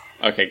watched.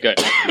 Okay, good.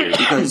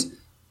 Because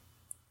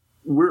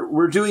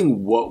we're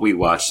doing what we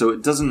watch, so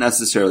it doesn't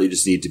necessarily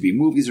just need to be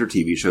movies or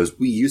TV shows.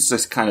 We used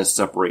to kind of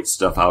separate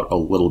stuff out a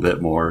little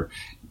bit more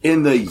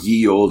in the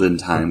ye olden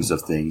times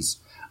of things.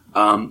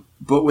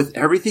 But with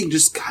everything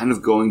just kind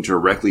of going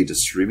directly to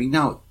streaming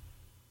now,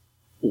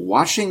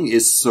 watching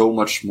is so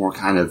much more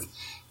kind of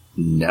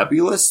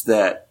nebulous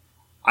that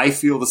I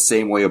feel the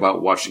same way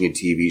about watching a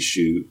TV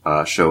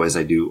show as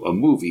I do a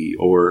movie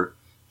or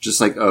just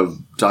like a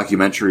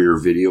documentary or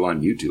video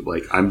on YouTube.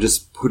 Like I'm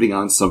just putting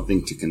on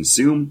something to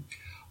consume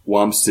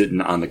while I'm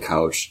sitting on the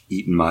couch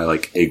eating my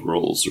like egg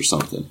rolls or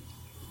something.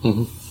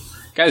 Mm-hmm.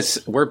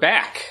 Guys, we're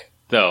back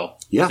though.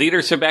 Yeah.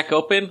 Theaters are back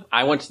open.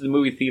 I went to the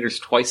movie theaters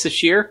twice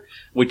this year,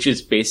 which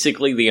is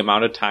basically the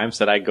amount of times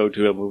that I go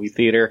to a movie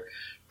theater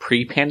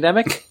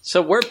pre-pandemic.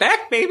 So we're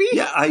back, baby.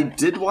 Yeah, I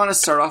did want to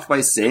start off by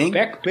saying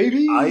Back,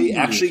 baby. I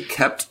actually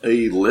kept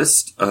a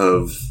list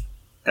of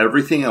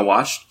everything I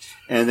watched.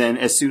 And then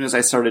as soon as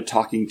I started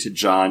talking to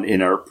John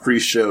in our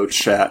pre-show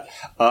chat,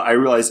 I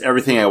realized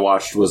everything I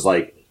watched was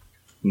like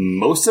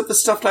most of the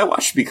stuff I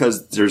watched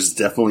because there's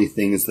definitely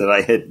things that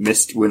I had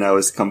missed when I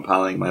was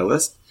compiling my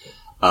list.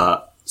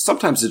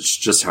 Sometimes it's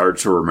just hard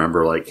to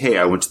remember, like, hey,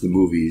 I went to the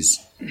movies.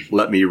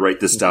 Let me write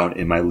this down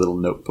in my little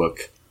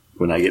notebook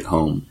when I get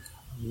home.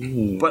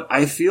 But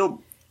I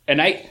feel...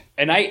 And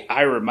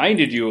I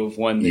reminded you of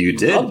one that you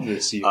did loved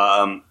this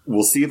year.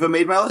 We'll see if it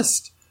made my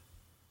list.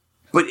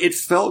 But it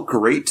felt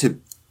great to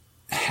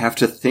have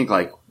to think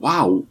like,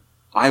 wow,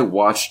 I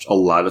watched a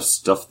lot of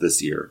stuff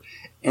this year.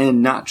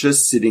 And not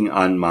just sitting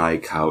on my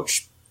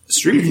couch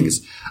streaming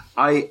things.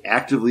 I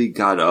actively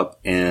got up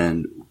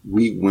and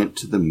we went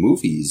to the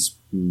movies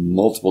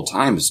multiple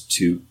times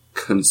to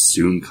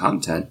consume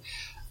content.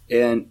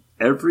 And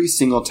every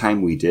single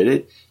time we did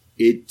it,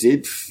 it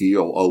did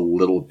feel a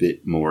little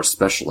bit more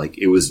special. Like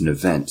it was an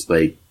event.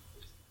 Like,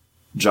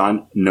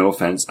 John, no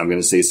offense, I'm going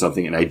to say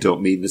something and I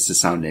don't mean this to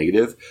sound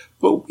negative,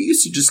 but we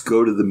used to just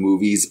go to the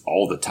movies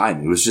all the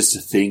time. It was just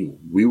a thing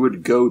we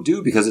would go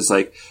do because it's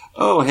like,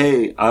 oh,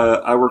 hey,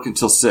 I work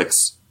until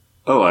 6.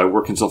 Oh, I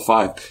work until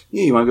 5.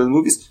 Yeah, you want to go to the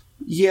movies?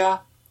 Yeah.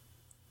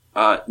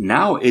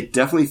 Now it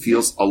definitely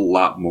feels a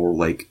lot more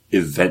like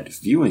event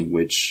viewing,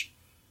 which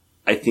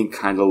I think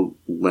kind of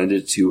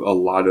lended to a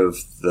lot of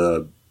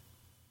the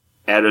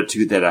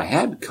attitude that I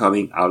had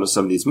coming out of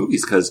some of these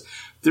movies, because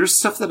there's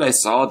stuff that I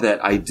saw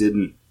that I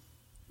didn't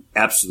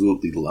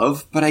absolutely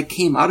love, but I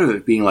came out of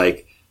it being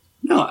like,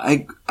 no,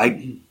 I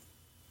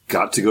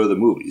got to go to the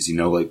movies. You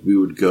know, like we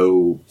would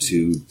go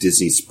to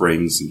Disney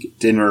Springs and get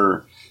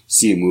dinner,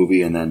 see a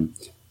movie, and then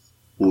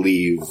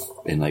leave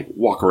and like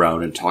walk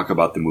around and talk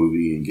about the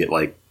movie and get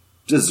like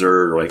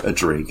dessert or like a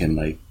drink, and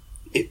like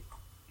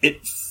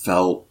it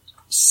felt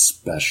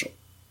special.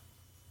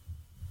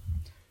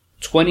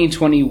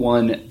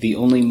 2021, the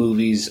only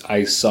movies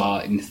I saw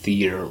in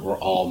theater were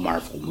all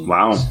Marvel movies.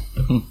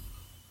 Wow.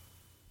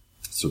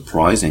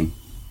 Surprising.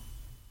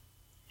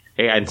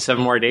 Hey, in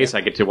 7 more days,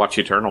 I get to watch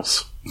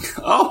Eternals.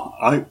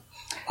 Oh,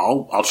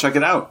 I'll check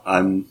it out.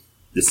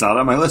 It's not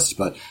on my list,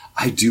 but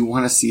I do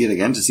want to see it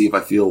again to see if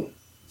I feel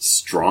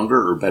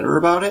stronger or better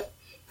about it.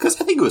 Because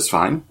I think it was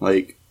fine.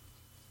 Like,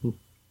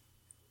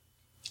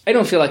 I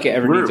don't feel like I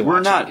ever need to watch it.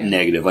 We're not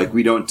negative. Like,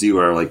 we don't do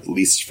our like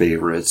least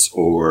favorites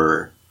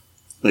or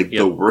like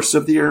the worst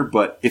of the year.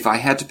 But if I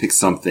had to pick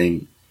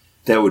something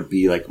that would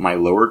be like my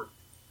lower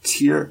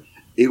tier,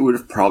 it would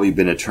have probably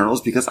been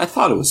Eternals because I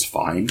thought it was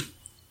fine.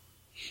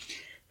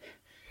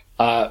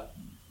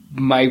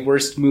 My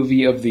worst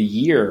movie of the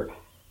year,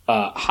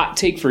 hot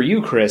take for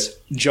you, Chris,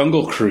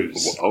 Jungle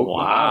Cruise. Oh,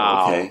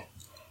 wow.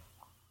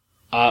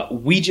 Okay.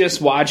 We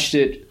just watched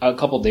it a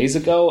couple days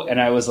ago,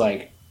 and I was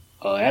like,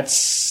 oh,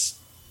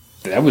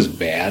 that was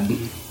bad.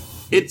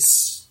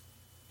 It's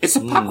a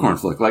popcorn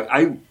flick. Like,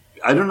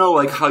 I don't know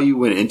like how you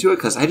went into it,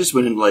 because I just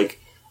went in like,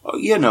 oh,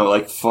 yeah, no,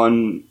 like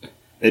fun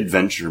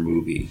adventure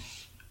movie.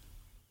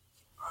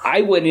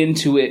 I went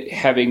into it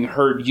having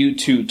heard you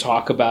two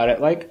talk about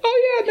it, like,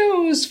 oh yeah,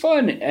 no, it was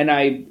fun, and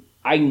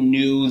I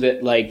knew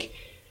that like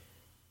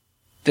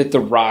that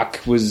The Rock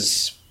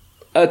was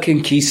a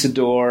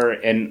conquistador,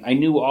 and I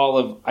knew all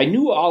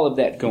of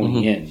that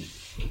going in,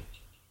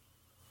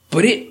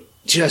 but it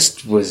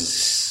just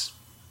was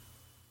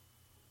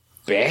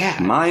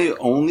bad. My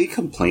only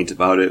complaint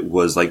about it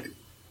was like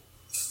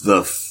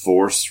the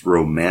forced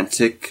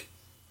romantic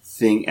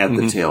thing at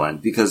the tail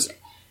end, because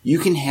you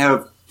can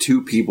have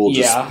two people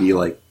just be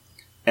like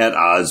at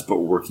odds but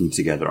working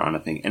together on a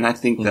thing. And I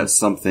think that's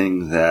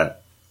something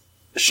that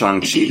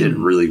Shang-Chi did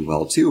really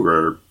well too,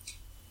 where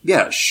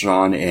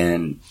Sean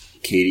and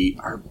Katie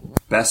are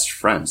best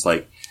friends.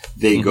 Like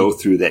they go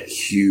through that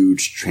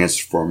huge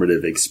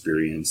transformative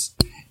experience,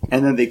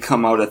 and then they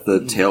come out at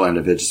the tail end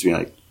of it just being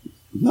like,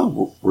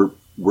 no,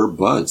 we're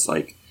buds.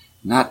 Like,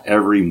 not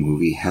every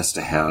movie has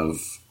to have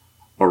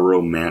a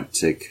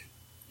romantic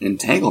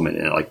entanglement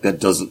in it. Like, that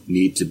doesn't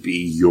need to be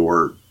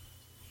your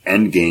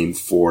end game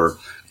for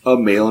a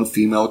male and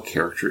female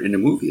character in a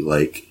movie.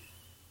 Like,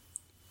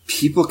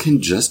 people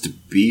can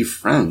just be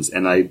friends,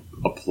 and I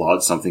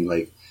applaud something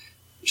like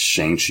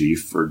Shang-Chi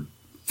for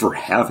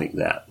having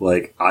that.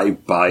 Like, I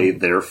buy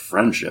their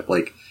friendship.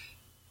 Like,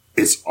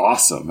 it's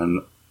awesome,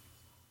 and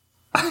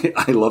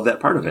I love that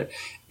part of it.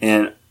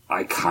 And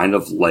I kind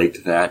of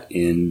liked that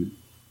in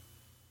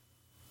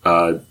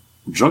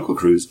Jungle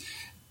Cruise.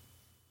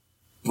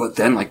 But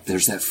then, like,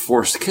 there's that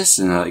forced kiss,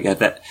 and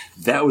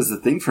that was the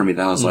thing for me.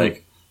 That I was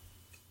like,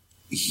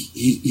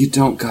 you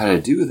don't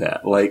gotta do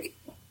that. Like,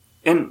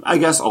 and I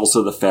guess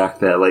also the fact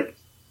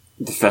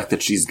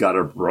that she's got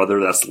a brother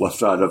that's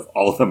left out of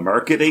all the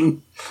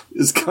marketing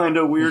is kind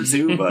of weird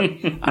too. But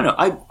I don't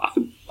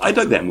know. I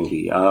dug that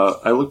movie.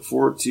 I look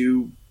forward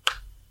to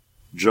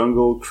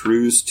Jungle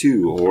Cruise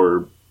 2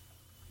 or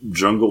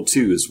Jungle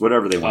 2s,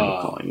 whatever they wind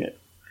up calling it.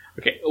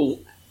 Okay,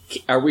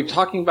 are we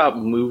talking about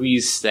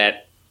movies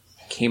that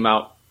came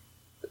out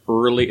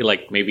early?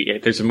 Like maybe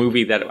there's a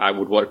movie that I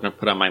would want to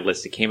put on my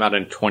list. It came out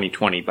in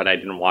 2020, but I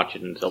didn't watch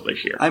it until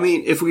this year. I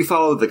mean, if we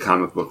follow the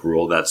comic book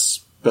rule,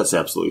 that's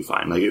absolutely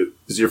fine. Like,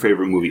 it's your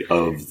favorite movie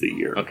of the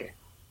year.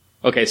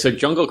 Okay, so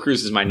Jungle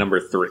Cruise is my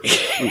number 3.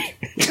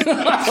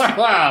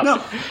 Wow.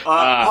 No,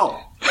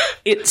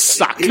 it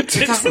sucked. It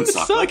doesn't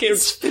suck. Like,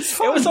 it's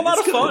fun. It was a lot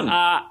It's of good.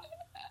 fun.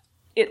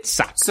 It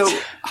sucked. So,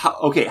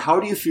 how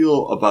do you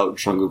feel about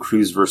Jungle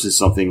Cruise versus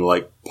something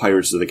like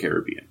Pirates of the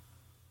Caribbean?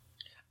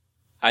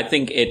 I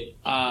think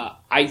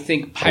I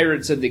think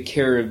Pirates of the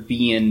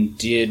Caribbean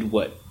did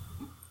what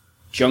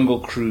Jungle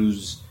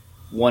Cruise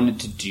wanted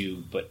to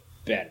do, but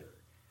better.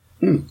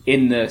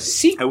 In the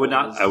sequel,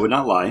 I would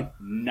not lie.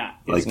 not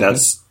Like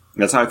that's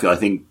how I feel. I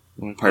think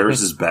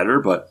Pirates is better,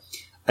 but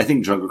I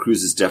think Jungle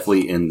Cruise is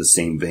definitely in the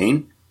same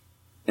vein.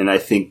 And I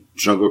think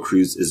Jungle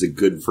Cruise is a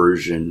good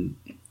version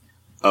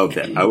of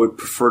that. I would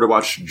prefer to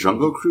watch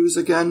Jungle Cruise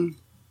again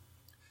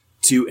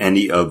to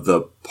any of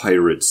the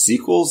Pirate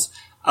sequels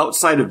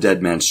outside of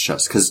Dead Man's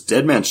Chest, because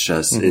Dead Man's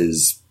Chest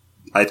is,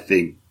 I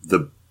think,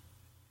 the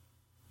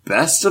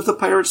best of the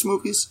Pirates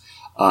movies.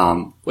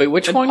 Wait,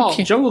 which And one? Paul,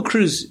 Jungle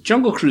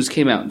Cruise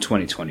came out in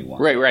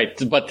 2021.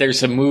 Right. But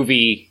there's a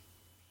movie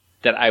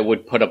that I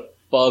would put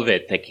above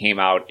it that came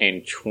out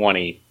in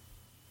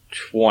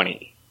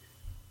 2020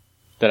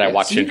 that I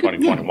watched in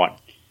 2021.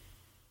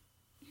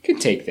 You can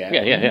take that.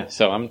 Yeah.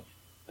 So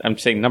I'm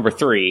saying number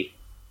 3.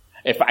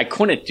 If I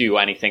couldn't do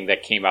anything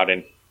that came out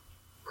in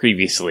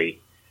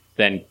previously,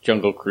 then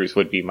Jungle Cruise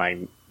would be my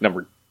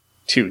number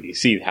 2. Do you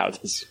see how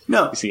this?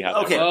 No. You see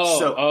how? Okay. That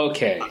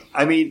Okay.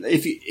 I mean,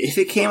 if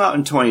it came out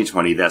in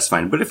 2020, that's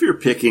fine. But if you're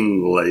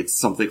picking like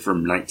something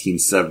from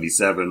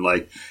 1977,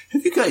 like,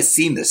 have you guys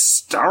seen this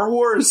Star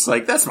Wars?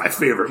 Like, that's my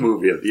favorite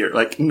movie of the year.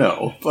 Like,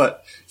 no.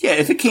 But yeah,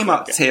 if it came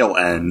out tail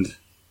end,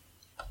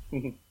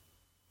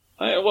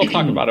 We'll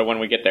talk about it when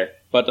we get there.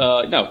 But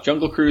no,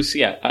 Jungle Cruise.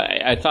 Yeah,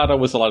 I thought it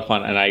was a lot of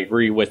fun, and I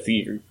agree with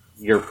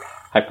your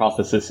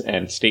hypothesis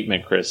and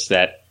statement, Chris.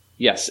 That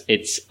yes,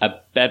 it's a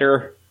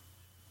better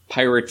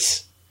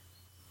Pirates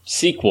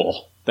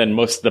sequel than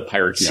most of the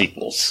Pirates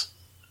sequels.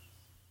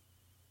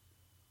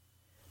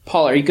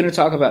 Paul, are you going to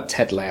talk about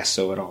Ted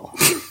Lasso at all?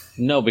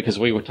 No, because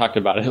we were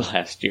talking about it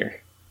last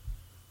year.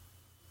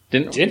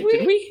 Did we?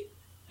 Did we?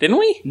 Didn't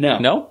we?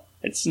 No.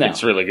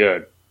 It's really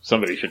good.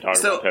 Somebody should talk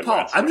so about Ted Paul,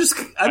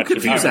 Lasso. I'm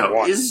confused now.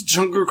 one. Is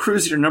Jungle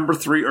Cruise your number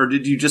 3, or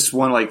did you just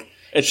want like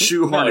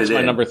shoehorn it's it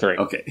my in? number 3.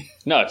 Okay.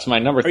 No, it's my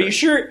number 3. Are you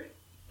sure?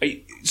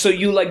 So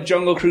you like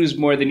Jungle Cruise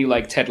more than you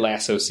like Ted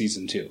Lasso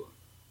season 2?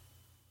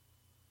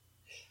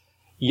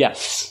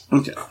 Yes.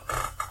 Okay.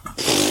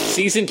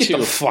 Season 2. Get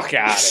the fuck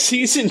out of it.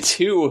 Season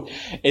 2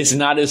 is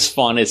not as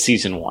fun as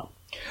season 1.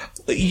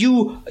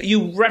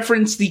 You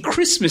referenced the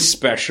Christmas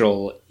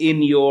special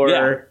in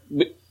your...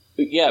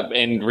 Yeah,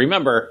 and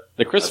remember,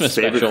 the Christmas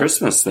Favorite special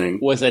Christmas thing.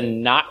 was a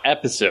not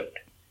episode.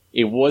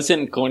 It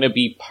wasn't going to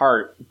be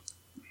part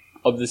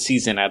of the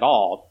season at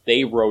all.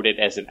 They wrote it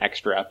as an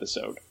extra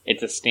episode.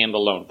 It's a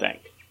standalone thing.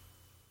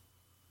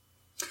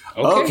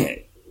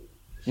 Okay.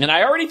 And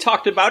I already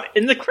talked about it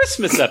in the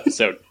Christmas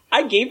episode.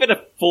 I gave it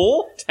a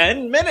full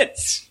 10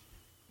 minutes.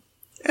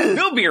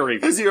 Will be a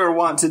review. As you are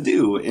wont to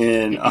do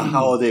in a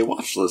holiday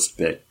watch list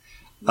pick.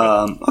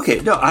 Okay,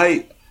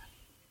 no,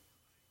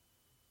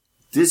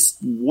 this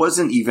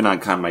wasn't even on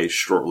kind of my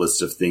short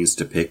list of things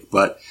to pick,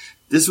 but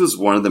this was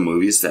one of the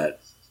movies that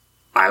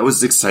I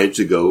was excited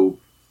to go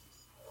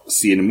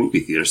see in a movie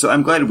theater. So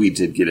I'm glad we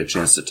did get a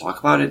chance to talk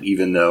about it,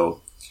 even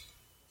though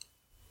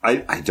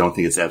I don't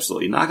think it's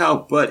absolutely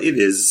knockout, but it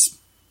is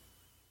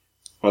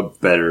a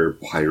better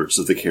Pirates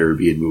of the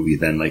Caribbean movie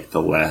than like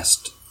the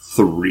last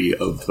 3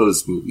 of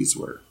those movies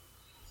were.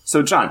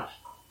 So John,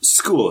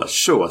 school us,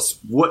 show us,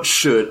 what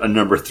should a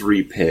number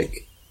 3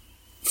 pick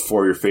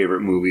for your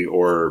favorite movie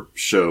or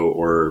show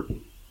or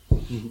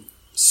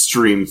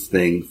stream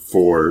thing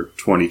for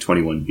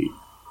 2021 be?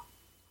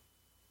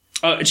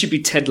 It should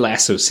be Ted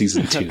Lasso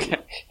season 2.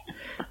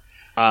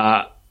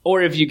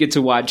 Or if you get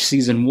to watch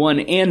season 1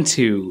 and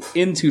 2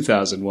 in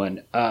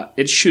 2001,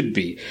 it should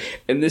be.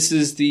 And this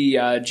is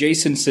the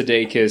Jason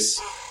Sudeikis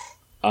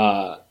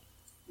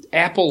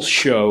Apple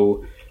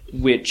show,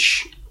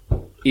 which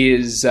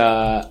is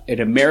an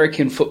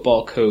American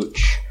football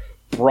coach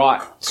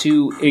brought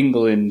to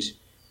England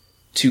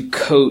to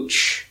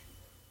coach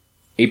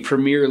a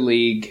Premier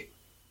League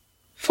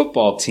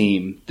football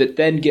team that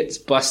then gets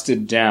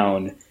busted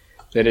down,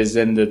 that is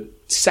then the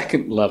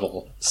second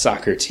level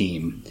soccer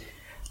team.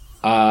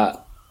 And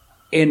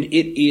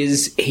it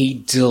is a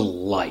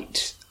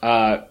delight.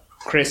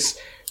 Chris,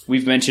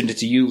 we've mentioned it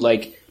to you,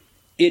 like,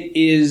 it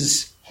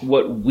is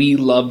what we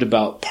loved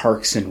about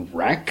Parks and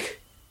Rec.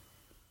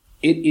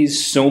 It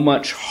is so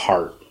much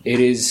heart. It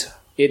is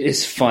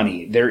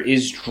funny. There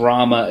is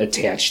drama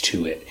attached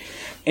to it.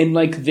 And,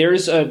 like,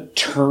 there's a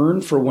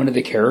turn for one of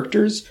the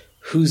characters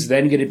who's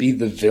then going to be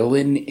the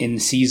villain in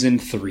season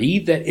 3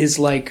 that is,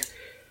 like,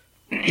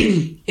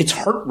 it's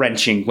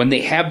heart-wrenching when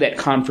they have that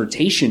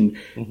confrontation,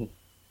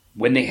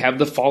 when they have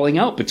the falling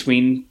out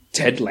between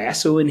Ted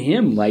Lasso and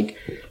him. Like,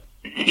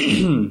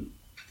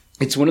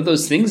 it's one of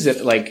those things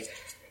that, like,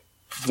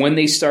 when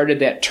they started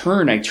that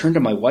turn, I turned to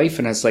my wife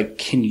and I was like,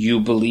 can you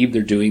believe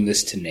they're doing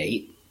this to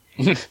Nate?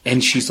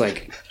 And she's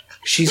like,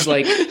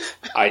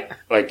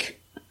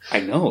 I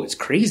know, it's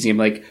crazy. I'm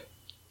like,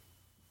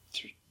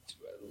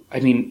 I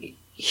mean,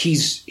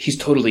 he's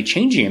totally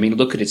changing. I mean,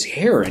 look at his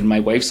hair. And my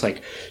wife's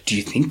like, do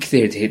you think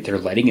they're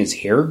letting his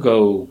hair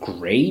go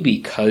gray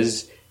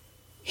because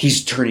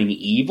he's turning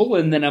evil?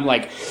 And then I'm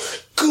like,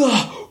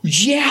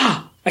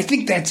 yeah, I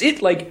think that's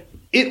it. Like,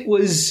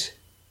 there's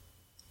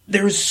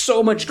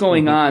so much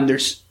going on.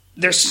 There's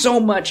so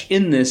much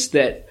in this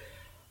that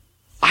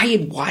I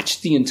had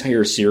watched the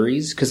entire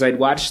series because I'd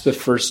watched the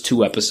first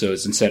 2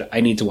 episodes and said, I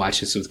need to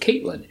watch this with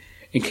Caitlin.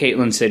 And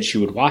Caitlin said she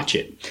would watch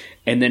it.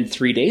 And then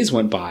 3 days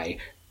went by,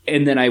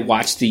 and then I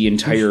watched the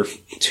entire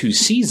 2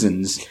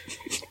 seasons,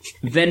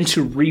 then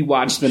to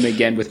rewatch them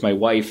again with my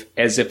wife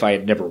as if I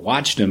had never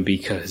watched them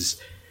because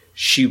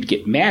she would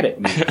get mad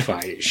at me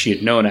if she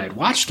had known I had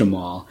watched them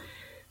all.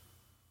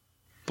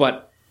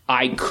 But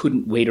I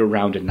couldn't wait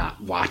around and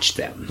not watch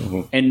them.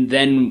 Mm-hmm. And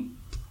then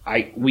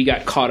we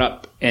got caught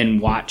up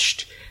and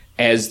watched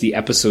as the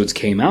episodes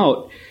came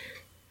out.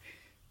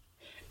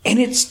 And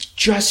it's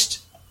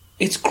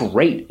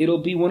great. It'll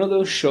be one of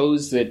those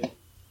shows that,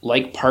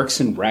 like Parks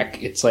and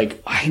Rec, it's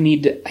like, I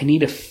need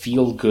a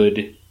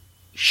feel-good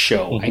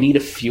show. Mm-hmm. I need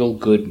a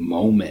feel-good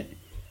moment.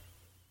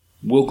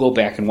 We'll go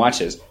back and watch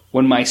this.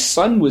 When my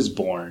son was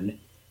born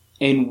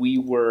and we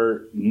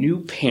were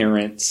new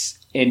parents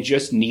and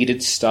just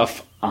needed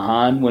stuff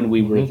on when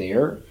we were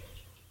there,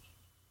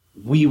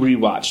 we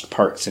rewatched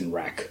Parks and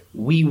Rec.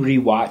 We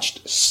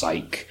rewatched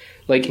Psych.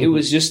 Like, it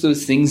was just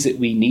those things that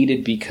we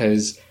needed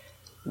because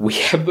we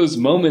have those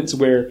moments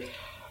where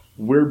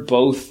we're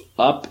both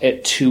up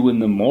at 2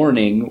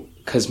 a.m.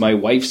 because my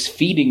wife's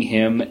feeding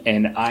him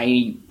and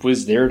I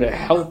was there to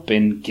help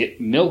and get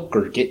milk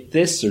or get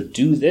this or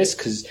do this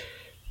because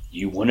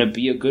you want to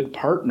be a good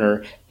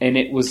partner. And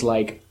it was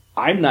like,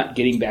 I'm not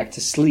getting back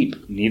to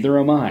sleep. Neither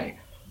am I.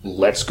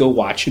 Let's go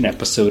watch an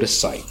episode of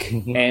Psych.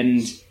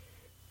 And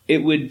it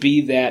would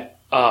be that,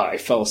 I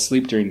fell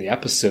asleep during the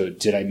episode.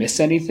 Did I miss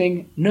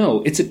anything?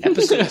 No, it's an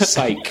episode of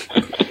Psych.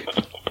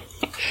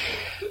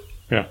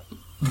 Yeah.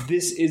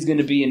 This is going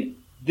to be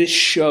this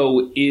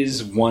show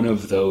is one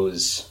of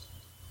those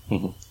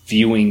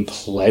viewing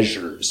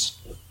pleasures.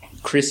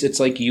 Chris, it's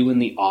like you in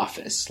The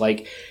Office.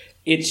 Like,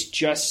 it's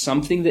just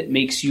something that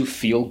makes you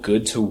feel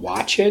good to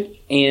watch it,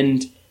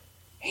 and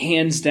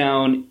hands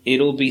down,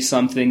 it'll be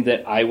something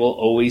that I will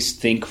always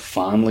think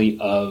fondly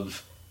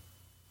of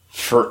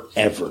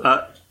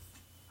forever.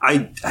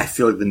 I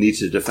feel like the need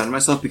to defend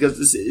myself because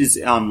this is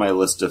on my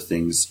list of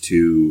things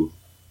to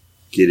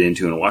get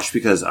into and watch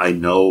because I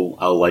know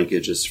I'll like it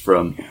just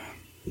from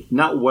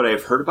not what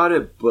I've heard about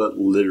it, but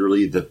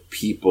literally the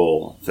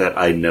people that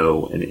I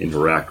know and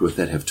interact with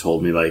that have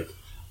told me, like,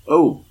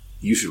 oh,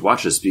 you should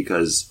watch this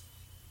because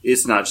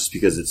it's not just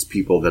because it's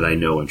people that I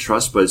know and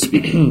trust, but it's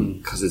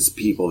because it's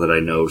people that I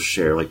know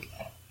share, like,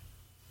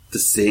 the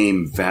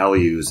same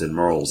values and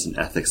morals and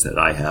ethics that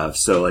I have.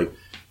 So, like,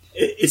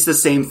 it's the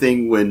same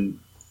thing when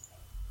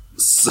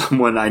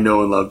someone I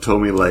know and love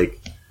told me, like,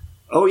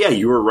 oh, yeah,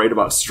 you were right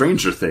about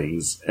Stranger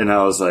Things. And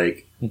I was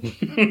like,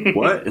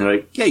 what? And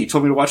like, yeah, you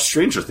told me to watch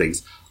Stranger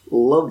Things.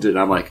 Loved it. And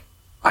I'm like,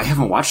 I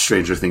haven't watched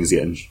Stranger Things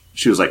yet. And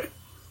she was like,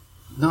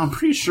 no, I'm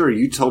pretty sure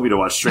you told me to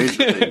watch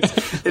Stranger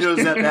Things. And it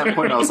was at that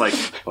point I was like,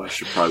 oh, I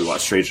should probably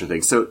watch Stranger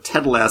Things. So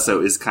Ted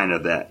Lasso is kind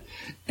of that.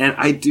 And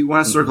I do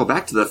want to circle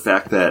back to the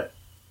fact that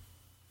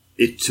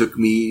it took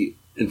me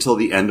until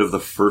the end of the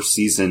first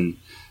season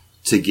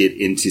to get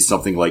into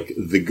something like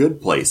The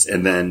Good Place.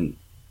 And then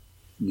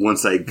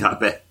once I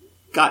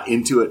got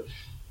into it,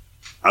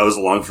 I was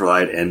along for the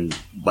ride and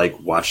like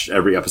watched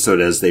every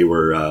episode as they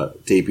were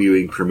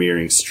debuting,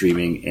 premiering,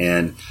 streaming,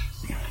 and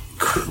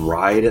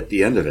cried at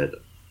the end of it.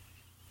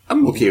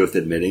 I'm okay with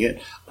admitting it.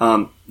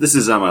 This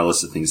is on my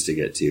list of things to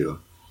get to.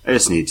 I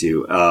just need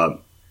to. I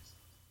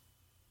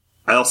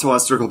also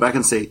want to circle back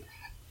and say,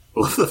 I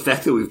love the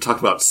fact that we've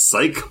talked about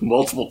Psych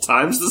multiple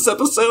times this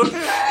episode.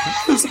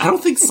 I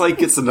don't think Psych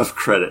gets enough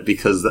credit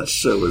because that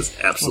show is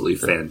absolutely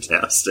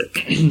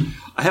fantastic.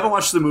 I haven't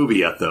watched the movie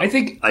yet, though. I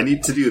think I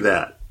need to do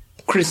that.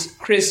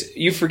 Chris,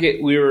 you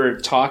forget we were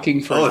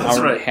talking for an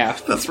hour and a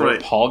half before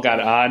Paul got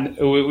on.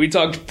 We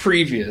talked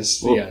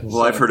previous.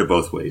 Well, I've heard it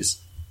both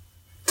ways.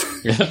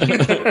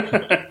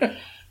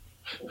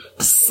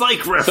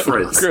 Psych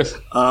reference. Chris.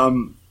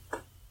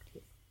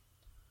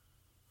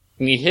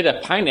 You hit a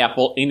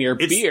pineapple in your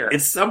beer.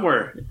 It's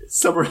somewhere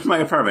in my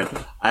apartment.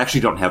 I actually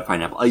don't have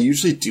pineapple. I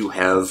usually do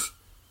have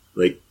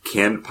like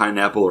canned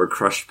pineapple or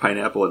crushed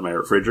pineapple in my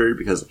refrigerator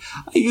because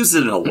I use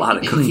it in a lot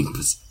of cooking. I'm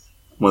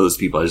one of those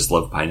people. I just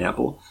love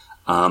pineapple.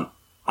 I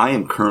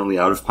am currently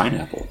out of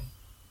pineapple.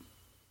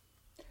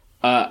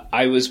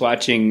 I was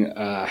watching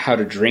How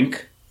to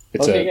Drink.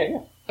 It's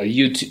a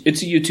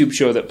YouTube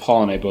show that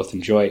Paul and I both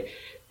enjoy,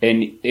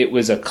 and it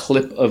was a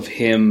clip of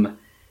him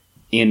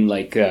in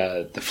like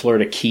the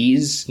Florida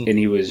Keys, and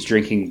he was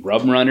drinking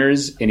Rum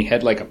Runners, and he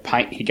had like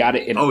he got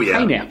it in a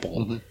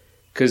pineapple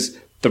because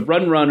the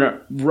Rum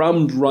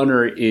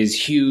Runner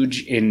is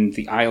huge in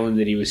the island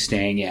that he was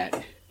staying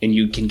at, and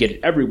you can get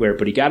it everywhere.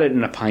 But he got it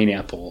in a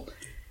pineapple,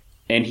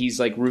 and he's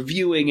like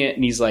reviewing it,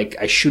 and he's like,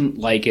 "I shouldn't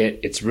like it.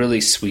 It's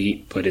really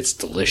sweet, but it's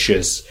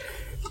delicious."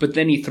 But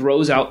then he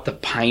throws out the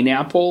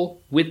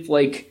pineapple with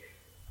like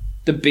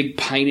the big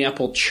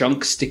pineapple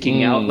chunk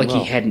sticking out like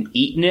he hadn't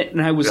eaten it.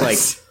 And I was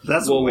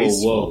that's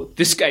whoa.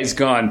 This guy's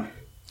gone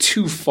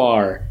too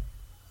far.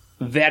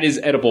 That is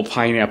edible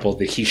pineapple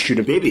that he should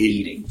have been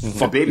eating.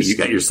 Baby, you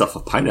got yourself a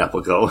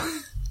pineapple go.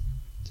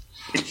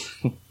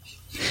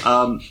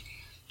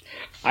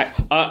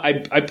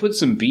 I put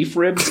some beef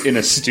ribs in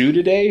a stew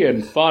today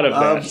and thought of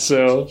that.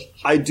 So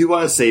I do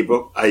want to say,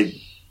 but I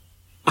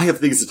have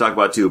things to talk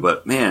about too.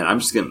 But man, I'm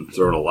just going to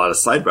throw in a lot of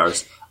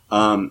sidebars.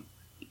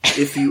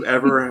 If you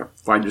ever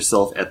find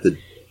yourself at the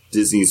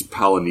Disney's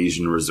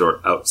Polynesian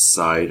Resort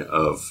outside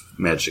of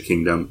Magic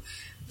Kingdom,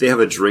 they have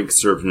a drink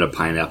served in a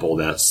pineapple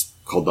that's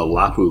called the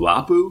Lapu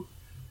Lapu.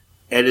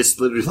 And it's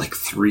literally like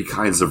 3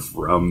 kinds of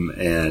rum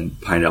and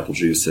pineapple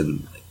juice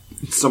and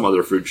some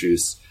other fruit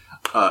juice.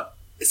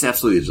 It's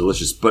absolutely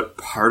delicious. But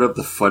part of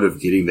the fun of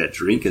getting that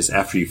drink is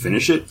after you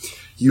finish it,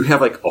 you have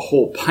like a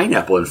whole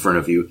pineapple in front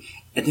of you.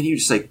 And then you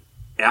just like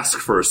ask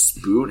for a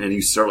spoon and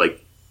you start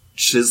like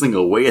chiseling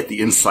away at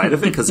the inside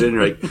of it. Because then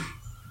you're like,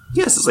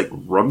 yes, it's like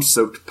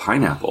rum-soaked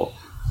pineapple.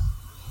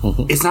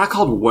 It's not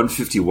called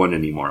 151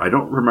 anymore. I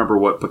don't remember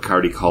what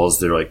Bacardi calls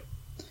their like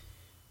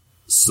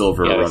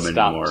silver rum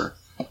anymore.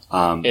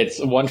 It's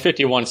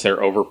 151 was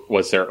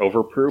their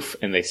overproof,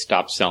 and they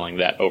stopped selling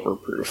that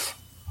overproof.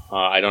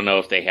 I don't know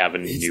if they have a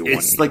new one.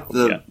 It's like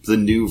the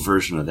new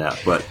version of that,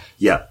 but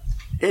yeah,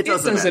 it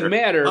doesn't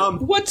matter.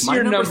 What's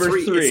your number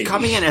 3? It's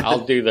coming in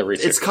I'll do the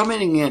research. It's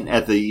coming in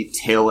at the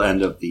tail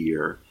end of the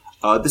year.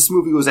 This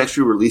movie was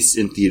actually released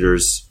in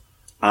theaters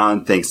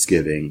on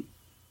Thanksgiving,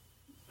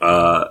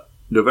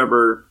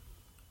 November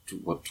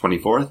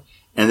 24th,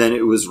 and then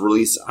it was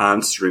released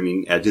on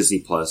streaming at Disney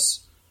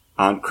Plus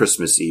on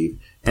Christmas Eve.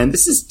 And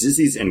this is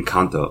Disney's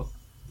Encanto.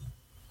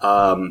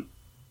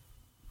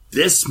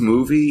 This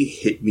movie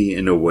hit me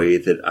in a way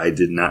that I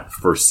did not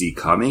foresee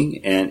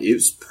coming, and it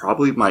was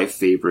probably my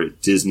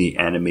favorite Disney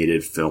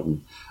animated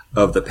film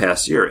of the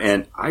past year.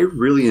 And I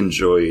really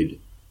enjoyed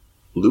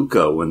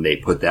Luca when they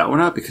put that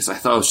one out because I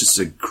thought it was just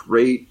a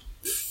great,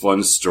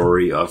 fun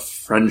story of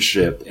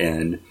friendship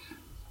and,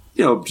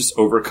 you know, just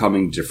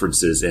overcoming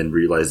differences and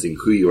realizing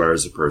who you are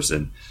as a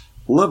person.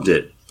 Loved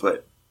it,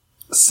 but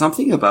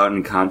something about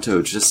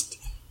Encanto just...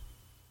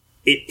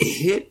 it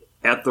hit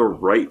at the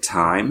right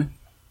time,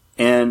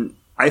 and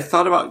I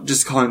thought about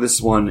just calling this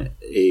one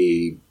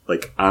a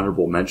like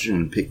honorable mention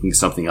and picking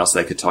something else that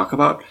I could talk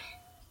about.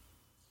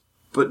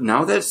 But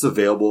now that it's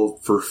available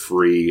for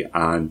free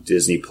on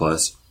Disney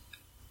Plus,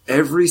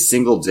 every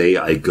single day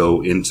I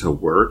go into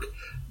work,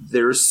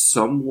 there's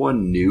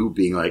someone new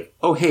being like,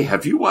 "Oh, hey,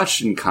 have you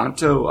watched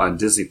Encanto on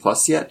Disney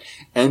Plus yet?"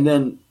 And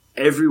then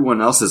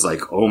everyone else is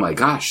like, "Oh my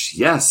gosh,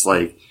 yes,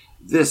 like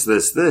this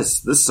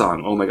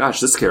song. Oh my gosh,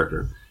 this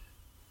character."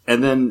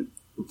 And then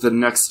the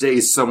next day,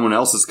 someone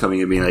else is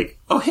coming and being like,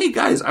 "Oh, hey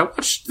guys, I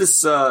watched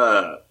this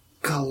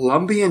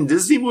Colombian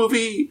Disney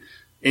movie,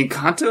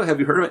 Encanto. Have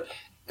you heard of it?"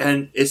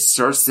 And it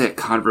starts that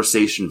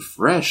conversation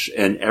fresh,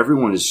 and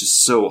everyone is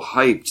just so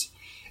hyped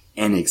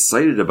and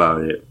excited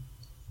about it.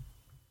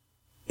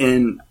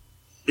 And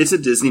it's a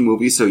Disney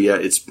movie, so yeah,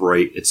 it's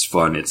bright, it's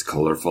fun, it's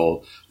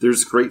colorful.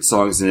 There's great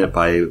songs in it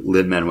by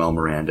Lin-Manuel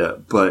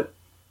Miranda, but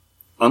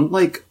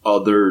unlike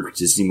other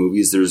Disney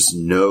movies, there's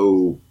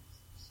no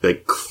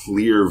like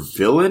clear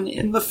villain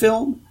in the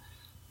film.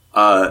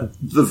 The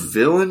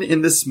villain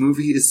in this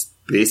movie is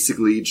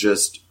basically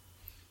just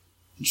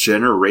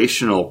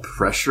generational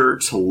pressure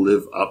to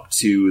live up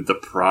to the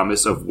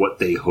promise of what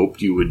they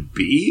hoped you would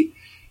be.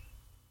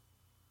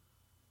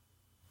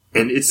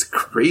 And it's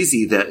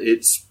crazy that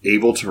it's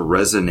able to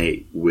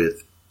resonate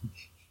with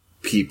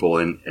people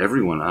and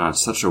everyone on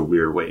such a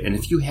weird way. And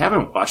if you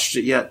haven't watched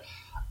it yet,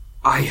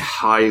 I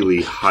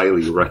highly,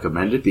 highly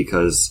recommend it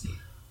because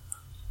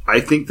I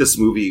think this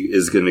movie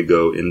is going to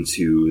go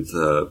into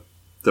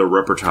the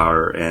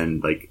repertoire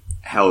and like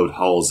hallowed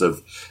halls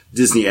of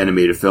Disney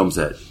animated films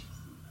that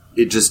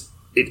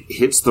it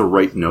hits the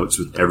right notes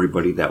with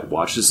everybody that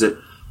watches it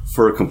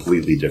for a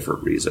completely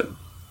different reason.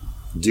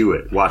 Do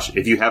it. Watch it.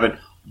 If you haven't,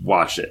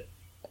 watch it.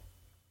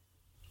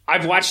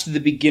 I've watched the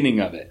beginning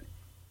of it.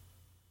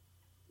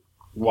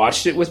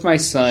 Watched it with my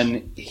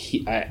son.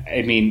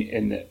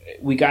 And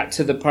we got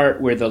to the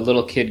part where the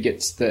little kid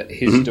gets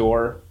his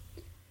door.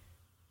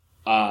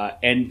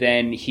 And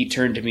then he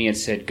turned to me and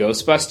said,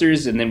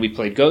 "Ghostbusters," and then we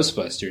played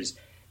Ghostbusters.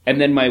 And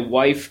then my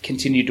wife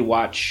continued to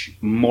watch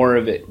more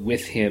of it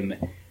with him,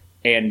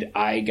 and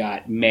I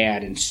got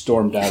mad and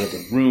stormed out of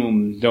the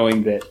room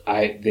knowing that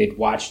they'd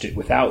watched it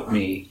without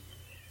me.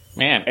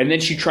 Man. And then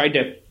she tried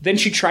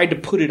to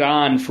put it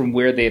on from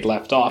where they had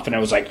left off, and I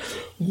was like,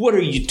 "What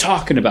are you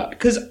talking about?"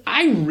 Because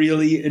I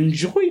really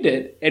enjoyed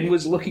it and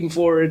was looking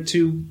forward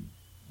to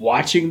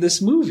watching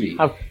this movie.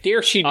 How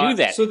dare she do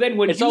that? So then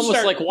when it's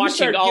almost like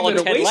watching all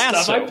of Ted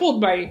Lasso. Stuff, I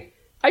pulled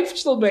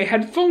my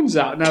headphones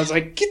out, and I was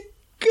like,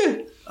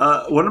 "Good."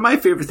 One of my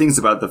favorite things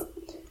about the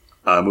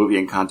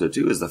movie Encanto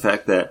too is the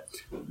fact that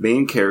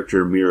main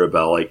character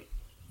Mirabel, like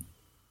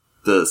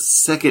the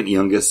second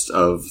youngest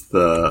of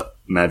the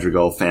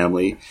Madrigal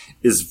family,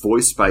 is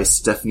voiced by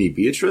Stephanie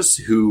Beatrice,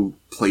 who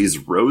plays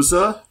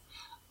Rosa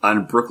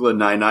on Brooklyn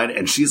Nine-Nine,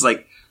 and she's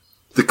like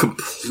the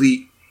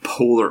complete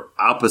polar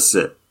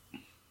opposite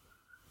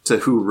to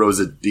who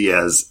Rosa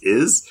Diaz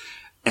is.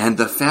 And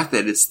the fact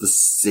that it's the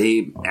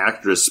same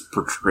actress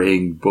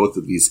portraying both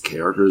of these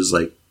characters,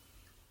 like,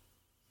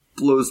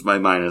 blows my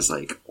mind. It's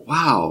like,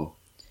 wow.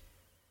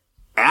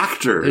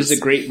 actors. There's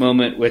a great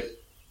moment with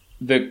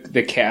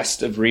the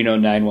cast of Reno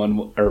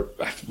 911 or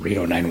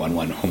Reno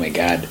 911. Oh my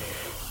god,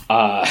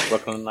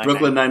 Brooklyn Nine-Nine.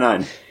 Brooklyn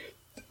Nine-Nine.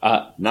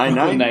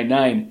 Brooklyn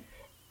Nine-Nine,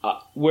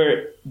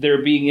 where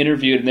they're being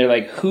interviewed and they're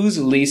like, who's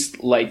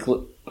least like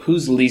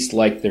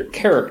their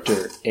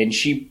character? And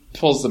she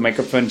pulls the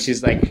microphone and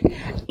she's like,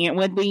 it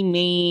would be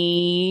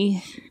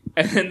me.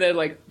 And then they're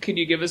like, can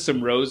you give us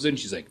some roses? And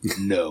she's like,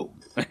 no.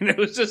 And it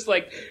was just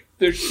like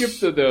the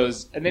shift of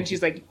those. And then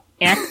she's like,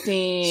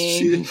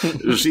 acting.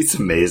 She's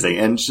amazing.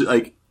 And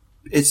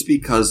it's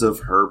because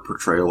of her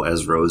portrayal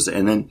as Rose.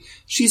 And then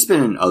she's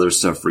been in other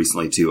stuff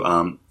recently too.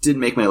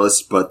 Didn't make my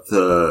list, but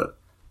the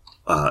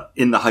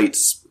In the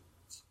Heights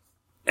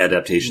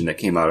adaptation that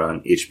came out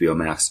on HBO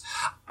Max,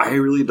 I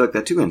really dug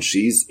that too. And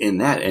she's in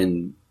that,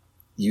 and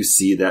you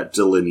see that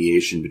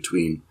delineation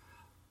between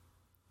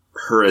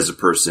her as a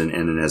person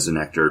and as an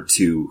actor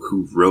to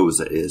who Rose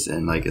is.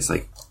 And it's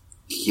like,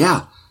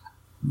 yeah,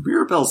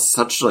 Mirabelle's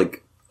such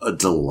a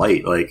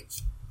delight.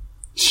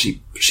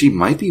 She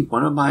might be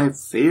one of my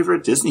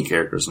favorite Disney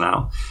characters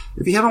now.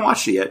 If you haven't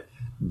watched it yet,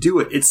 do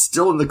it. It's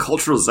still in the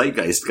cultural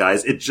zeitgeist,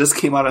 guys. It just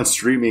came out on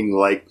streaming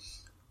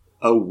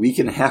a week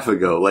and a half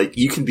ago.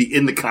 You can be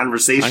in the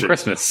conversation. On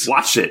Christmas.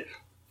 Watch it.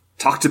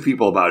 Talk to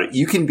people about it.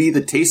 You can be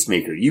the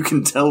tastemaker. You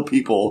can tell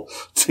people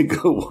to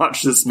go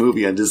watch this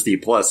movie on Disney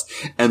Plus,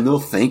 and they'll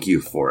thank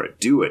you for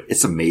it. Do it.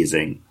 It's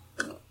amazing.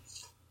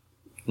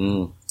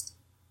 I'm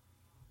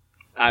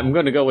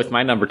going to go with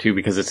my number 2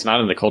 because it's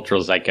not in the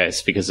cultural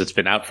zeitgeist because it's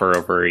been out for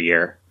over a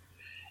year.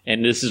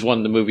 And this is one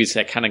of the movies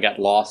that kind of got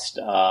lost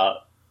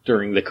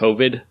during the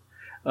COVID.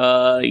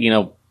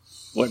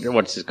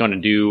 What's it going to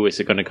do? Is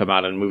it going to come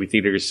out in movie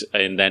theaters?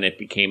 And then it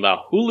became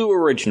a Hulu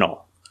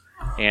original.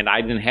 And I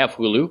didn't have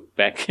Hulu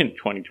back in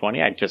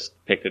 2020. I just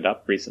picked it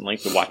up recently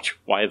to watch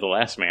Y the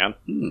Last Man.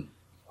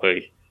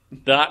 Wait,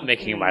 not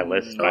making my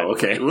list.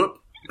 Okay. Whoop.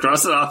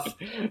 Cross it off.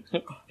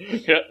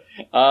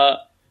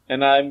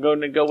 And I'm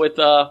going to go with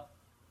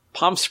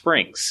Palm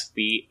Springs,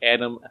 the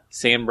Adam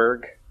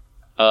Sandberg,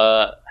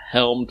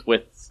 helmed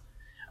with,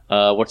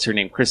 what's her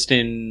name?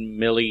 Kristen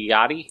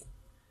Milioti,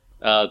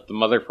 the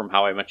mother from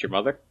How I Met Your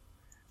Mother.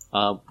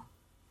 And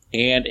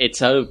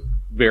it's a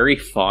very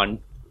fun,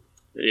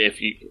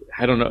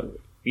 I don't know,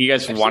 you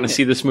guys want to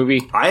see this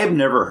movie? I have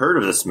never heard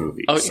of this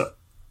movie. Oh,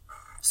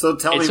 so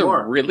tell me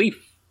more.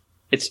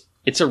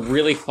 It's a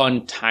really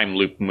fun time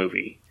loop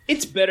movie.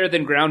 It's better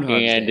than Groundhog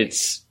Day. And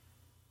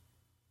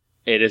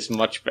it is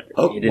much better.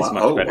 Oh, it is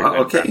much better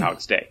than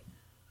Groundhog's Day.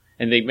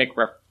 And they make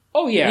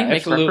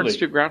reference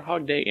to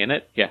Groundhog Day in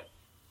it. Yeah.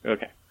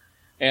 Okay.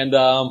 And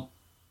no,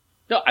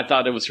 I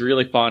thought it was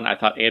really fun. I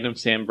thought Adam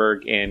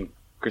Sandberg and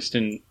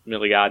Kristen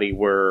Milioti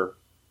were,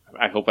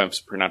 I hope I'm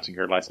pronouncing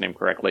her last name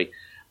correctly,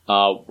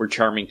 were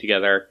charming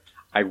together.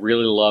 I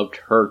really loved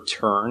her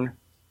turn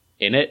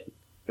in it.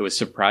 It was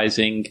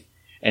surprising.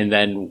 And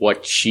then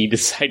what she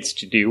decides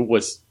to do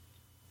was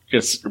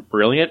just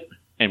brilliant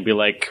and be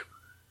like,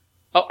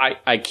 oh,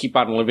 I keep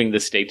on living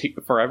this day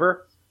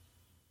forever.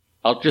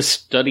 I'll just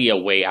study a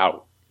way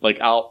out.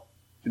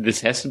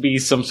 This has to be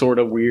some sort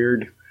of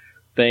weird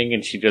thing.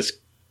 And she just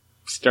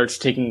starts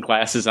taking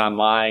classes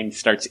online,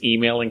 starts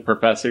emailing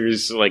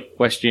professors,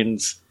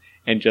 questions,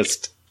 and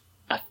just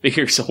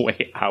figures a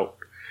way out.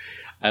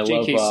 I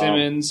love J.K.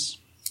 Simmons.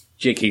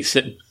 J.K.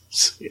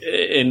 Simmons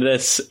in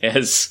this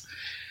as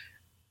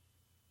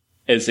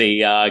a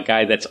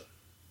guy that's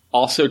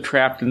also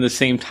trapped in the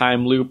same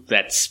time loop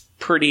that's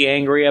pretty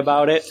angry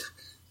about it,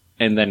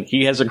 and then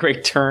he has a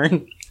great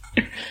turn.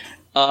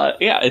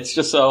 It's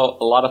just a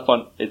lot of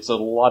fun. It's a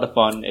lot of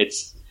fun.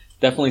 It's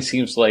definitely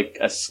seems like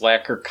a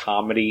slacker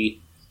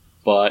comedy,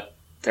 but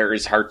there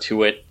is heart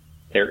to it.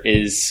 There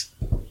is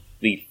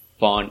the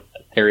fun.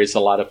 There is a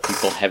lot of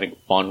people having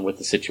fun with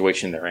the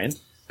situation they're in.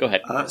 Go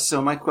ahead.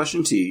 So my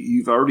question to you,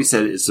 you've already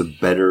said it's a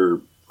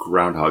better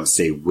Groundhog's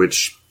Day,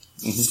 which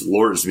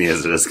floors me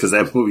as it is, because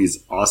that movie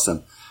is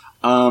awesome.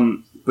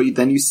 But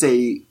then you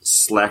say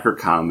slacker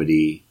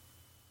comedy.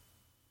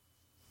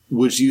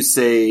 Would you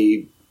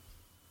say,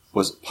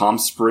 was it Palm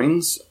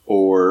Springs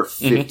or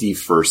 50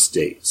 First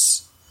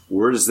Dates?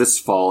 Where does this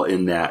fall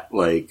in that,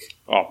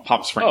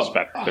 Palm Springs is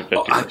better than 50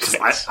 First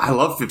Dates. I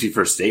love 50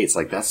 First Dates.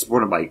 That's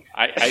one of my...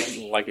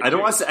 I like it.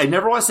 I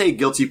never want to say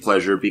guilty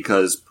pleasure,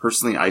 because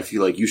personally I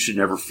feel like you should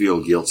never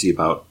feel guilty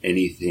about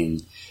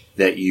anything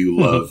that you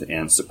love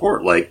and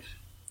support.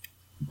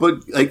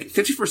 But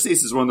 50 First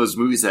Dates is one of those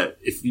movies that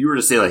if you were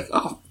to say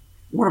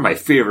one of my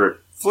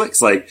favorite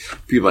flicks,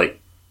 people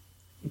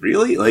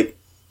really?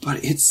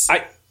 But it's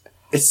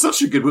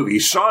such a good movie.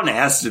 Sean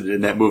Astin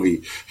in that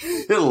movie,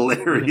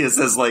 hilarious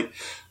as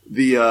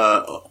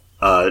the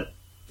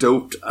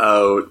doped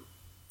out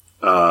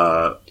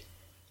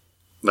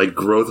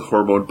growth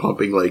hormone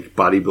pumping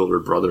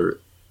bodybuilder brother.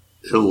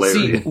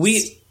 Hilarious.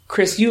 See,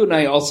 Chris, you and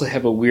I also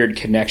have a weird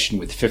connection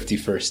with 50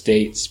 First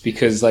Dates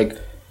because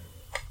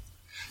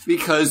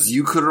Because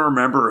you couldn't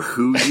remember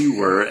who you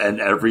were,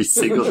 and every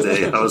single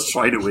day I was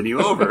trying to win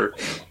you over.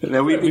 And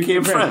then we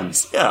became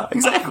friends. Yeah,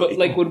 exactly. But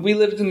like when we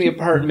lived in the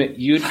apartment,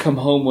 you'd come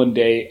home one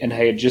day and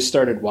I had just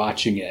started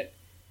watching it.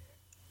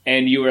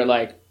 And you were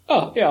like,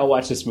 oh, yeah, I'll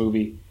watch this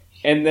movie.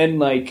 And then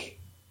like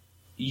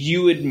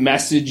you had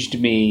messaged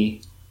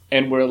me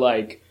and were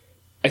like,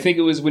 I think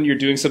it was when you're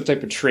doing some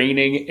type of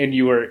training and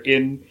you were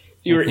in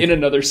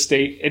another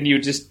state and you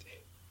just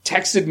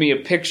texted me a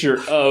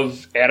picture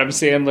of Adam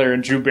Sandler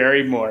and Drew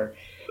Barrymore,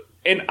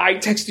 and I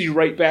texted you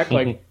right back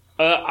like,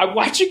 "I'm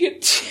watching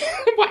it.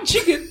 I'm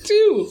watching it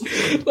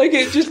too." Like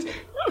it just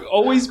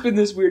always been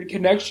this weird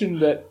connection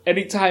that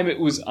anytime it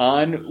was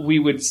on, we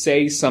would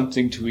say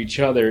something to each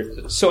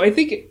other. So I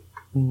think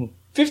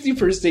 50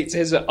 First Dates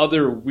has a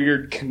other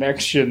weird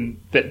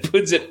connection that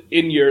puts it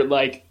in your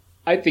like.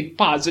 I think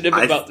positive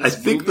about this. I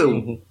think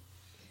movie.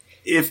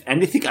 If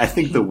anything, I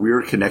think the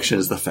weird connection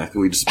is the fact that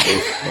we just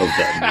both love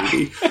that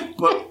movie.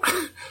 But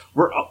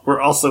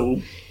we're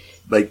also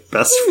like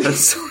best friends,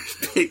 so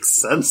it makes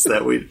sense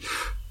that we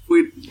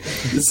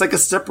it's like a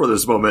Step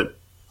Brothers moment.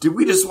 Did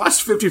we just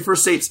watch 50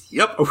 First Dates?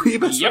 Yep. Are we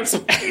best friends?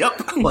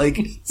 Yep. Like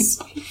it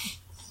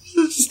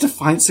just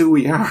defines who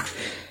we are.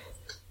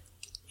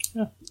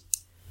 Yeah.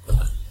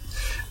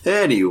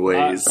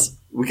 Anyways,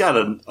 we got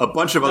a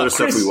bunch of other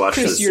stuff we watched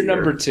Chris, this you're year.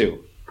 number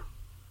 2.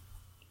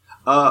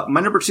 My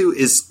number 2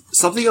 is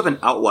something of an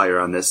outlier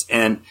on this,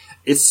 and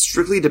it's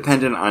strictly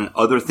dependent on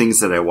other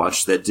things that I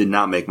watched that did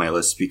not make my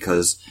list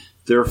because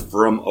they're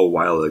from a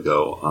while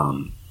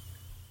ago.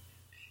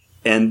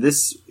 And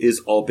this is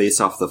all based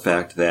off the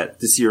fact that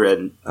this year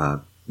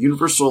at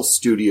Universal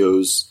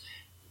Studios,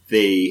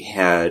 they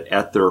had,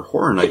 at their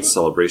Horror Nights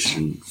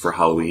celebration for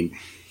Halloween,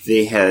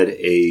 they had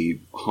a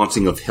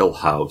Haunting of Hill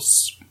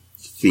House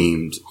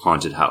themed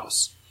haunted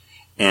house.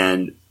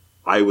 And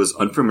I was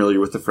unfamiliar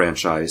with the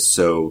franchise,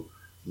 so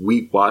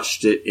we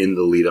watched it in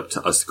the lead up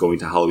to us going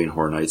to Halloween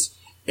Horror Nights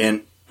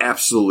and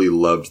absolutely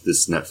loved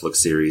this Netflix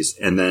series.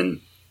 And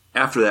then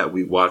after that,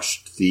 we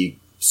watched the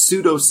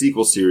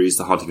pseudo-sequel series,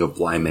 The Haunting of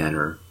Bly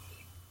Manor.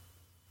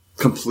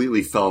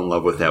 Completely fell in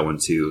love with that one,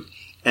 too.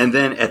 And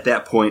then at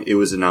that point, it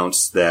was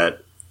announced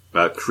that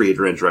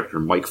creator and director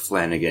Mike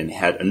Flanagan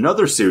had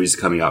another series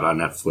coming out on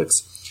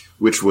Netflix,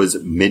 which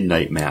was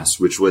Midnight Mass,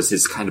 which was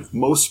his kind of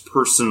most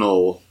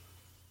personal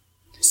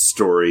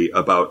story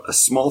about a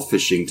small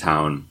fishing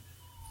town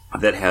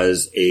that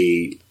has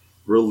a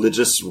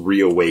religious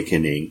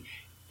reawakening.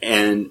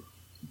 And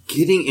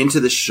getting into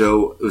the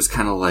show, it was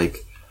kind of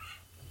like,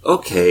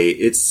 okay,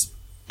 it's,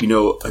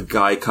 a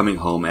guy coming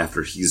home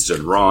after he's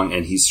done wrong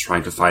and he's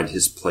trying to find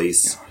his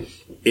place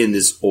in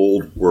this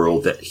old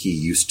world that he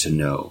used to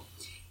know.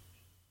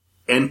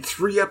 And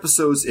 3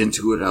 episodes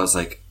into it, I was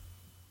like,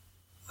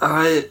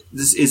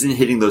 this isn't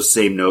hitting those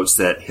same notes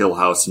that Hill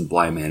House and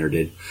Bly Manor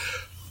did.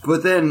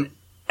 But then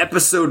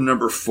episode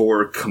number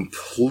 4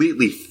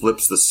 completely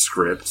flips the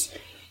script.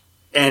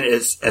 And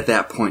it's at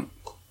that point,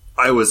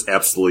 I was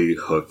absolutely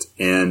hooked.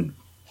 And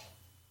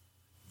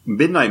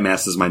Midnight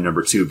Mass is my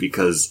number 2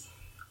 because,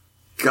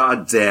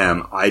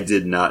 goddamn, I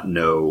did not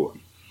know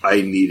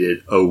I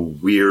needed a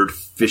weird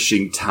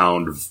fishing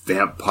town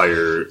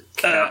vampire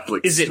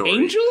Catholic Is it story.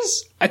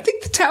 Angels? I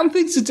think the town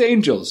thinks it's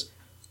angels.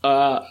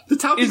 The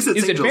town thinks it's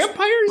Is it angels.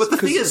 vampires? But the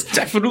thing 'Cause is,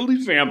 definitely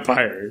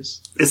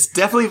vampires. it's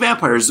definitely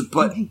vampires,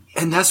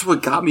 and that's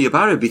what got me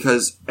about it,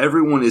 because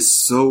everyone is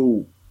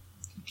so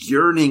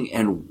yearning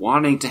and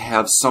wanting to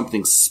have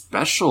something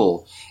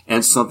special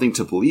and something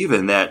to believe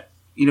in that,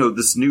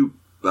 this new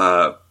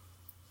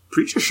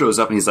preacher shows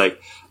up and he's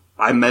like,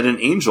 I met an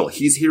angel.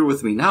 He's here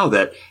with me now.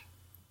 That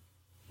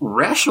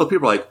rational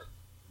people are like,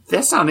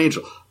 that's not an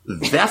angel.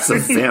 That's a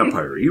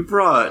vampire. You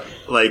brought,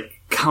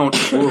 Count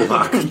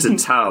Orlok to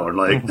town.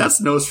 That's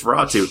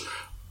Nosferatu.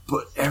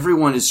 But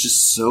everyone is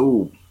just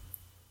so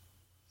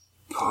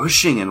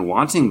pushing and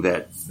wanting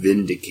that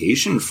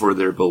vindication for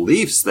their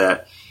beliefs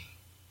that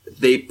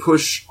they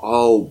push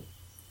all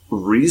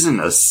reason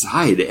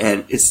aside.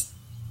 And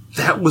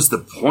that was the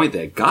point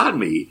that got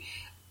me.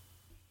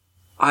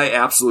 I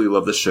absolutely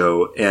love the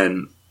show.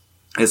 And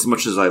as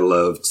much as I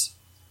loved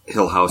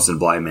Hill House and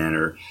Bly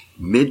Manor,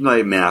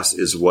 Midnight Mass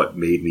is what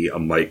made me a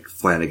Mike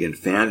Flanagan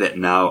fan, that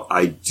now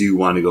I do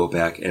want to go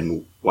back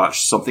and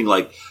watch something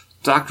like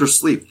Dr.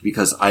 Sleep,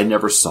 because I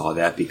never saw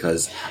that,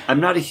 because I'm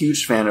not a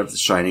huge fan of The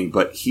Shining,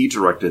 but he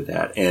directed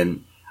that,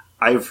 and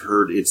I've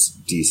heard it's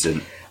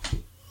decent.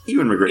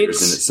 Ewan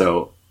McGregor's in it,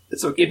 so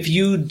it's okay. If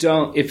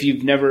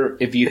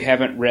you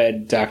haven't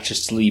read Dr.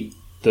 Sleep,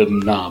 the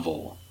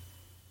novel,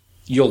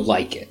 you'll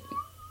like it.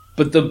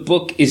 But the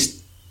book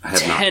is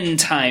 10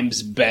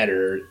 times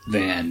better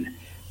than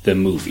the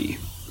movie,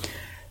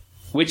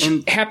 which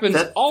happens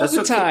all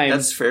the time.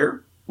 That's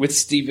fair. With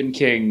Stephen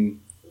King,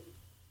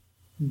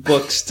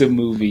 books to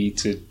movie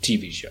to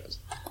TV shows.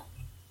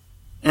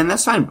 And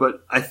that's fine,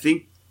 but I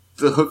think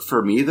the hook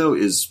for me, though,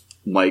 is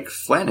Mike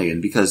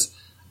Flanagan, because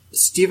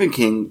Stephen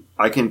King,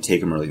 I can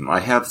take him or leave him. I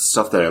have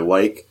stuff that I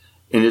like,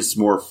 and it's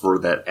more for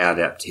that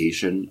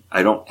adaptation.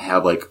 I don't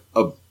have,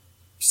 a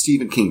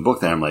Stephen King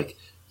book that I'm like,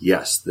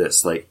 yes,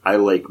 this. Like, I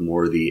like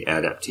more the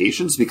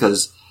adaptations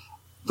because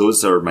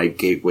those are my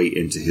gateway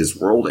into his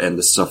world, and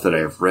the stuff that I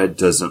have read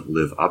doesn't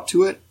live up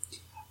to it.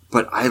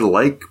 But I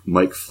like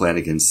Mike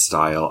Flanagan's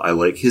style. I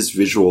like his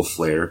visual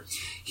flair.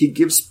 He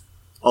gives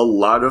a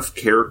lot of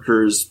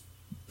characters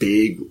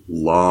big,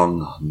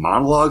 long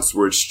monologues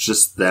where it's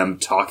just them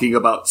talking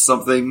about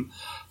something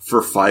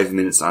for 5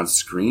 minutes on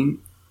screen.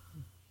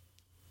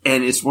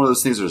 And it's one of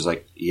those things where it's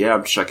like, yeah,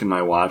 I'm checking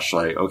my watch,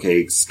 like,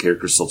 okay, this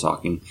character's still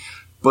talking.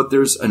 But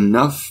there's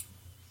enough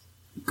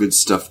good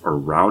stuff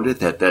around it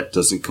that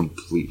doesn't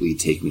completely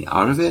take me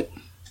out of it.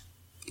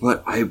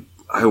 But I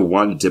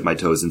want to dip my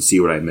toes and see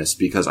what I missed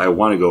because I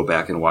want to go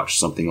back and watch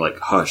something like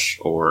Hush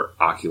or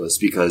Oculus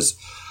because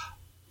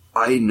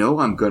I know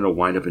I'm going to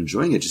wind up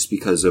enjoying it just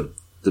because of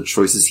the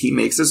choices he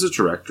makes as a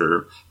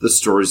director, the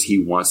stories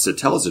he wants to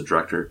tell as a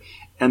director,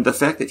 and the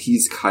fact that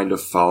he's kind of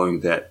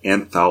following that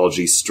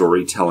anthology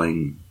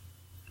storytelling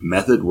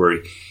method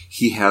where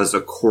he has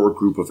a core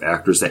group of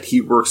actors that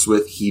he works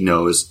with, he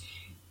knows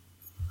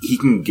he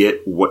can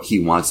get what he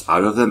wants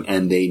out of them,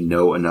 and they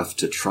know enough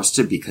to trust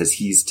him because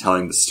he's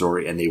telling the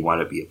story and they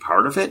want to be a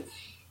part of it.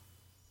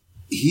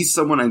 He's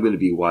someone I'm going to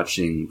be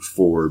watching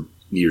for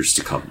years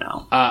to come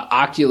now.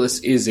 Oculus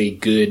is a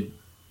good,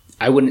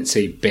 I wouldn't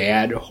say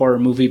bad horror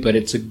movie, but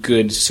it's a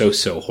good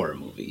so-so horror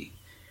movie.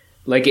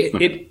 Like,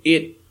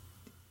 it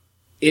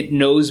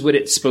knows what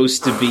it's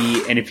supposed to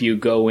be, and if you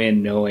go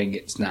in knowing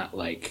it's not,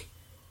 like,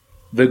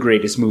 the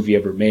greatest movie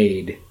ever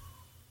made,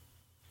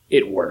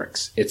 it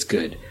works. It's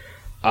good.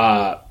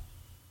 Haunting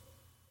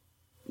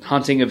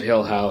of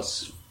Hill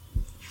House,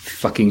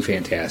 fucking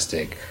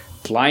fantastic.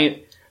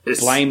 Blind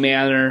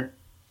Manor,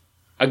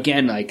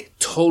 again, like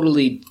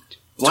totally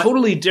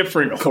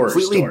different horror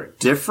completely story.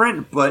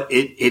 Different, but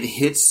it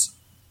hits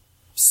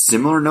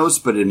similar notes,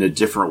 but in a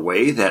different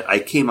way. That I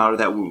came out of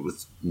that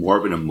with more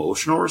of an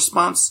emotional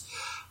response.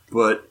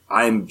 But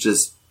I'm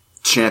just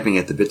champing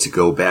at the bit to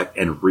go back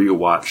and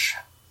rewatch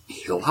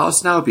Hill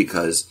House now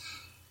because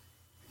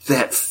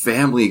that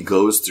family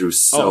goes through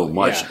so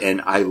much, yeah.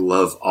 and I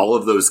love all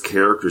of those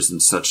characters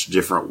in such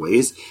different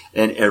ways,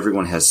 and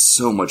everyone has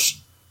so much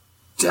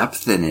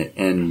depth in it,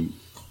 and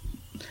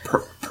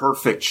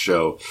perfect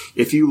show.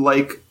 If you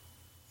like,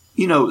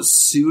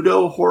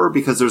 pseudo horror,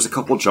 because there's a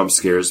couple jump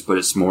scares, but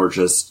it's more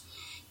just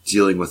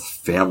dealing with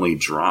family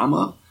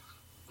drama,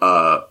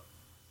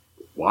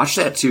 watch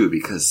that too,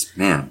 because,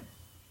 man,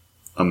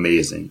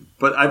 amazing.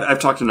 But I've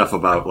talked enough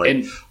about,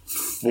 like,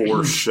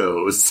 4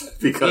 shows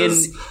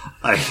because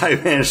I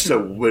managed to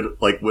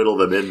whittle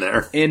them in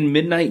there. And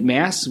Midnight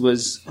Mass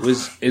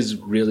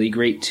is really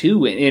great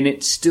too, and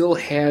it still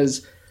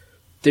has,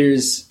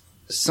 there's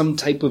some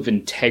type of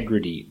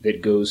integrity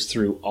that goes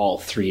through all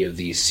 3 of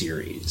these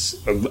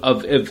series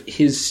of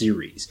his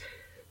series.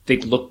 They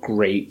look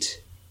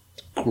great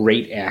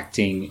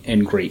acting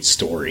and great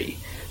story.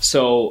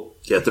 So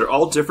yeah, they're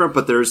all different,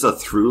 but there's a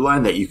through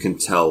line that you can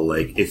tell.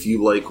 Like, if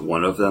you like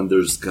one of them,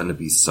 there's going to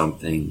be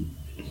something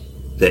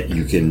that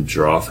you can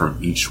draw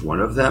from each one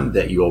of them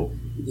that you'll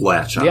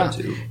latch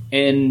onto.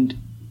 And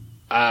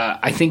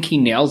I think he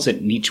nails it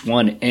in each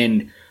one.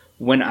 And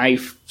when I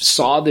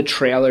saw the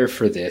trailer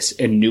for this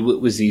and knew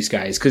it was these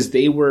guys, because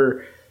they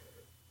were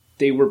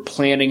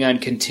planning on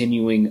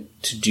continuing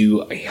to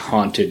do a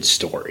haunted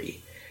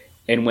story.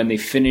 And when they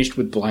finished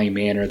with Blind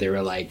Manor, they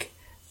were like,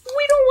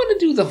 we don't want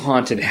to do the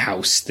haunted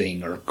house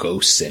thing or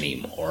ghosts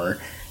anymore.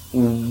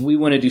 We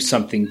want to do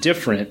something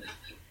different.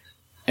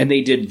 And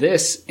they did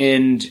this,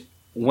 and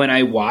when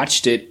I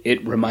watched it,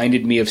 it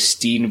reminded me of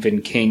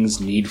Stephen King's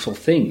Needful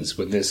Things,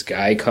 when this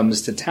guy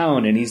comes to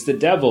town and he's the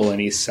devil and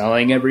he's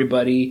selling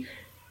everybody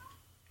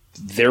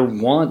their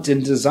want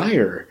and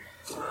desire.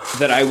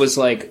 That I was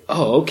like,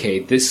 oh, okay,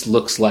 this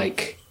looks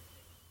like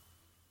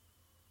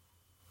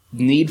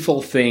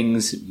Needful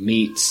Things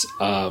meets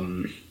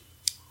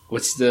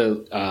what's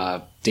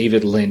the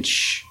David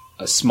Lynch,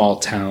 A Small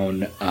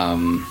Town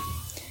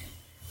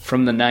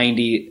from the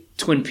 90s,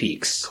 Twin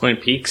Peaks. Twin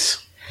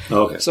Peaks.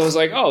 Okay. So I was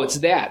like, oh, it's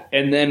that.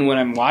 And then when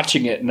I'm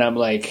watching it and I'm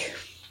like,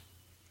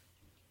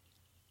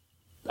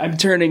 I'm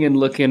turning and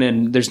looking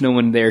and there's no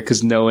one there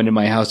because no one in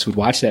my house would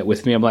watch that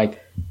with me. I'm like,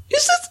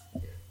 is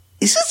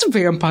this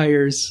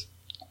vampires?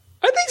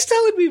 Are they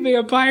telling me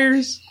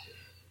vampires?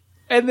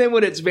 And then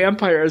when it's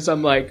vampires,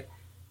 I'm like,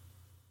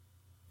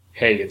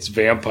 hey, it's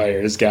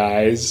vampires,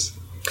 guys.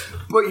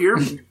 But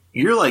you're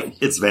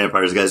like, it's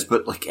vampires, guys,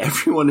 but like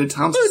everyone in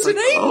town's It's like,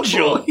 an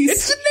angel. Oh,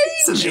 it's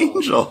an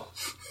angel.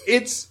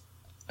 It's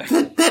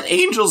That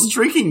angel's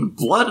drinking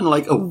blood in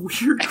like a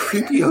weird,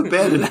 creepy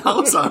abandoned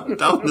house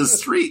down the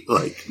street.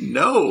 Like,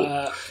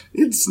 no,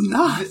 it's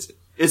not.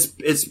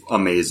 It's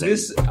amazing.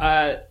 this.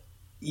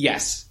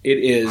 Yes, it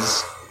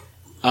is.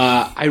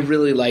 I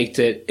really liked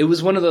it. It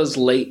was one of those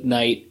late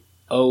night.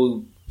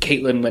 Oh,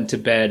 Caitlin went to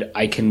bed.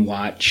 I can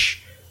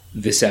watch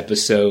this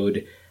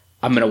episode.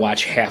 I'm going to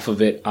watch half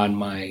of it on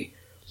my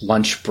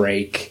lunch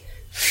break.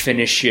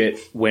 Finish it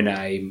when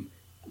I'm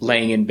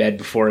laying in bed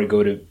before I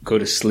go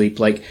to sleep.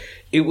 Like,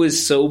 it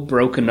was so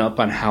broken up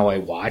on how I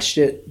watched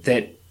it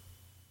that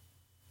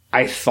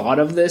I thought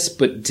of this,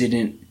 but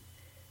didn't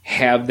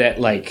have that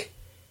like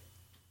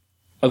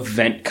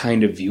event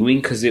kind of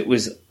viewing because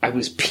I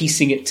was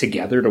piecing it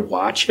together to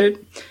watch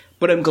it.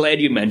 But I'm glad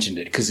you mentioned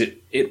it because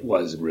it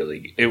was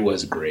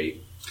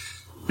great.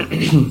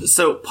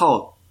 So,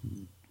 Paul,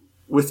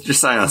 with your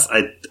silence,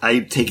 I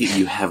take it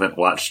you haven't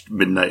watched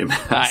Midnight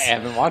Mass. I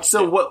haven't watched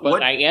So it, what- but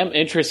what- I am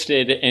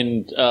interested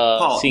in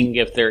Paul, seeing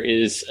if there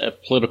is a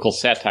political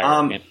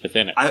satire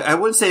within it. I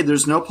would say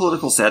there's no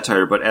political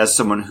satire, but as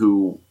someone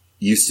who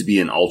used to be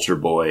an altar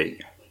boy,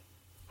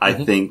 I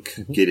think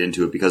get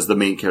into it because the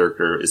main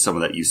character is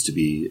someone that used to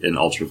be an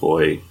altar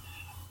boy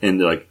in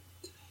like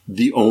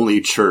the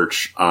only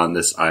church on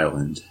this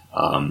island,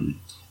 and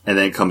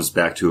then comes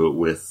back to it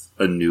with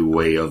a new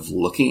way of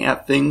looking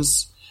at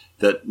things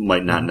that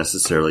might not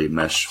necessarily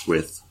mesh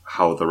with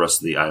how the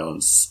rest of the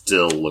island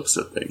still looks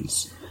at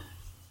things.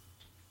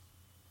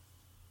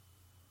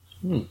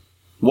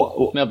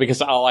 What, No,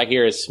 because all I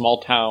hear is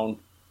small town,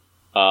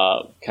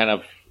 kind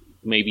of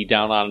maybe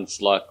down on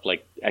its luck,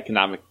 like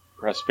economic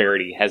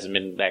prosperity hasn't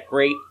been that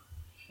great.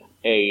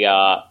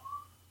 A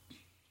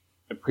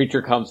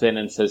preacher comes in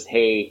and says,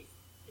 "Hey,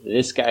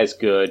 this guy's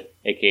good,"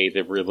 aka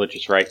the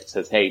religious right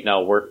says, "Hey,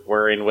 no,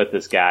 we're in with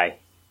this guy.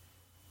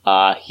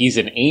 He's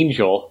an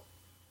angel,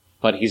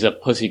 but he's a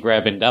pussy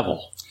grabbing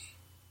devil."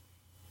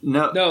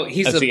 No,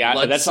 he's That's a the-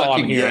 blood that's all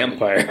I'm sucking hearing.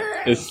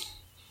 vampire.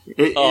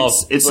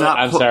 It's not.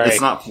 I'm sorry.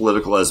 It's not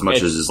political as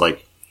much as it's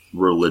like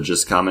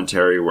religious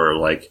commentary, where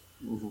like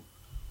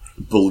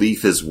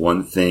belief is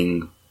one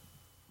thing,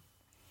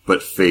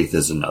 but faith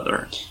is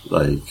another.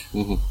 Like,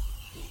 and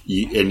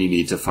you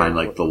need to find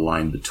like the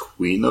line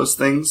between those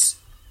things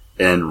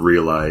and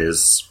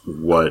realize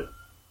what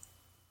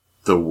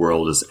the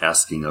world is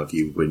asking of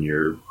you when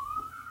you're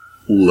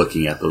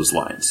looking at those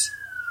lines.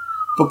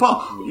 But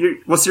Paul,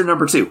 what's your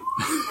number 2?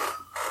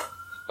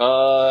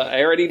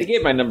 I already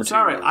gave my number 2.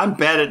 Sorry, I'm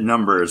bad at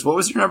numbers. What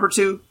was your number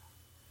 2?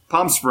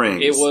 Palm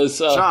Springs. It was,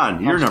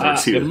 John. Your number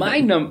 2.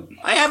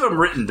 I have them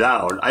written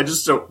down. I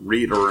just don't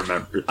read or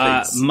remember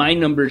things. My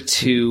number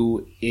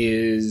 2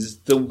 is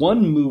the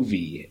one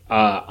movie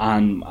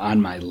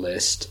on my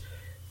list,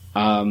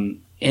 and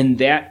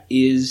that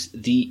is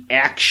the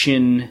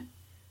action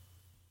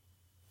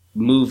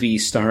movie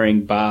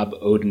starring Bob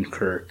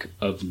Odenkirk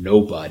of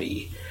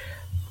Nobody.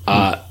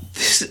 I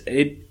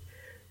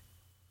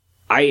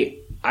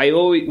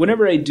always,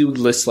 whenever I do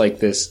lists like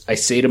this, I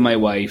say to my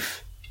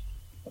wife,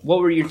 "What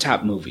were your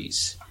top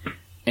movies?"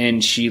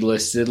 And she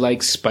listed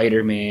like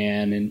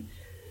Spider-Man, and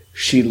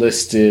she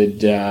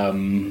listed,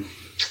 I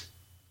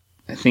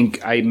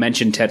think I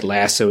mentioned Ted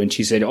Lasso, and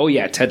she said, "Oh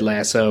yeah, Ted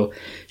Lasso."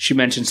 She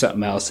mentioned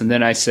something else, and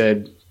then I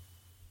said,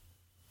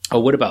 "Oh,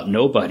 what about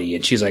Nobody?"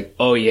 And she's like,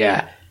 "Oh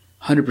yeah,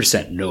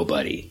 100%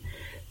 Nobody."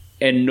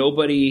 And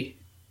Nobody,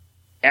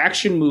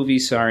 action movie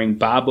starring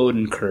Bob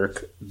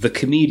Odenkirk, the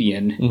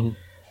comedian,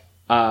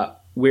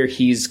 where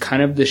he's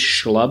kind of the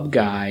schlub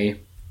guy.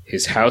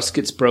 His house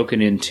gets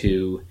broken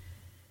into,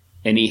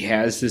 and he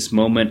has this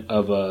moment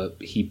of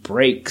he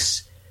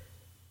breaks,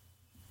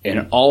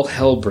 and all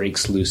hell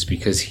breaks loose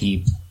because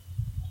he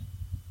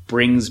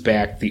brings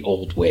back the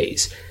old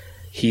ways.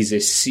 He's a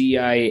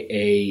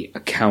CIA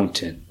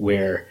accountant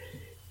where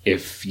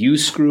if you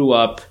screw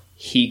up,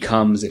 he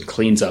comes and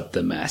cleans up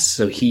the mess.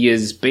 So he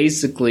is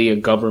basically a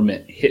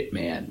government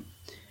hitman.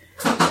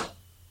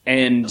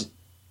 And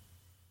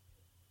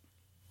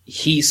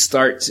he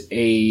starts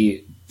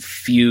a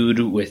feud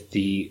with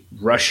the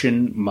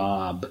Russian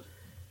mob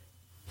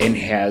and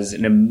has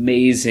an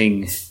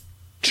amazing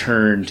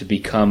turn to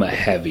become a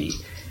heavy.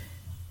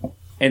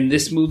 And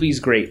this movie's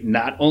great,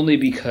 not only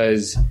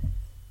because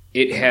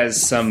it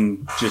has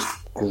some just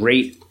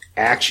great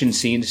action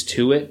scenes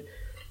to it,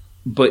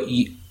 but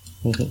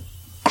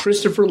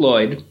Christopher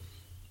Lloyd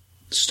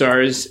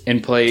stars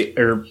and plays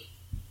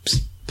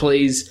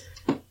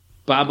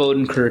Bob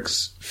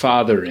Odenkirk's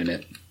father in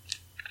it,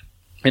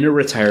 in a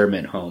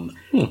retirement home.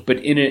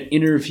 But in an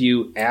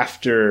interview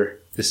after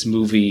this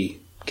movie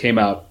came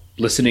out,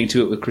 listening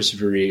to it with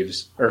Christopher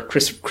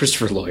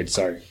Lloyd,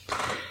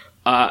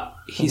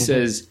 he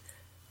says,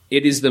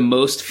 "It is the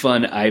most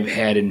fun I've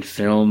had in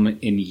film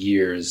in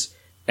years,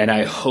 and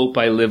I hope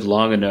I live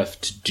long enough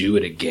to do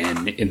it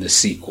again in the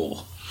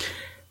sequel."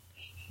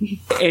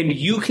 And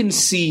you can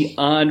see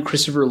on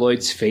Christopher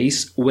Lloyd's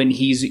face when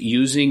he's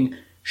using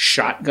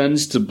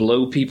shotguns to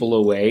blow people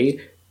away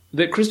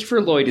that Christopher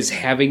Lloyd is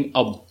having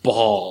a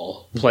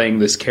ball playing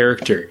this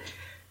character.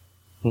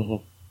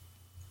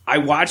 I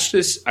watched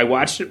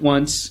it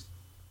once.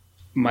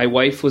 My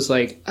wife was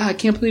like, "I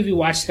can't believe you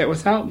watched that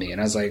without me."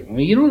 And I was like, "Well,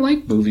 you don't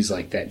like movies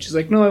like that." And she's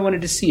like, "No, I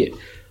wanted to see it."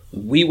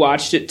 We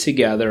watched it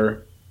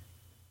together.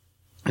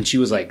 And she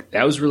was like,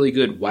 "That was really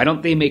good. Why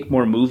don't they make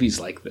more movies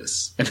like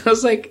this?" And I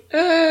was like,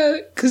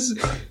 because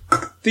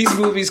these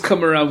movies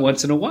come around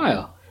once in a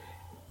while.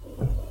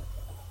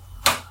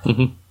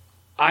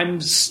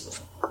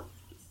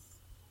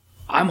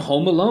 I'm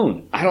home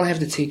alone. I don't have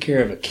to take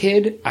care of a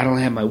kid. I don't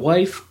have my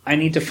wife. I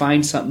need to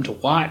find something to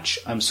watch.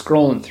 I'm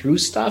scrolling through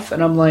stuff,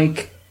 and I'm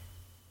like,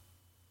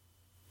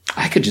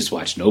 I could just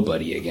watch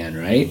Nobody again,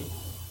 right?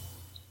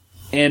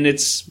 And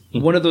it's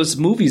one of those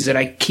movies that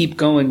I keep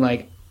going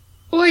like,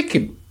 well, I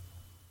could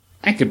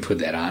put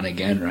that on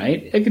again,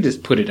 right? I could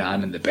just put it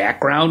on in the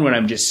background when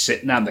I'm just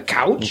sitting on the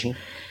couch. Mm-hmm.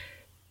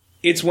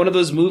 It's one of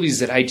those movies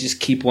that I just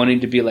keep wanting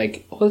to be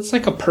like, well, it's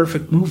like a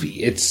perfect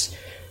movie. It's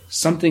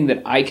something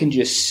that I can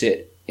just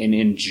sit and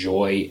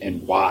enjoy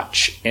and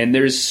watch. And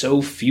there's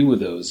so few of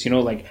those. You know,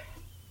 like,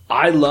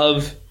 I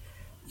love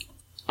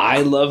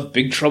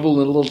Big Trouble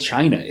in Little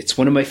China. It's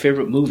one of my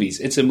favorite movies.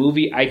 It's a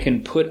movie I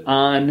can put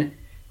on,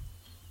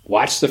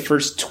 watch the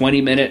first 20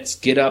 minutes,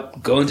 get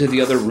up, go into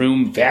the other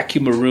room,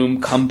 vacuum a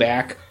room, come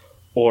back.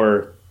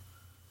 Or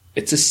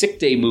it's a sick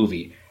day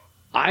movie.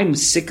 I'm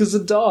sick as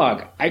a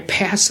dog. I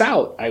pass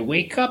out. I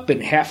wake up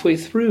and halfway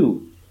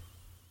through.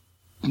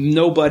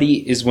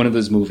 Nobody is one of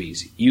those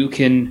movies. You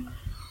can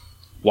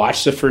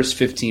watch the first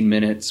 15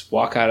 minutes,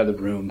 walk out of the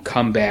room,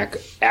 come back,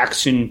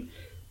 action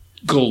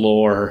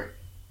galore,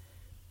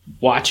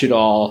 watch it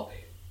all.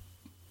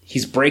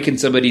 He's breaking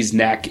somebody's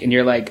neck, and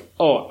you're like,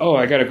 oh,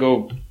 I gotta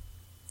go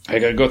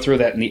throw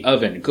that in the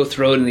oven. Go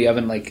throw it in the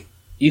oven. Like,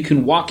 you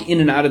can walk in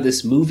and out of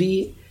this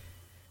movie,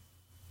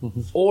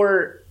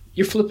 or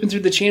you're flipping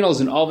through the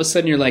channels and all of a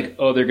sudden you're like,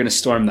 oh, they're going to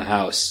storm the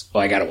house. Oh,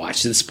 I got to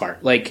watch this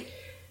part. Like,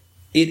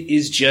 it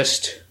is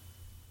just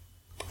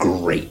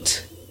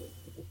great.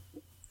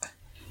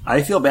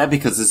 I feel bad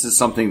because this is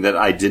something that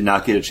I did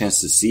not get a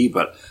chance to see,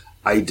 but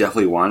I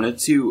definitely wanted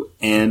to,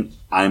 and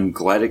I'm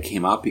glad it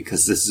came out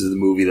because this is the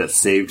movie that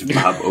saved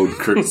Bob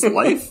Odenkirk's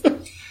life.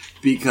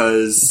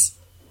 Because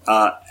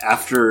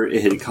after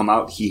it had come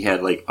out, he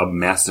had like a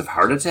massive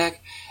heart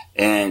attack,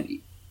 and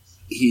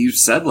he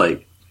said,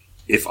 like,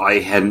 if I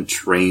hadn't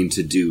trained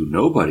to do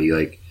Nobody,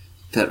 like,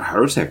 that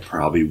heart attack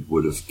probably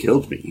would have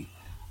killed me.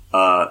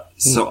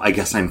 So I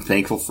guess I'm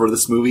thankful for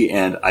this movie,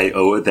 and I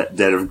owe it that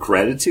debt of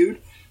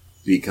gratitude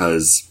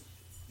because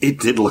it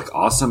did look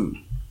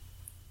awesome.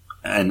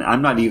 And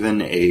I'm not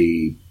even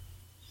a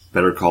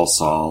Better Call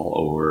Saul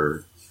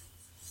or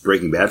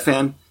Breaking Bad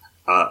fan.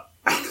 I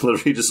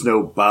literally just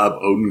know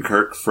Bob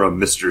Odenkirk from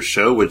Mr.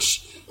 Show,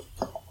 which,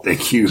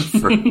 thank you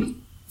for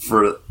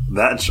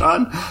that,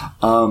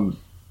 Sean.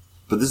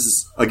 But this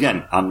is,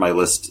 again, on my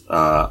list.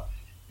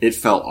 It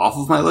fell off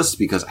of my list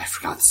because I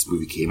forgot this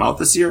movie came out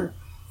this year.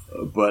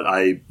 But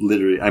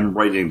I'm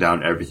writing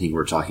down everything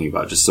we're talking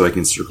about just so I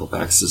can circle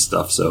back to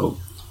stuff. So,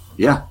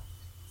 yeah.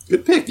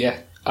 Good pick.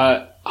 Yeah.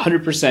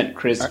 100%,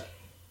 Chris.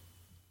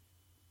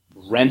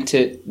 Rent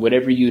it,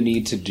 whatever you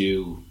need to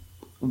do.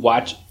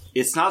 Watch.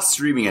 It's not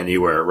streaming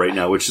anywhere right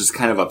now, which is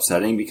kind of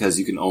upsetting because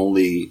you can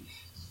only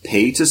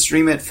pay to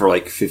stream it for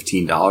like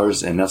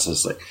 $15, and that's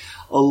just like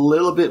a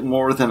little bit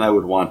more than I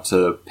would want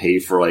to pay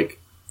for like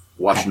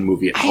watching a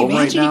movie at home right now.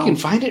 I imagine you can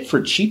find it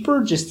for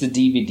cheaper, just the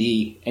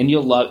DVD, and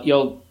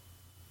you'll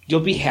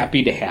be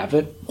happy to have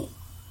it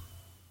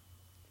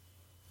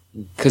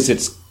because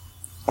it's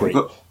great.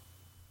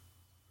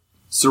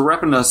 So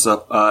wrapping us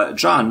up,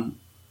 John,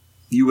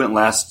 you went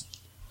last.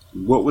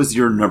 What was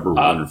your number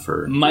one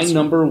for? My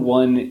number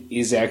one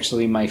is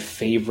actually my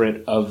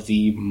favorite of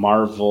the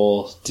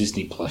Marvel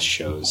Disney Plus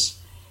shows,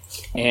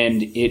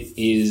 and it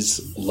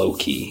is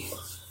Loki.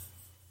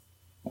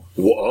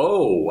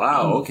 Whoa!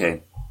 Wow.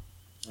 Okay.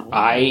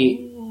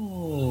 I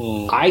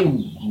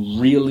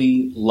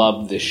really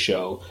love this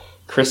show.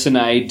 Chris and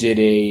I did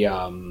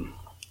a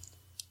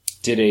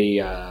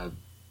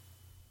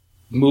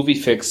movie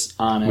fix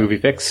on it. Movie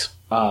fix,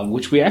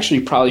 which we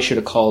actually probably should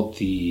have called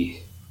the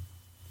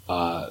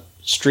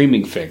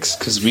streaming fix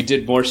because we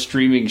did more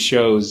streaming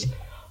shows.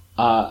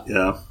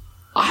 Yeah,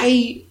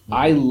 I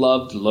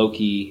loved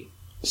Loki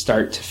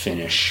start to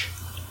finish.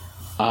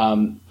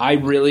 Paul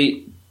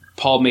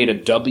made a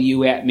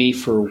W at me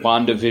for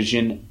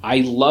WandaVision.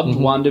 I loved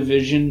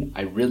WandaVision.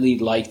 I really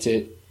liked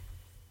it.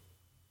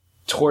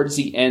 Towards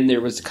the end,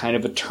 there was kind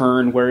of a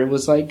turn where it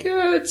was like,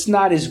 it's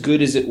not as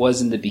good as it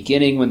was in the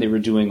beginning when they were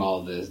doing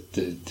all the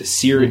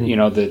series,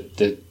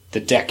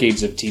 the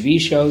decades of TV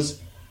shows.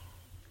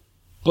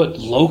 But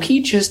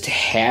Loki just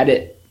had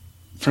it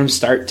from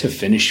start to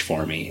finish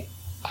for me.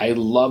 I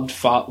loved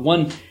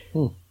Tom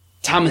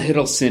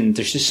Hiddleston.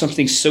 There's just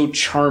something so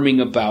charming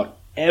about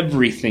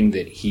everything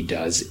that he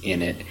does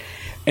in it.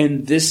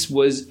 And this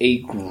was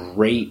a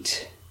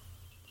great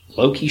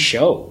Loki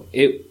show.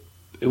 It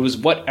was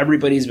what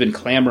everybody's been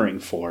clamoring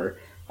for,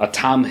 a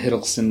Tom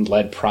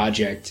Hiddleston-led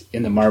project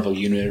in the Marvel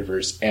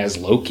Universe as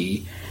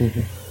Loki.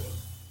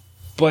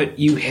 But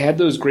you had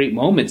those great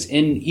moments.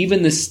 And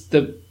even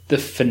the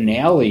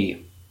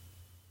finale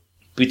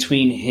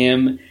between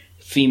him,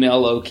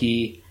 female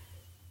Loki,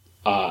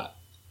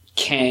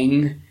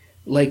 Kang,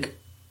 like...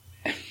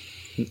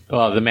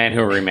 Well, the man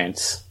who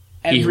remains.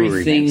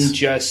 Everything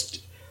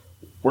just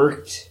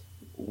worked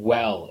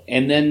well.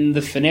 And then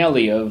the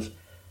finale of...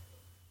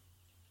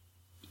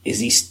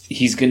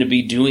 he's going to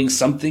be doing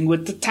something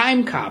with the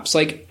time cops.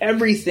 Like,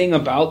 everything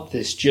about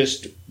this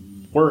just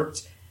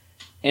worked.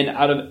 And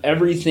out of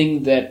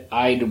everything that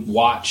I'd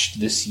watched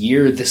this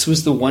year, this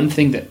was the one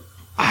thing that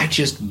I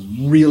just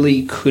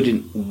really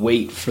couldn't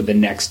wait for the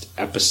next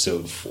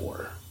episode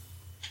for.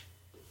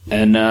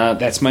 And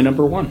that's my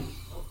number one.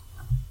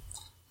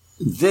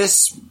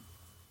 This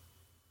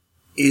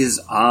is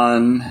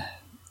on...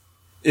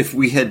 If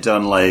we had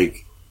done,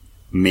 like,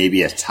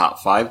 maybe a top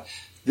 5,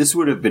 this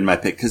would have been my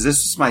pick, because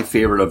this is my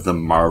favorite of the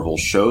Marvel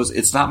shows.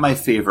 It's not my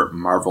favorite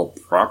Marvel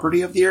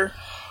property of the year,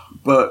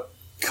 but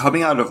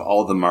coming out of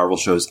all the Marvel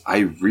shows, I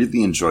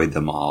really enjoyed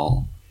them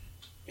all.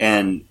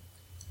 And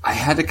I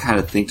had to kind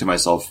of think to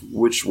myself,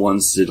 which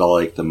ones did I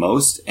like the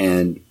most?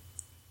 And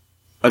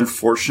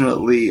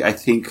unfortunately, I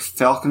think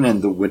Falcon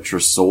and the Winter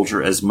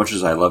Soldier, as much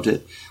as I loved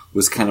it,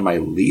 was kind of my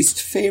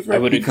least favorite. I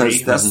would because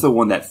agree. That's the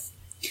one that...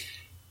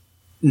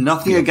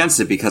 Nothing against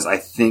it, because I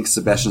think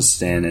Sebastian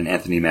Stan and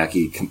Anthony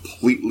Mackie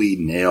completely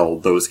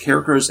nailed those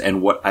characters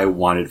and what I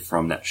wanted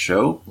from that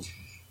show.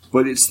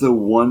 But it's the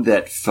one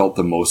that felt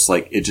the most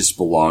like it just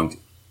belonged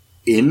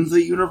in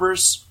the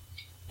universe.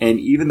 And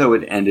even though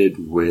it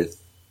ended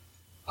with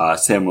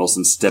Sam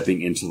Wilson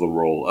stepping into the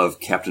role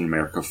of Captain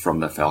America from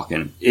the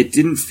Falcon, it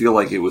didn't feel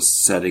like it was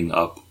setting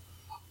up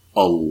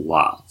a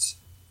lot.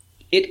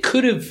 It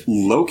could have...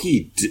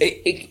 Loki...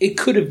 It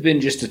could have been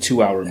just a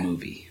 2-hour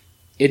movie.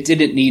 It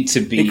didn't need to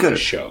be a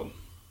show.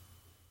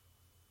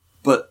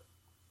 But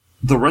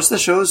the rest of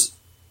the shows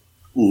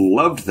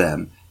loved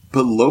them.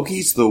 But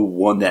Loki's the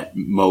one that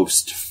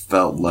most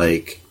felt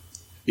like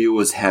it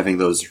was having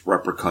those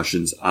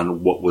repercussions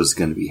on what was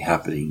going to be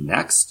happening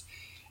next.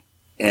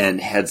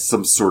 And had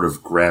some sort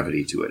of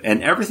gravity to it.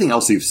 And everything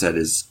else you've said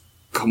is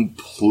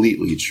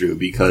completely true.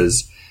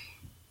 Because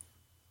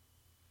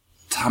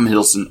Tom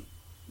Hiddleston,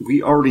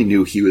 we already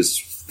knew he was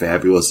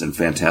fabulous and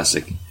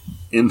fantastic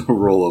in the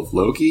role of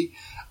Loki.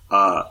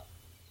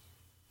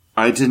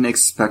 I didn't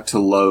expect to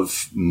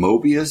love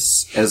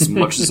Mobius as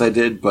much as I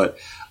did, but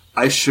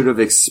I should have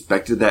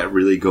expected that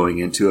really going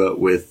into it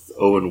with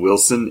Owen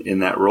Wilson in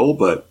that role,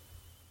 but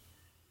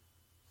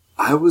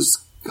I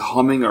was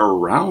humming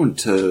around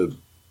to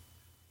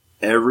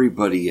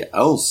everybody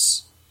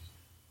else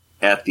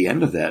at the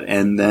end of that.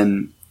 And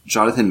then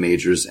Jonathan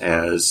Majors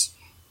as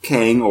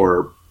Kang,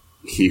 or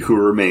He Who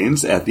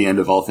Remains at the end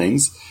of all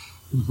things.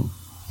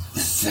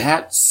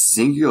 That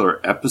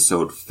singular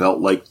episode felt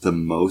like the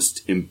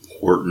most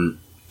important,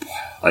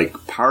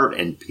 like, part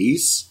and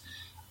piece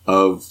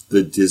of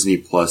the Disney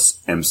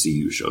Plus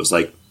MCU shows.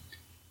 Like,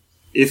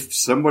 if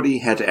somebody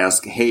had to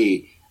ask,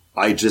 hey,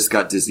 I just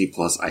got Disney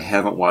Plus, I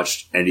haven't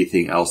watched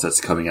anything else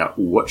that's coming out,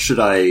 what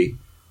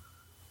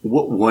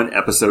one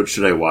episode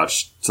should I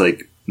watch to,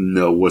 like,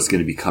 know what's going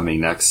to be coming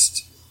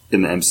next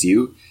in the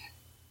MCU?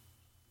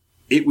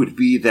 It would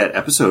be that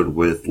episode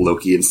with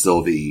Loki and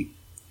Sylvie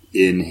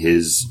in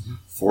his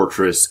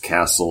fortress,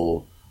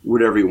 castle,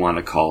 whatever you want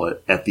to call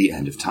it, at the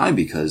end of time,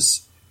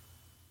 because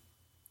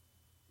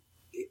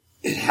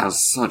it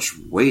has such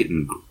weight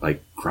and,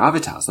 like,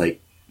 gravitas.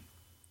 Like,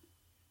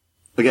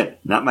 again,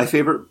 not my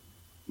favorite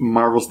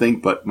Marvel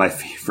thing, but my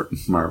favorite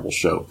Marvel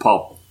show.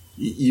 Paul,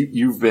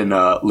 you've been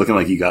looking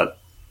like you got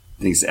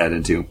things to add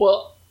into.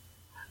 Well,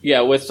 yeah,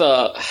 with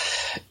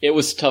it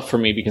was tough for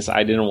me because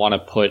I didn't want to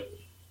put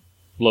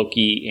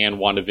Loki and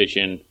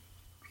WandaVision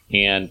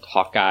and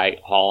Hawkeye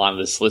all on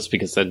this list,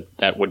 because then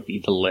that would be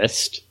the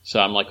list. So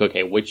I'm like,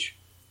 okay, which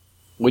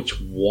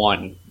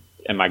one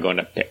am I going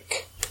to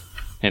pick?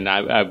 And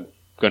I'm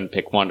going to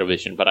pick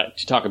WandaVision. But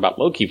to talk about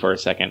Loki for a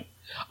second,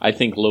 I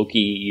think Loki,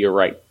 you're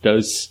right,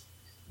 does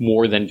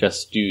more than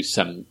just do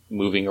some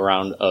moving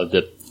around of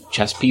the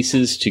chess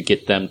pieces to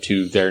get them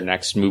to their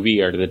next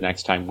movie or the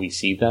next time we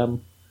see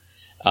them.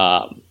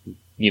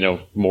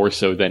 More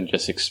so than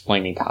just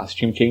explaining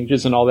costume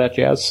changes and all that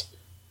jazz.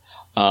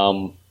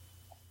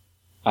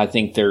 I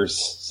think there's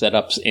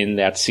setups in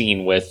that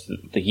scene with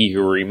the He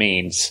Who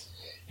Remains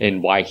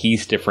and why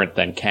he's different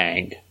than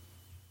Kang.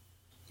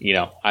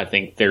 I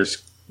think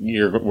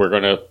we're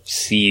going to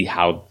see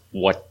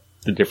what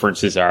the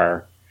differences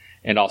are.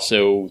 And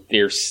also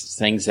there's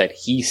things that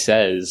he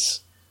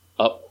says,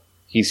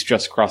 he's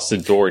just crossed the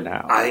door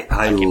now.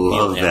 I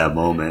love that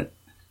moment.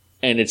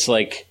 And it's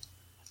like,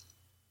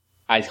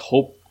 I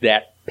hope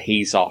that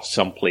pays off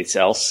someplace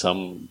else,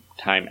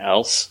 sometime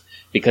else.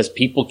 Because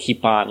people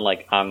keep on,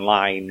 like,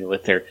 online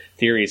with their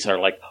theories are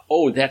like,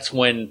 oh, that's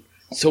when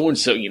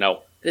so-and-so,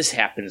 this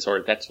happens, or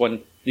that's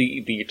when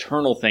the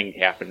eternal thing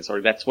happens,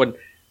 or that's when,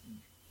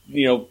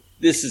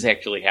 this is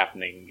actually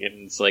happening.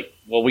 And it's like,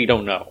 well, we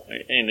don't know.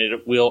 And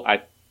it will,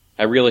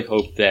 I really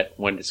hope that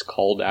when it's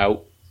called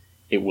out,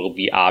 it will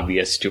be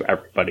obvious to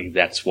everybody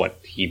that's what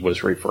he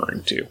was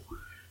referring to.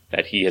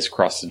 That he has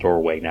crossed the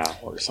doorway now,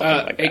 or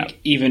something like that.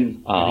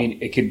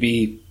 It could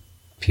be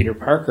Peter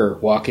Parker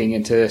walking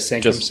into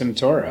Sanctum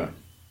Sanctorum.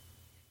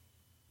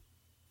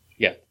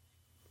 Yeah.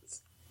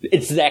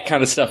 It's that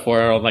kind of stuff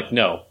where I'm like,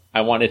 no,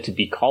 I want it to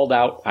be called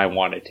out. I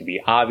want it to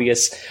be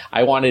obvious.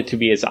 I want it to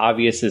be as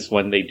obvious as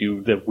when they do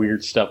the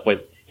weird stuff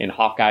in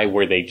Hawkeye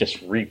where they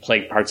just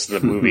replay parts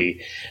of the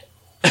movie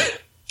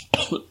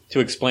to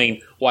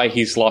explain why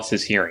he's lost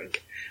his hearing.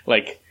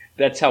 Like,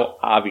 that's how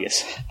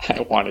obvious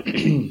I want it to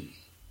be.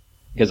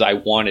 Because I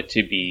want it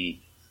to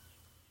be...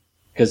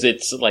 Because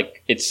it's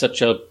like, it's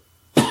such a...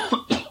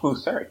 Oh,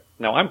 sorry.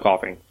 Now I'm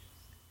coughing.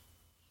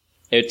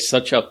 It's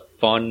such a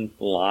fun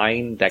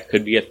line that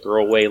could be a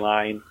throwaway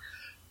line,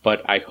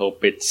 but I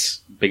hope it's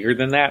bigger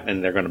than that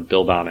and they're going to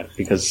build on it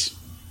because,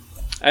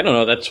 I don't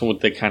know, that's what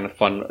the kind of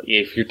fun,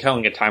 if you're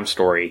telling a time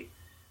story,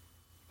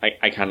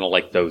 I kind of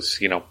like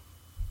those,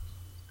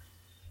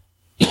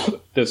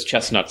 those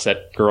chestnuts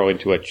that grow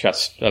into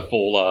a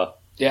full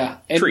Yeah,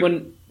 and tree.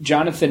 when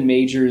Jonathan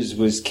Majors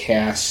was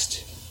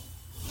cast,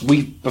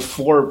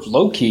 before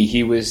Loki,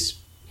 it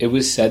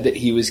was said that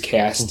he was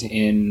cast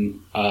in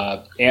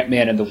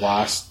Ant-Man and the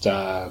Wasp,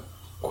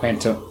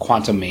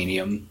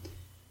 Quantumanium,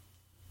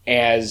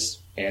 as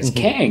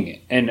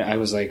Kang, and I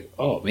was like,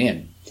 oh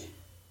man,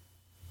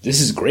 this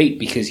is great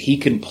because he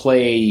can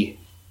play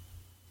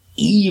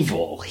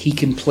evil, he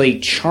can play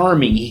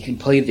charming, he can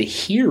play the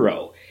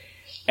hero,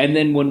 and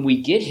then when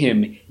we get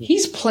him,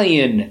 he's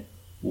playing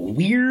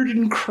weird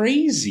and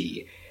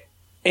crazy,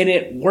 and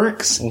it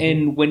works. Mm-hmm.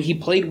 And when he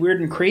played weird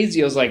and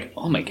crazy, I was like,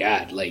 oh my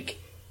god, like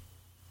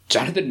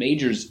Jonathan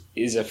Majors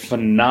is a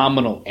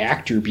phenomenal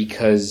actor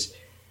because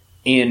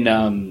in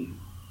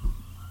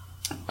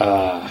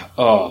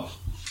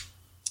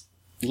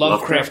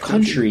Lovecraft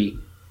Country,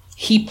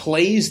 he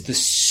plays the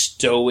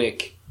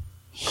stoic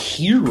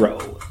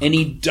hero, and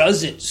he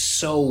does it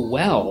so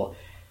well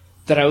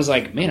that I was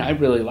like, man, I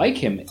really like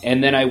him.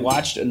 And then I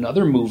watched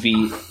another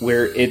movie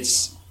where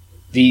it's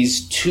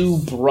these two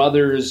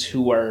brothers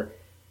who are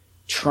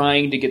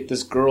trying to get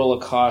this girl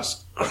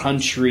across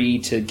country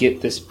to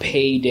get this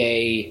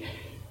payday,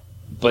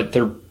 but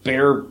they're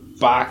bear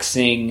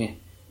boxing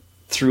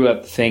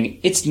throughout the thing.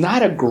 It's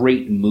not a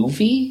great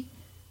movie,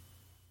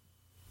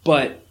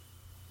 but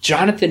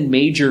Jonathan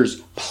Majors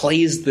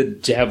plays the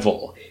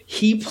devil.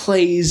 He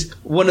plays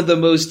one of the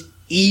most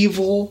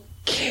evil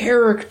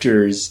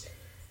characters,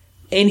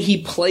 and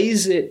he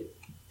plays it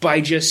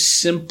by just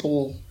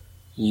simple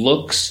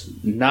looks,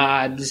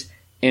 nods,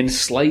 and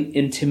slight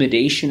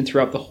intimidation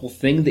throughout the whole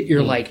thing that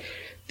you're like,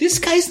 this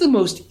guy's the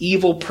most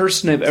evil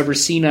person I've ever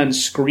seen on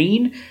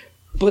screen,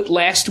 but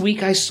last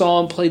week I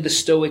saw him play the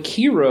stoic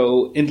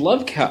hero in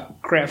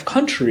Lovecraft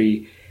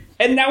Country,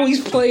 and now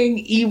he's playing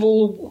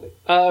evil,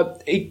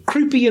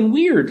 creepy and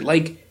weird.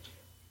 Like,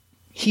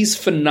 he's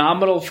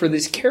phenomenal for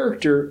this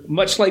character,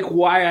 much like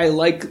why I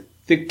like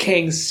the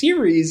Kang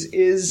series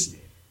is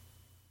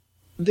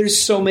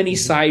there's so many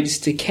sides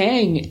to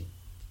Kang,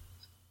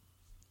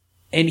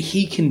 and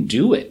he can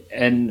do it.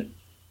 And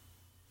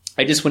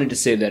I just wanted to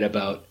say that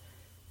about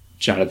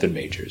Jonathan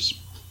Majors.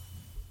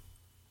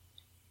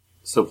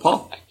 So,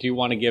 Paul, do you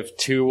want to give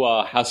two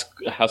house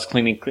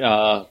cleaning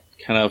kind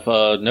of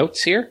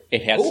notes here?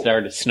 It has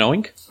started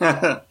snowing.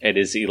 It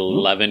is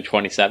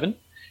 11:27.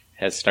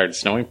 Has started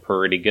snowing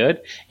pretty good,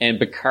 and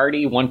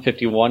Bacardi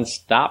 151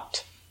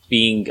 stopped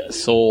being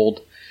sold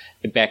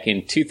back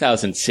in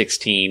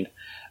 2016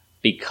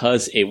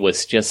 because it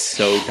was just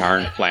so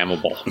darn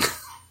flammable.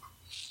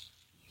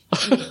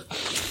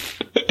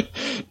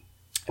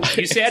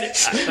 You said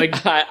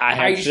like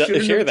I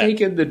should have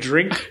taken the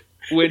drink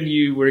when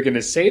you were going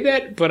to say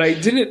that, but I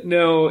didn't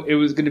know it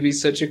was going to be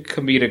such a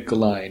comedic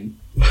line.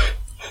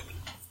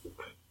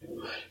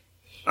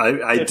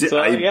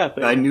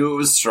 I knew it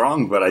was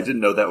strong, but I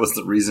didn't know that was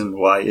the reason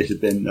why it had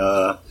been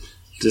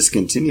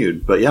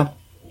discontinued. But yeah,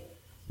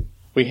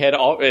 we had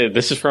all.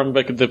 This is from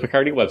the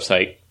Bacardi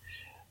website.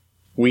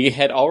 We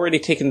had already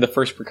taken the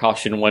first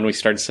precaution when we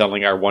started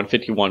selling our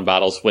 151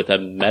 bottles with a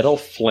metal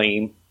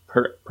flame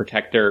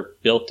protector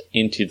built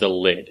into the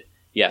lid.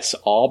 Yes,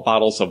 all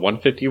bottles of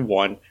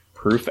 151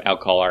 proof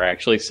alcohol are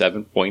actually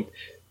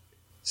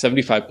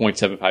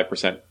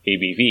 75.75%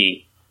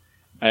 ABV,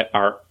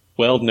 are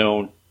well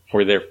known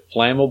for their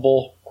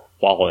flammable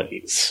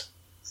qualities.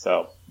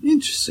 So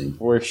interesting.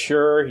 We're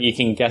sure you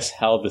can guess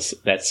how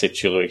that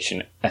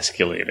situation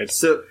escalated.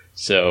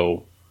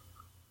 So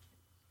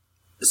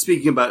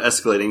speaking about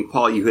escalating,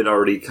 Paul, you had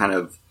already kind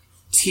of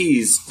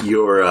teased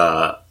your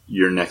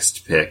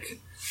next pick.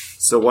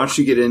 So why don't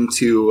you get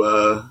into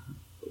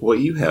what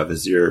you have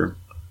as your...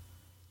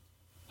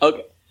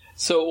 Okay.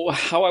 So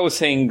how I was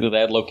saying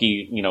that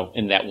Loki,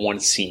 in that one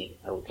scene,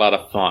 a lot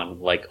of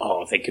fun, like,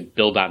 they could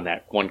build on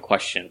that one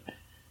question.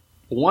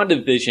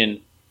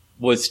 WandaVision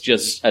was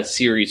just a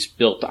series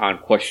built on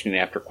question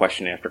after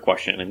question after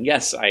question. And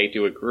yes, I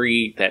do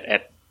agree that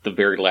at the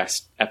very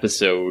last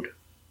episode,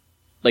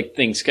 like,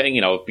 things,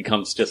 it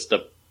becomes just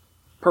a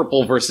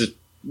purple versus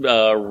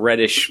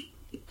reddish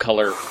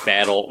color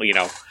battle,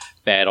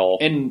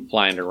 and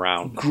flying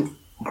around.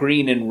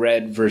 Green and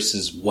red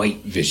versus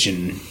white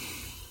vision.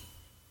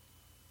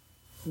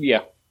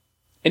 Yeah.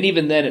 And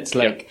even then it's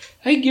like,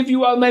 I give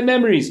you all my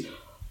memories.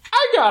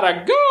 I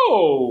gotta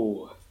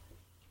go!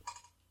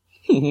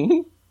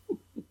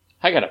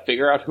 I gotta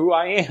figure out who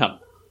I am.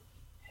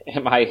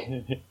 Am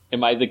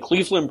I the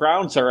Cleveland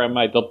Browns or am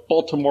I the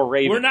Baltimore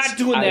Ravens? We're not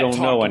doing that. I don't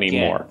know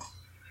anymore.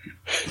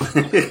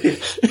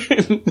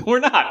 We're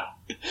not.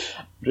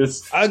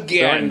 Just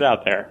throwing it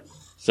out there.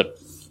 So,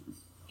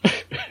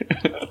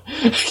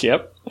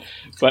 yep.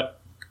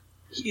 But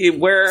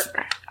where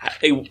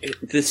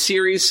the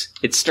series,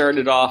 it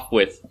started off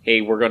with, hey,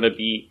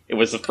 it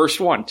was the first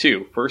one,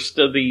 too. First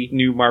of the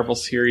new Marvel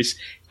series.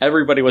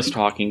 Everybody was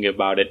talking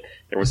about it.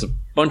 There was a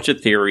bunch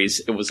of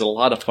theories. It was a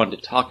lot of fun to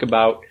talk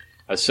about.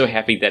 I was so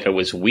happy that it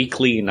was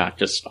weekly, not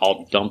just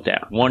all dumped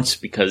at once,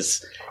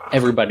 because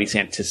everybody's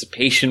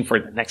anticipation for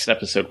the next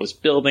episode was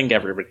building.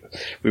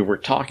 We were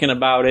talking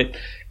about it.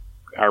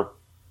 Our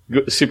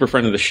super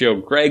friend of the show,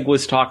 Greg,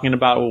 was talking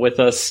about it with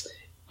us.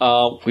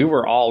 We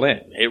were all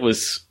in. It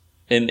was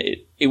an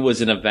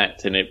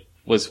event, and it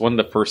was one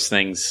of the first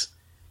things,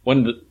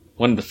 one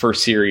of the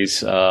first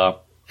series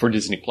for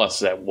Disney Plus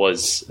that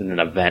was an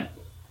event.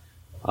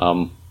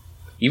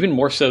 Even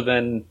more so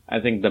than,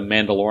 I think, The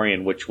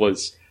Mandalorian, which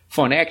was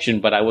fun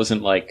action, but I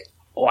wasn't like,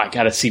 oh, I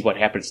gotta see what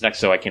happens next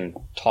so I can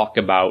talk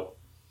about,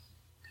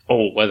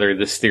 whether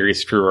this theory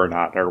is true or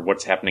not, or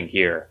what's happening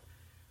here.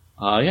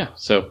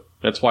 So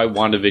that's why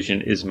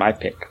WandaVision is my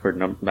pick for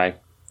my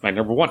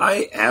number one.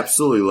 I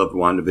absolutely loved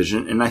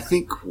WandaVision, and I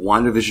think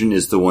WandaVision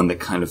is the one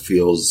that kind of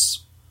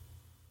feels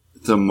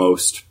the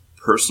most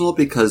personal,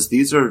 because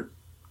these are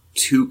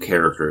two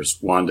characters,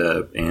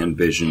 Wanda and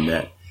Vision,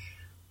 that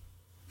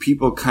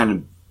people kind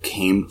of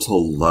came to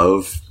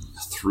love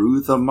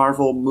through the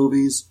Marvel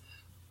movies,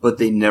 but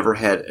they never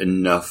had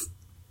enough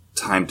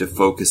time to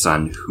focus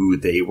on who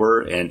they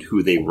were and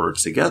who they were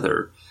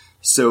together.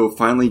 So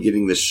finally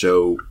getting this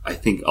show, I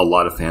think a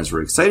lot of fans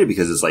were excited,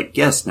 because it's like,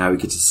 yes, now we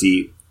get to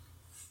see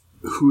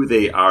who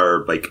they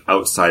are, like,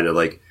 outside of,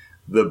 like,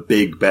 the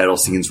big battle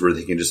scenes where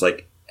they can just,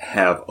 like,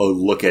 have a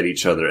look at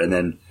each other, and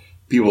then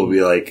people will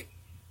be like,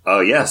 oh,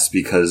 yes,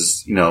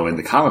 because, in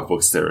the comic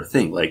books, they're a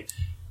thing. Like,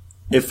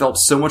 it felt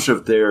so much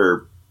of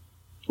their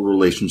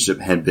relationship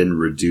had been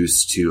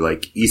reduced to,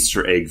 like,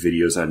 Easter egg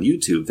videos on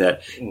YouTube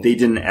that they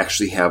didn't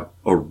actually have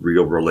a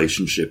real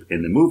relationship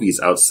in the movies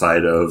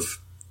outside of,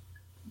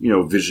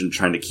 Vision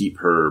trying to keep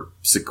her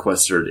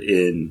sequestered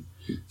in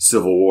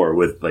Civil War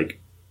with, like,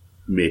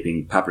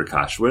 making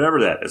paprikash,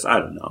 whatever that is. I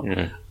don't know.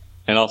 Yeah.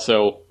 And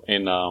also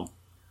in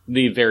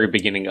the very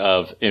beginning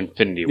of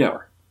Infinity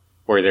War,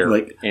 where they're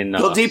like, in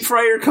they'll deep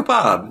fry your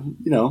kebab.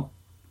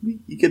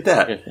 You get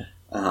that.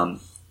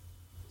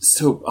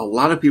 So a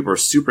lot of people are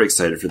super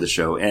excited for the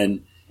show,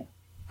 and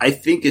I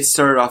think it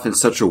started off in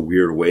such a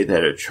weird way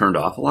that it turned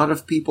off a lot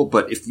of people.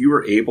 But if you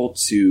were able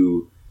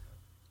to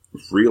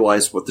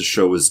realize what the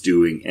show was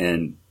doing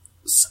and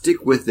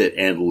stick with it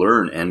and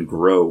learn and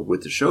grow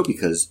with the show,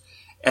 because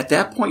at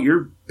that point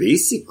you're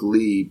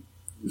basically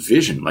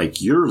Vision.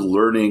 Like, you're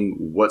learning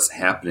what's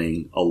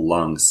happening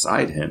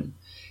alongside him.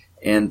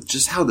 And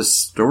just how the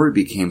story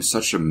became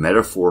such a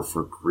metaphor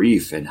for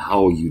grief and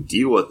how you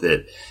deal with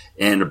it,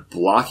 and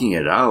blocking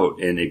it out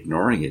and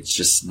ignoring it's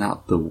just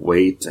not the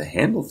way to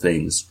handle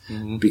things.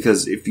 Mm-hmm.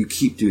 Because if you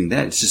keep doing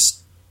that, it's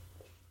just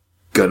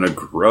gonna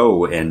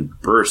grow and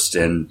burst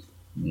and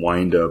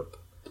wind up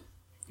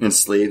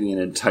enslaving an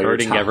entire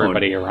hurting town.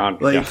 Everybody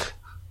around. Like,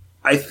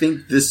 I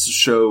think this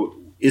show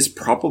is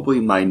probably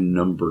my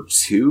number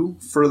 2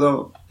 for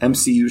the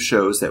MCU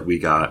shows that we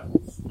got.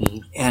 Mm-hmm.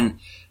 And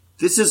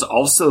this is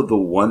also the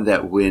one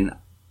that when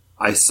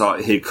I saw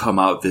it had come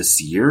out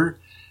this year,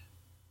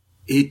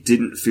 it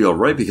didn't feel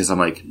right, because I'm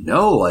like,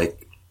 no,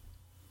 like,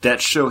 that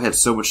show had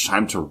so much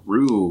time to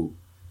rue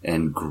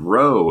and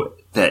grow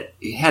that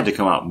it had to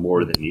come out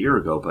more than a year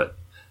ago. But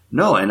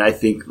no, and I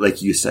think,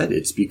 like you said,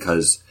 it's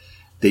because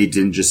they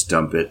didn't just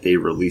dump it. They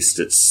released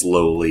it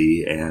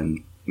slowly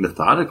and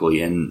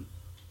methodically, and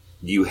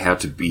you have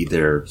to be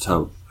there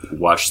to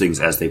watch things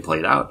as they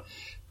played out.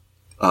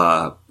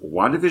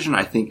 WandaVision,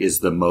 I think, is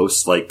the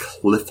most, like,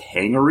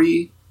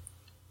 cliffhangery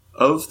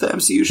of the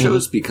MCU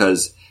shows,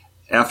 because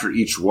after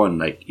each one,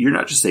 like, you're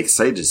not just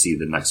excited to see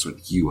the next one,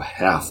 you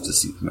have to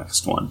see the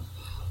next one.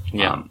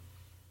 Yeah.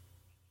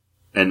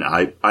 And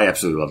I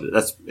absolutely loved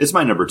it. It's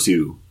my number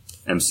 2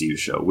 MCU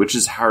show, which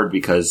is hard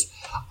because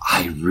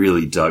I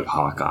really dug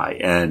Hawkeye,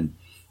 and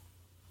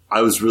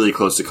I was really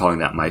close to calling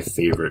that my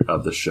favorite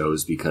of the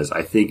shows, because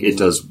I think it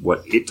does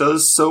what it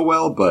does so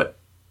well, but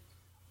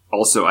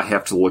also I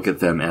have to look at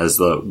them as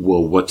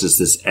what does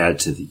this add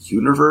to the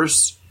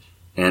universe?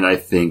 And I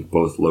think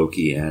both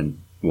Loki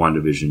and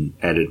WandaVision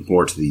added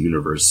more to the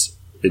universe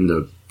in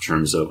the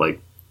terms of,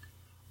 like,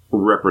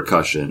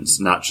 repercussions,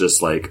 not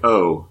just like,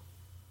 oh,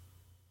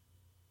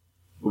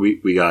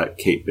 we got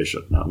Kate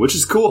Bishop now, which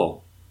is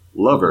cool.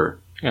 Love her.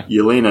 Yeah.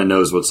 Yelena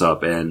knows what's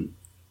up, and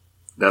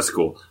that's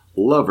cool.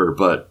 Love her,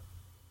 but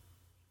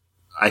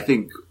I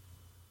think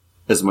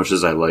as much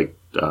as I liked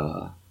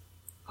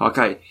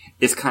Hawkeye,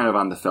 it's kind of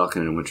on the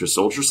Falcon and Winter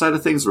Soldier side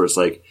of things, where it's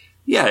like,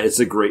 yeah, it's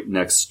a great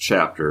next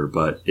chapter,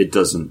 but it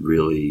doesn't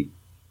really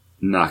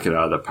knock it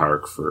out of the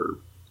park for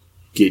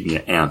getting you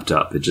amped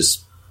up. It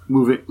just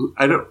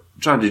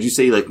John, did you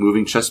say, like,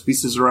 moving chess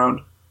pieces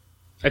around?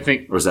 I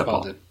think. Or was that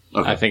Paul? Did.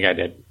 Okay. I think I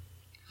did.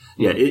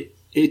 Yeah,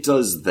 it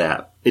does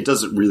that. It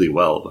does it really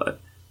well, but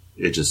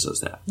it just does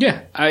that.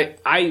 Yeah,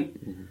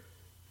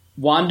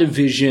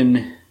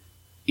 WandaVision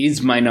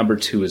is my number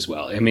 2 as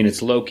well. I mean,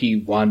 it's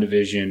Loki,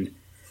 WandaVision,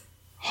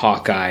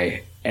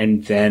 Hawkeye,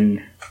 and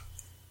then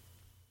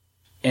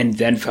and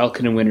then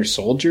Falcon and Winter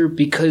Soldier,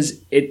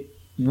 because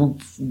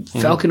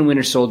Falcon and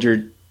Winter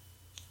Soldier,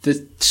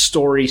 the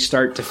story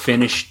start to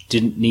finish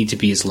didn't need to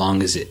be as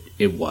long as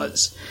it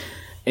was.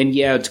 And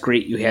yeah, it's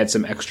great you had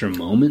some extra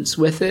moments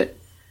with it,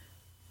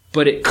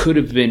 but it could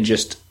have been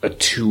just a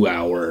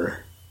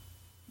 2-hour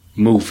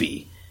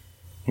movie.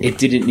 It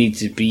didn't need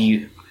to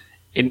be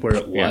where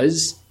it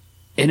was,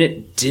 and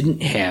it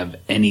didn't have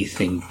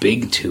anything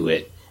big to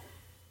it.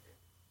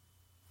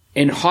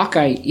 And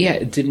Hawkeye, yeah,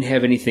 it didn't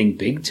have anything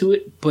big to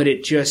it, but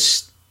it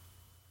just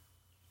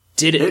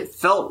did it. It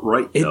felt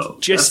right, though.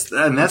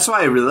 That's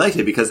why I really liked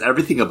it, because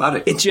everything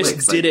about it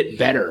just did it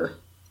better.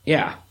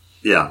 Yeah.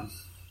 Yeah.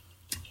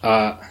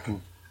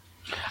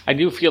 I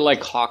do feel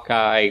like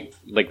Hawkeye,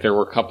 like there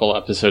were a couple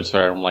episodes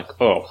where I'm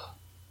like, oh,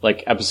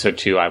 like episode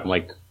 2, I'm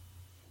like,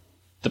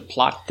 the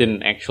plot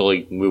didn't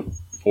actually move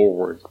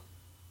forward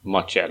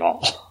much at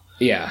all.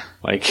 Yeah.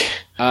 Like,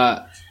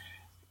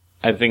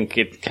 I think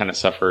it kind of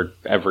suffered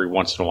every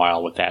once in a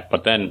while with that,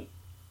 but then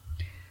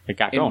it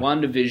got going.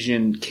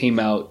 WandaVision came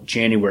out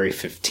January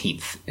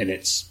 15th, and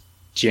it's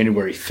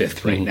January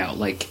 5th right now.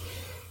 Like,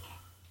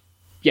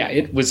 yeah,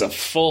 it was a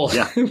full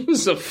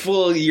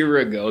year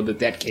ago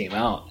that came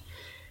out.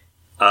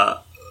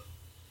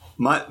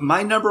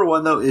 My number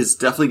one, though, is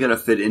definitely going to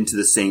fit into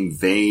the same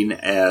vein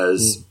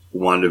as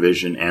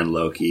WandaVision and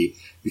Loki,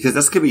 because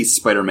that's going to be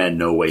Spider-Man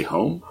No Way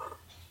Home,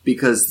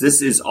 because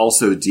this is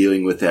also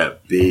dealing with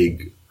that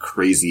big,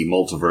 crazy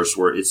multiverse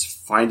where it's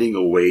finding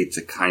a way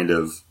to kind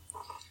of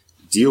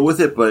deal with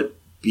it, but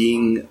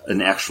being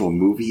an actual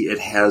movie, it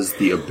has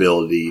the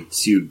ability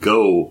to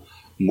go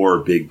more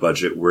big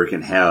budget where it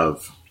can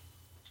have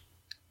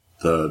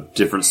the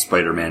different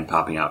Spider-Man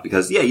popping out.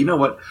 Because, yeah, you know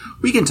what?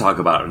 We can talk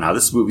about it now.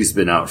 This movie's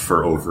been out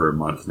for over a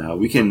month now.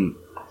 We can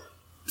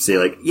say,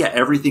 like, yeah,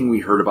 everything we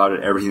heard about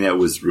it, everything that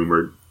was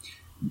rumored,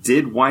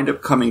 did wind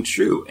up coming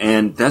true.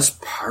 And that's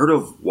part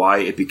of why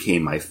it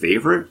became my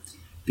favorite,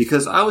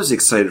 because I was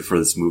excited for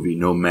this movie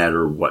no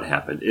matter what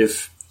happened.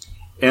 If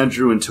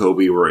Andrew and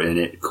Toby were in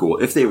it, cool.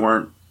 If they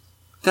weren't,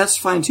 that's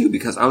fine too,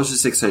 because I was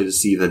just excited to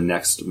see the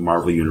next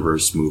Marvel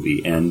Universe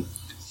movie and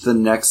the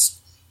next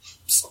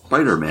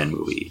Spider-Man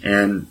movie.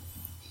 And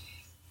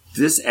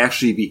this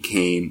actually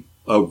became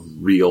a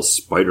real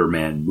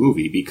Spider-Man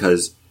movie,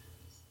 because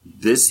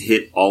this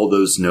hit all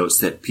those notes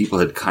that people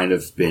had kind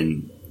of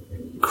been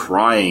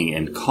crying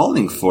and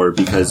calling for,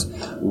 because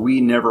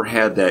we never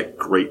had that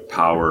great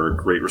power,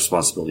 great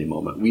responsibility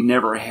moment. We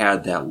never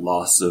had that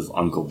loss of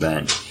Uncle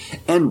Ben.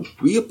 And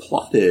we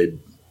applauded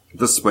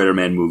the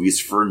Spider-Man movies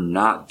for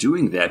not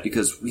doing that,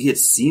 because we had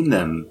seen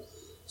them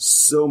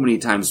so many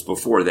times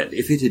before that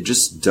if it had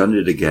just done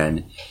it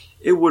again,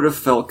 it would have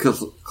felt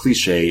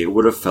cliche, it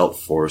would have felt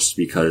forced,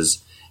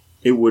 because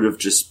it would have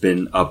just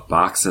been a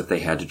box that they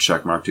had to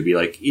checkmark to be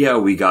like, yeah,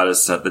 we gotta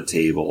set the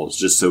table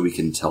just so we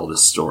can tell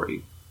this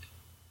story.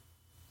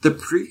 The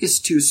previous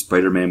 2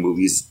 Spider-Man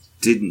movies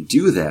didn't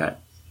do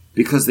that,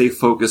 because they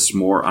focused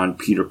more on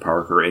Peter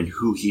Parker and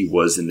who he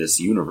was in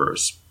this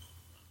universe.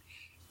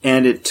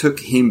 And it took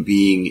him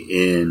being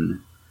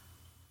in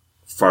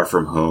Far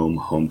From Home,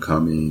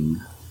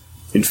 Homecoming,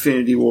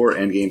 Infinity War,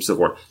 Endgame, Civil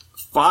War,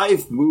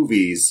 5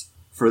 movies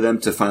for them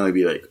to finally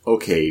be like,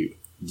 okay,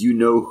 you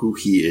know who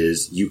he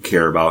is, you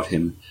care about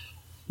him,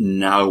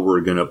 now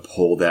we're going to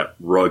pull that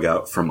rug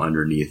out from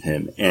underneath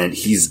him, and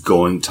he's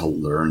going to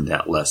learn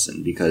that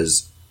lesson,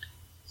 because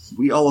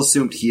we all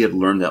assumed he had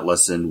learned that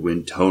lesson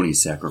when Tony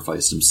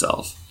sacrificed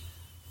himself.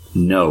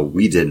 No,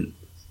 we didn't,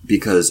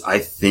 because I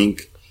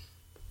think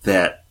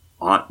that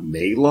Aunt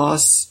May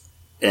loss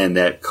and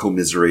that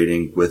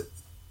commiserating with,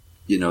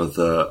 you know,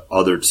 the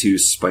other 2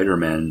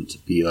 Spider-Men to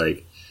be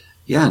like,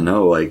 yeah,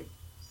 no, like,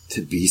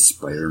 to be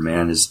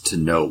Spider-Man is to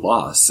know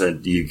loss,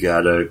 and you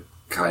gotta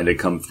kind of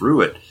come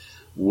through it,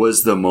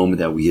 was the moment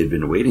that we had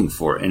been waiting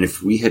for. And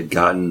if we had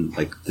gotten,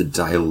 like, the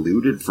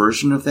diluted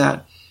version of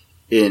that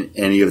in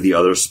any of the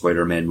other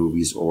Spider-Man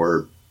movies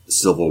or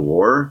Civil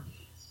War,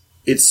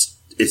 it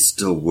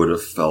still would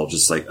have felt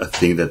just like a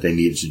thing that they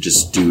needed to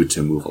just do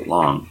to move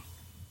along.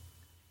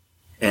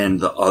 And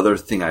the other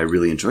thing I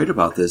really enjoyed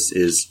about this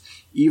is,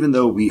 even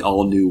though we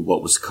all knew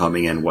what was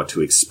coming and what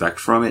to expect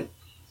from it,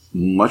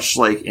 much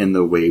like in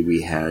the way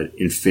we had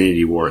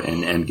Infinity War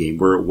and Endgame,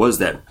 where it was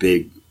that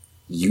big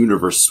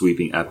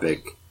universe-sweeping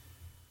epic,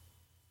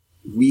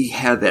 we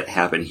had that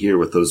happen here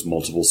with those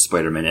multiple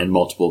Spider-Men and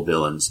multiple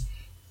villains.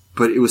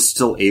 But it was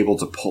still able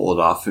to pull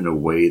it off in a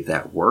way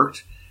that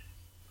worked,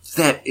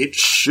 that it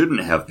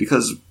shouldn't have,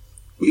 because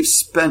we've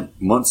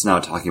spent months now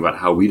talking about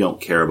how we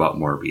don't care about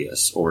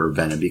Morbius or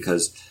Venom,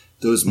 because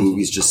those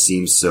movies just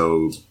seem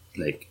so,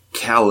 like,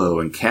 callow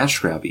and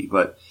cash grabby.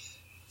 But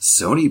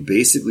Sony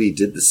basically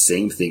did the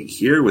same thing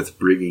here with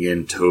bringing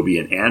in Toby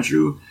and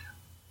Andrew,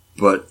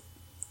 but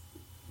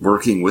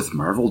working with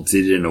Marvel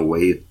did it in a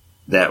way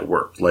that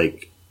worked.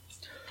 Like,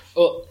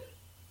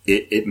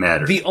 it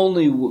mattered. The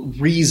only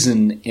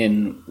reason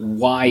in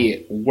why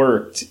it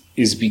worked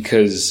is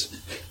because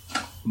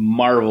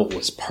Marvel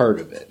was part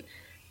of it.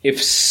 If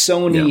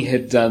Sony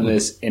had done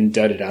this and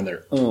done it on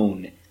their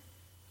own,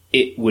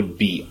 it would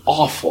be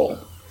awful.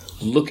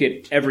 look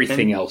at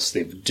everything else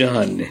they've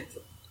done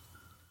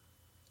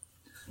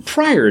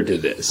prior to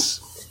this.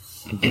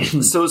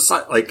 So,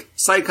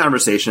 side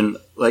conversation,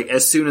 like,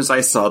 as soon as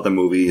I saw the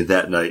movie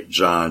that night,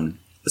 John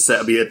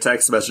sent me a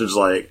text message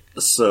like,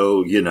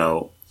 so,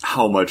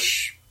 how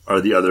much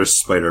are the other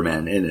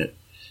Spider-Man in it?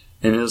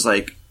 And it was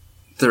like,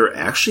 they're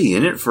actually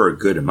in it for a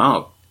good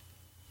amount.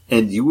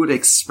 And you would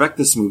expect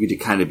this movie to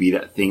kind of be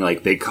that thing,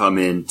 like, they come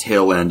in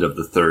tail end of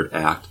the third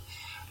act.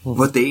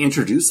 But they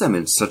introduce them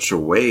in such a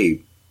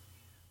way,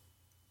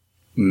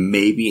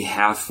 maybe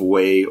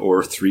halfway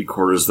or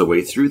 3/4 the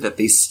way through, that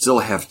they still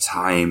have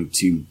time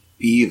to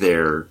be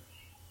there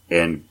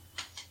and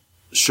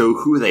show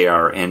who they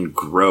are and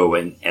grow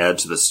and add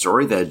to the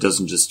story, that it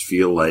doesn't just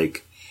feel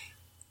like,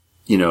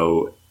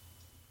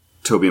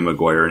 Tobey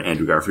Maguire and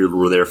Andrew Garfield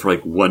were there for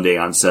like one day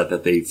on set,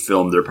 that they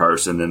filmed their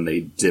parts and then they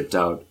dipped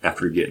out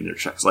after getting their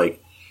checks.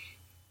 Like,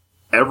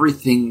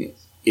 everything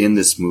in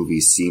this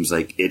movie seems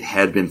like it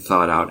had been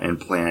thought out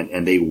and planned,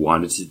 and they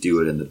wanted to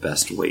do it in the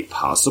best way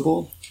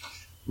possible,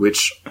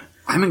 which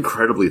I'm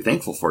incredibly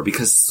thankful for,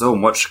 because so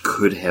much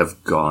could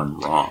have gone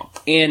wrong.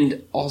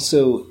 And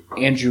also,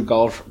 Andrew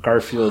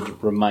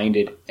Garfield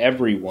reminded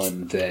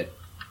everyone that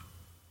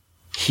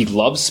he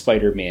loves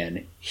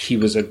Spider-Man. He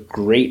was a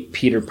great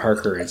Peter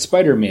Parker and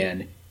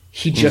Spider-Man.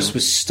 He just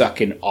was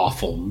stuck in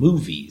awful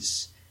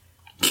movies.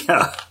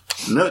 Yeah,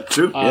 no,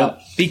 true. Yeah.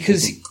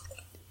 Because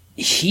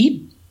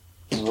he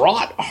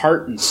brought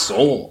heart and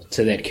soul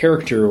to that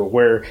character,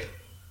 where,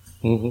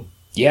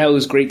 yeah, it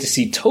was great to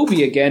see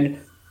Tobey again,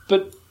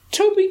 but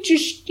Tobey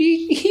just,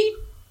 he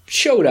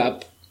showed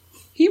up.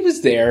 He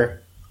was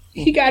there.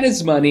 He got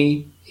his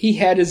money. He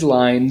had his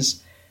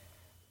lines.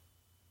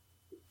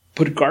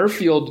 But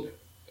Garfield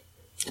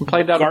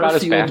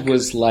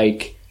was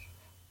like,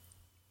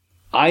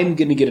 I'm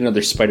going to get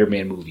another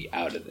Spider-Man movie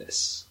out of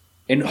this.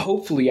 And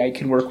hopefully I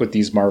can work with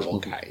these Marvel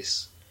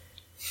guys.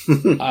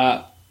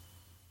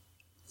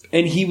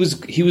 And he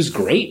was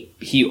great.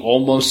 He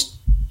almost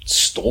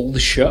stole the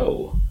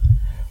show.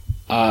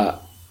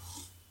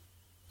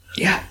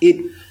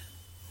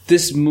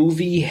 This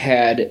movie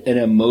had an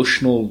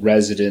emotional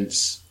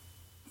resonance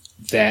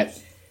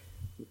that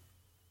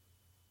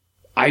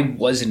I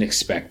wasn't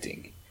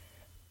expecting.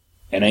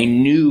 And I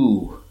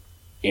knew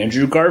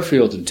Andrew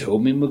Garfield and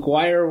Tobey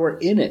Maguire were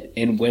in it.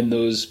 And when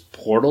those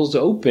portals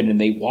open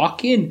and they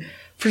walk in,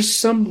 for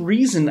some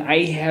reason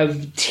I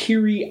have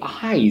teary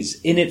eyes,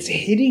 and it's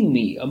hitting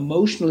me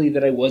emotionally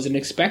that I wasn't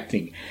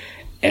expecting.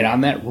 And on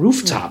that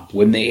rooftop,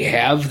 when they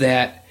have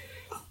that,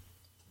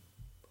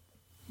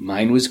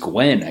 mine was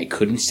Gwen, I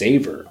couldn't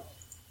save her,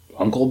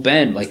 Uncle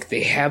Ben, like,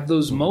 they have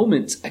those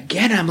moments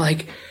again. I'm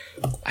like,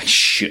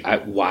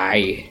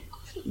 why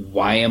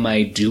am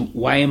I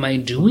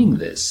doing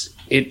this?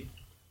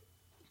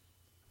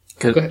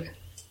 Go ahead.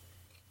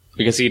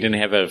 Because you didn't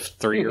have a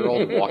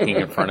 3-year-old walking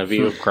in front of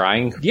you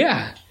crying?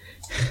 Yeah.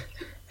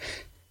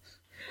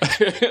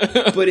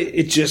 But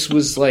it just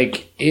was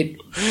like, it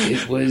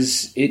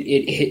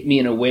hit me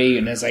in a way,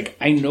 and I was like,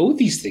 I know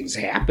these things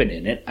happen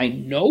in it. I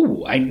know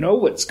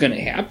what's going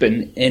to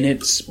happen, and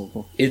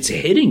it's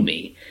hitting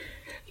me.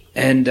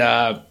 And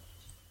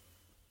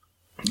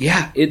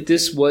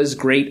this was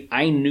great.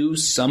 I knew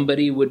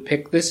somebody would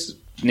pick this,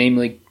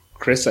 namely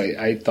Chris.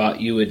 I thought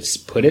you would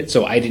put it,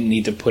 so I didn't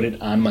need to put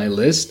it on my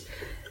list.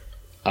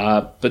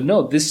 But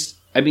no, there's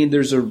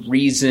a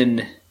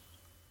reason.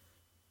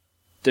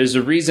 There's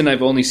a reason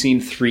I've only seen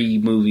 3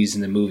 movies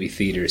in the movie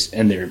theaters,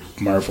 and they're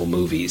Marvel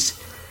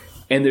movies.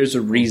 And there's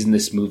a reason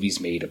this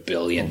movie's made $1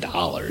 billion.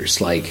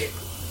 Like,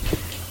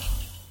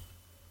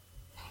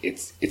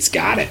 it's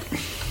got it.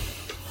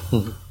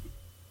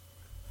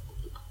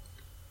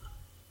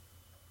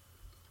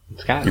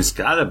 It's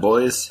got it,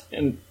 boys.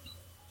 And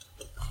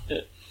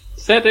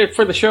is that it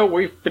for the show?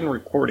 We've been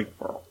recording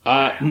for.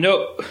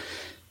 No.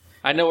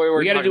 I know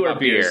we got to do our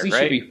beers. Beer, These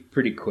right? should be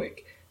pretty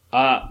quick.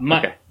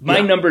 My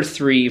number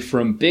 3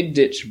 from Big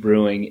Ditch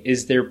Brewing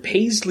is their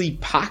Paisley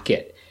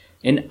Pocket,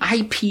 an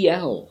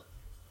IPL,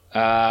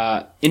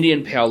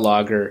 Indian Pale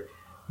Lager.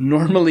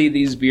 Normally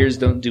these beers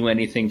don't do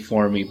anything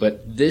for me,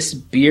 but this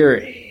beer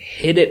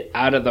hit it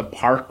out of the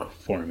park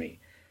for me.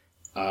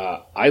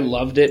 I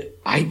loved it.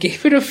 I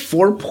gave it a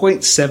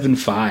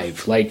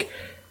 4.75. Like,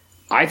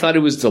 I thought it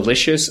was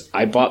delicious.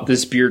 I bought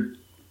this beer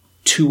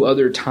 2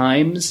 other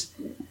times.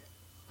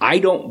 I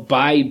don't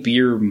buy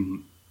beer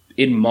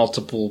in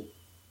multiple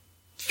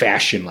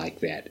fashion like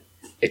that.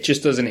 It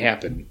just doesn't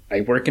happen.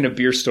 I work in a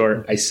beer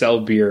store. I sell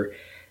beer.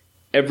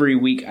 Every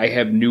week I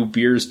have new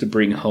beers to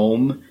bring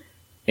home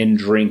and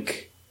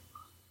drink.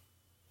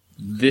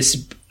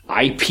 This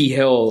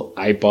IPL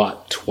I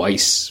bought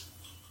twice.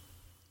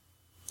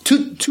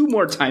 Two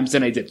more times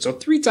than I did. So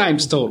 3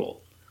 times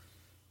total.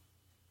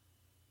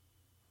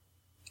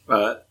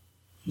 Do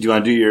you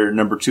want to do your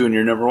number 2 and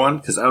your number 1?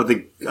 Because I don't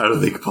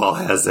think Paul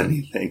has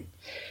anything.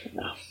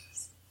 No.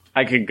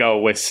 I could go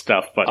with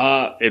stuff,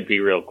 but it'd be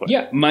real quick.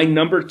 Yeah, my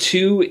number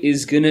 2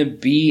 is going to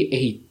be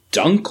a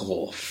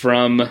Dunkel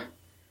from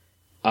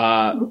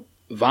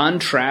Von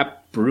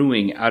Trapp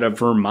Brewing out of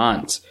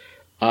Vermont.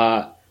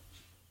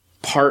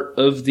 part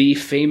of the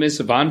famous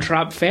Von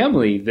Trapp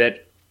family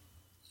that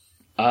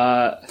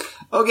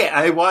Okay,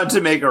 I wanted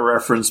to make a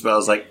reference, but I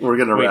was like, we're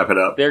going to wrap it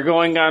up. They're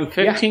going on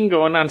 15,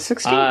 going on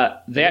 16.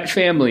 that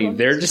family,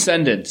 their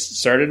descendants,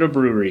 started a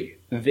brewery.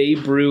 They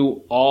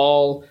brew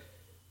all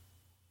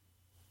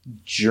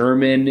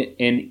German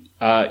and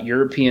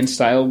European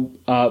style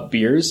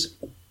beers,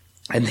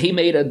 and they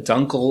made a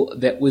Dunkel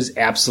that was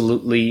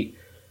absolutely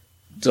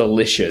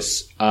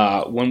delicious.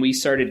 When we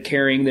started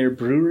carrying their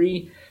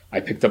brewery,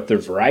 I picked up their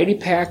variety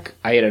pack.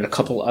 I added a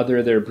couple other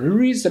of their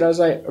breweries that I was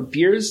like,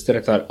 beers that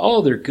I thought,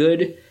 oh, they're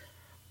good.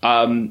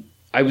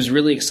 I was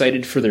really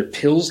excited for their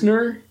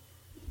Pilsner.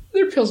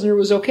 Their Pilsner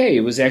was okay.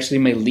 It was actually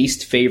my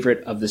least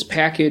favorite of this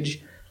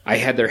package. I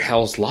had their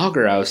Hell's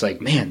Lager. I was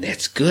like, man,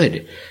 that's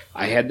good.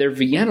 I had their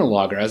Vienna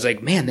Lager. I was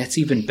like, man, that's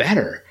even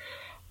better.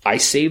 I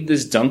saved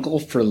this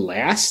Dunkel for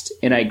last,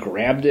 and I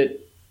grabbed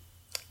it,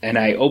 and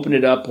I opened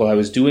it up while I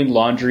was doing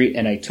laundry,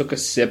 and I took a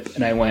sip,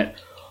 and I went,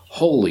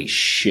 holy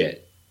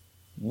shit.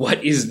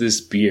 What is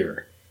this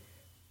beer?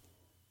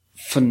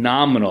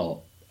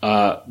 Phenomenal.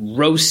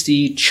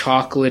 Roasty,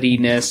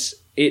 chocolatiness.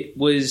 It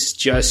was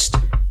just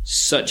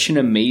such an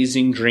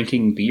amazing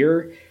drinking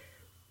beer.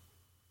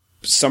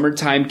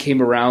 Summertime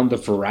came around. The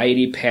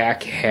variety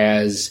pack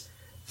has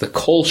the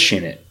Kolsch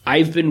in it.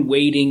 I've been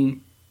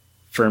waiting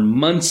for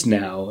months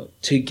now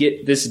to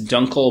get this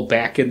Dunkel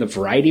back in the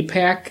variety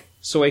pack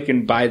so I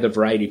can buy the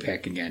variety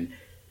pack again.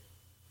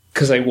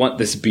 Because I want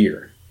this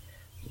beer.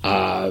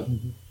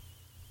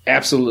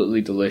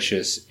 Absolutely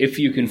delicious. If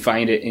you can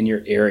find it in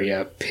your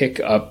area, pick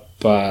up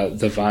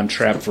the Von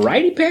Trapp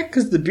variety pack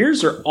because the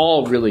beers are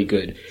all really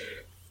good.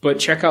 But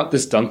check out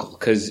this Dunkel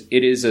because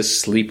it is a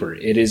sleeper.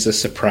 It is a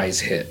surprise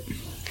hit.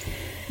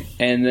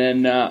 And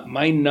then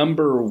my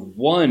number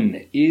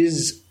one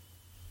is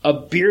a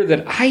beer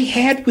that I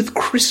had with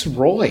Chris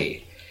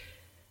Roy.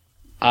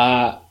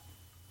 Right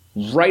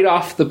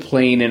off the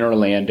plane in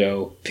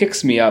Orlando,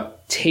 picks me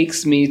up,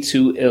 takes me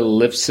to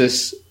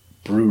Ellipsis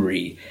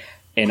Brewery.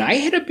 And I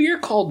had a beer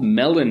called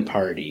Melon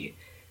Party.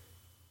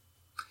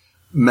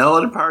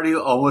 Melon Party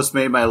almost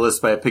made my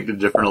list, but I picked a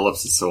different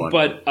Ellipsis one.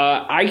 But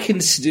I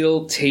can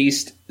still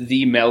taste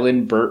the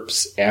melon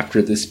burps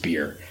after this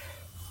beer.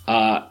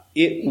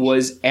 It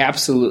was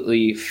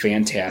absolutely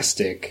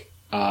fantastic.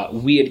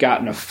 We had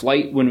gotten a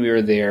flight when we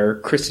were there.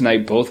 Chris and I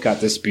both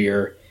got this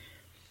beer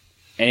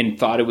and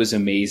thought it was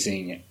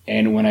amazing.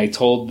 And when I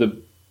told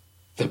the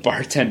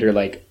bartender,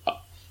 like,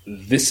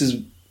 this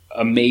is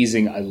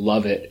amazing, I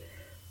love it,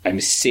 I'm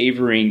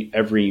savoring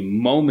every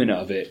moment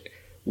of it.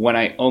 When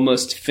I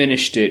almost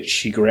finished it,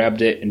 she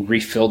grabbed it and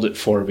refilled it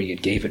for me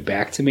and gave it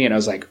back to me. And I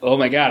was like, oh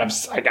my God,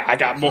 I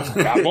got more.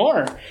 I got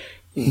more.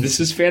 This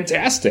is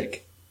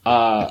fantastic.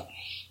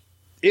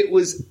 It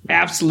was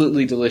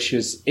absolutely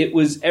delicious. It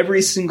was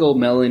every single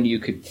melon you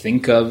could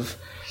think of.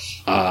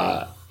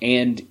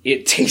 And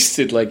it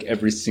tasted like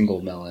every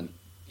single melon.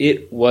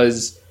 It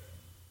was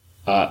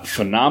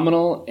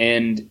phenomenal.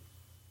 And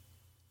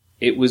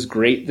it was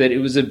great that it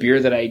was a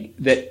beer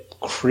that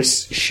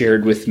Chris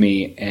shared with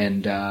me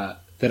and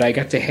that I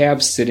got to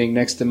have sitting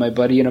next to my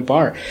buddy in a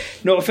bar.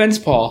 No offense,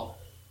 Paul.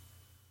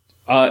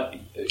 Paul,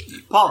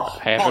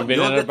 I haven't been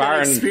in a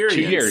bar in 2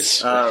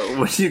 years.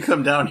 When you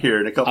come down here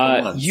in a couple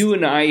of months. You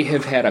and I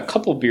have had a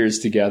couple beers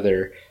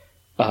together,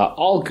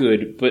 all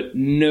good, but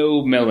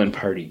no Melon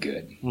Party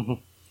good. Mm-hmm.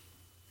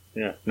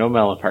 Yeah, no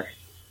Melon Party.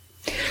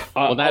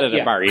 Well, not at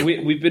a bar either.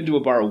 We've been to a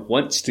bar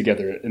once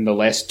together in the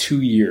last 2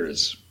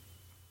 years.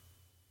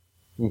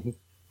 Mm-hmm.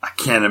 I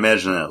can't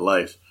imagine that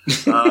life.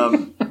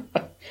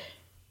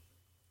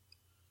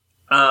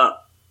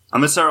 I'm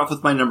going to start off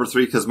with my number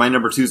 3 because my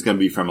number 2 is going to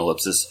be from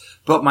Ellipsis.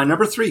 But my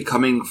number 3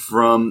 coming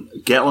from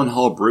Gatlin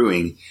Hall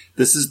Brewing.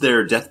 This is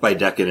their Death by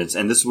Decadence,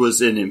 and this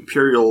was an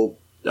Imperial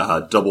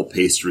double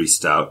pastry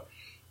stout.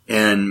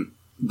 And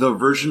the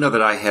version of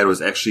it I had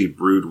was actually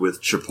brewed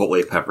with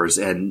chipotle peppers.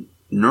 And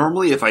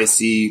normally if I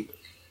see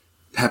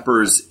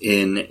peppers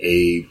in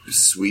a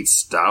sweet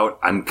stout,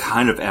 I'm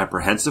kind of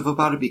apprehensive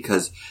about it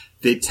because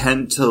they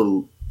tend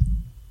to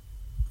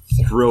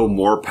throw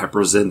more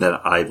peppers in than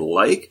I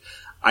like.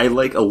 I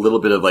like a little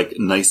bit of like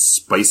nice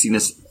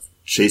spiciness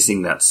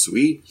chasing that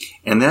sweet,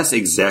 and that's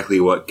exactly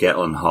what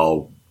Gatlin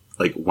Hall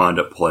like wound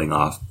up pulling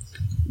off.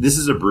 This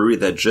is a brewery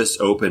that just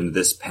opened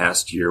this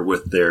past year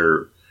with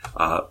their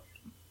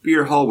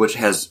beer hall, which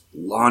has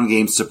lawn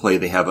games to play.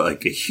 They have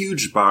like a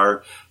huge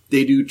bar.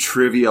 They do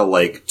trivia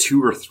like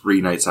 2 or 3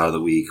 nights out of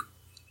the week.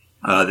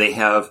 They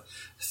have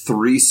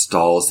 3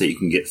 stalls that you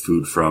can get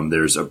food from.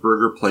 There's a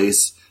burger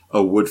place,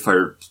 a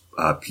wood-fired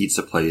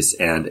pizza place,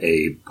 and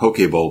a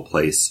poke bowl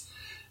place.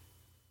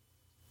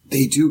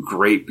 They do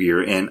great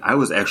beer, and I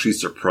was actually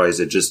surprised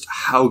at just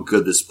how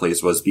good this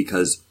place was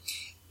because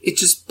it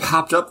just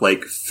popped up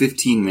like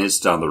 15 minutes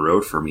down the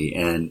road for me,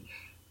 and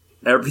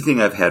everything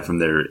I've had from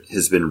there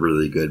has been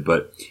really good.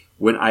 But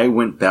when I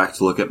went back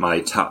to look at my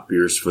top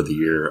beers for the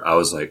year, I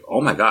was like, oh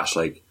my gosh,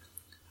 like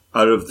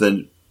out of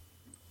the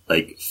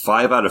like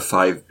 5 out of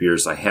 5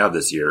 beers I have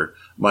this year,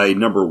 my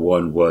number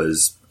 1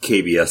 was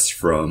KBS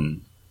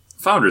from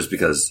Founders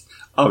because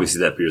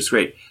obviously that beer is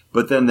great.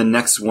 But then the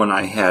next one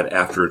I had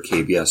after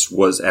KBS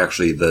was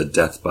actually the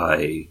Death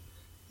by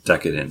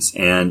Decadence.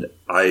 And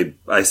I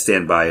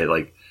stand by it.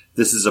 Like,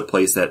 this is a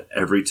place that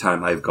every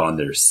time I've gone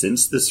there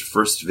since this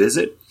first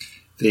visit,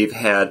 they've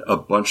had a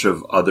bunch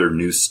of other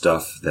new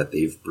stuff that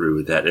they've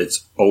brewed that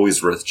it's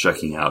always worth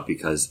checking out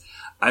because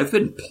I've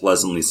been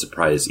pleasantly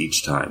surprised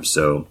each time.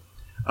 So,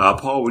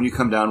 Paul, when you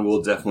come down,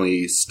 we'll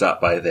definitely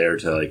stop by there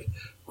to like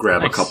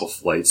grab a couple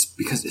flights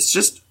because it's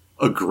just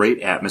a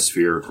great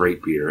atmosphere,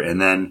 great beer.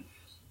 And then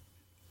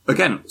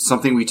again,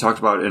 something we talked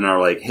about in our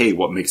like, hey,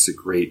 what makes a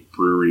great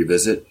brewery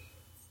visit?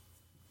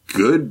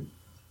 Good,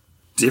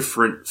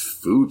 different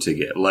food to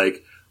get.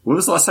 Like, when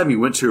was the last time you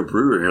went to a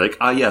brewery and you're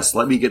like, yes,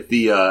 let me get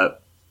the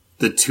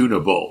tuna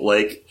bowl.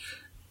 Like,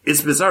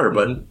 it's bizarre,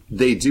 but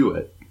they do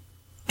it.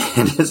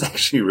 And it's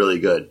actually really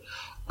good.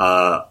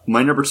 My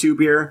number 2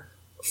 beer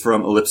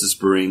from Ellipsis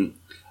Brewing.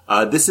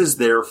 This is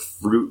their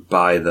Fruit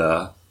by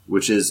the,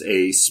 which is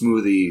a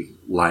smoothie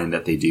line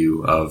that they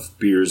do of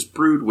beers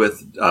brewed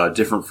with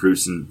different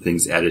fruits and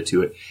things added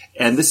to it.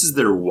 And this is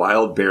their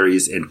wild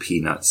berries and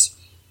peanuts.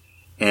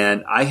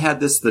 And I had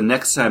this the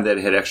next time that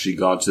I had actually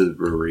gone to the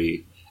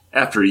brewery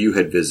after you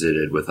had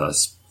visited with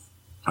us.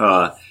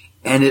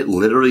 And it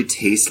literally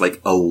tastes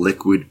like a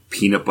liquid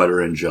peanut butter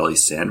and jelly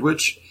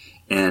sandwich.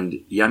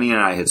 And Yanni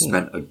and I had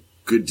spent a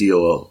good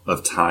deal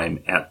of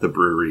time at the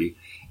brewery.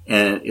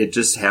 And it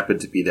just happened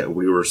to be that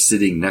we were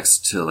sitting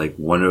next to like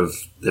one of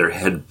their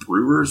head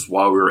brewers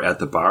while we were at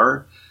the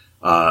bar,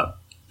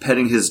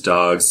 petting his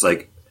dogs,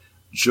 like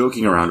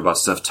joking around about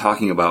stuff,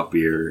 talking about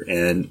beer,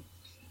 and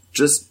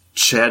just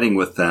chatting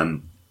with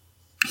them.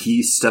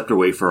 He stepped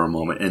away for a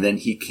moment, and then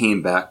he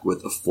came back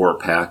with a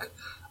 4-pack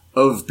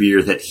of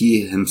beer that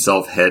he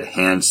himself had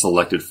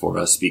hand-selected for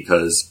us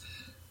because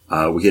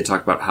we had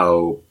talked about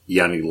how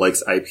Yanni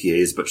likes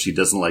IPAs, but she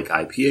doesn't like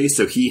IPAs,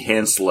 so he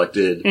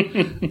hand-selected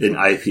an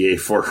IPA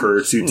for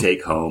her to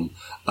take home.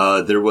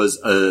 There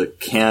was a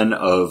can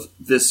of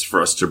this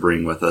for us to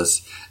bring with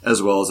us,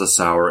 as well as a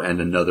sour and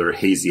another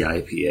hazy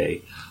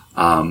IPA.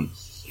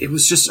 It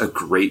was just a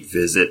great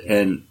visit,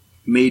 and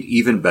made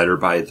even better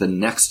by the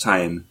next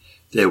time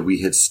that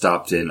we had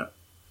stopped in,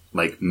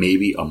 like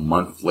maybe a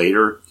month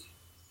later.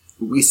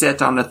 We sat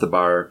down at the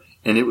bar,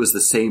 and it was the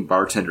same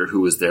bartender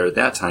who was there at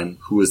that time,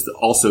 who was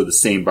also the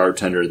same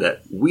bartender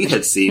that we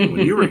had seen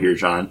when you were here,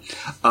 John,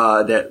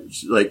 that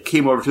like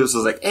came over to us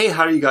and was like, hey,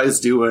 how are you guys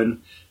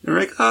doing? And we're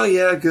like, oh,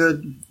 yeah,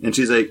 good. And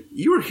she's like,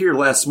 you were here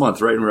last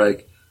month, right? And we're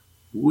like,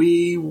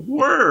 we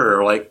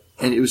were. Like,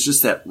 and it was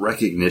just that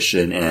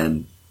recognition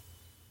and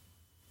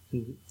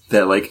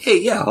that like, hey,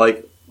 yeah,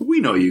 like, we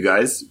know you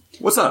guys.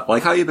 What's up?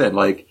 Like, how you been?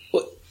 Like,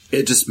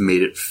 it just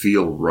made it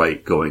feel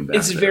right going back.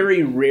 It's there.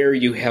 Very rare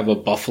you have a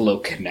Buffalo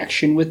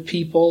connection with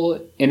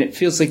people, and it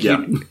feels like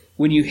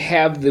when you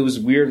have those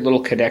weird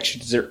little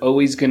connections, they're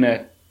always going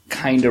to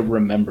kind of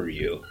remember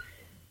you.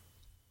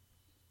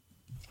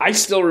 I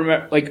still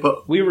remember, like,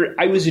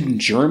 I was in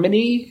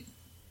Germany,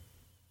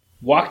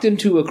 walked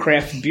into a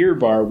craft beer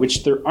bar,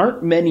 which there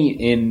aren't many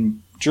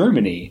in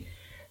Germany,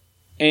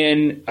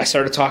 and I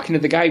started talking to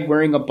the guy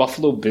wearing a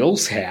Buffalo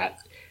Bills hat.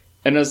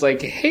 And I was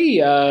like, hey,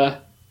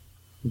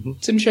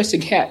 it's an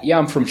interesting hat. Yeah,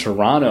 I'm from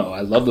Toronto. I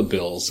love the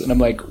Bills. And I'm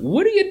like,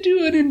 what are you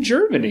doing in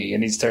Germany?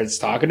 And he starts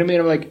talking to me,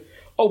 and I'm like,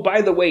 oh,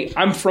 by the way,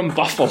 I'm from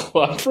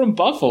Buffalo. I'm from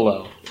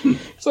Buffalo.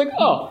 It's like,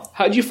 oh,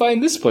 how'd you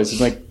find this place? It's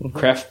like,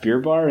 craft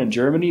beer bar in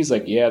Germany? He's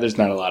like, yeah, there's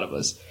not a lot of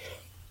us.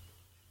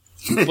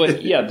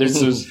 But yeah, there's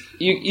those,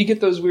 you get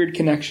those weird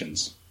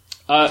connections.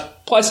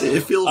 Plus,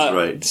 it feels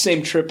right. The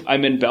same trip,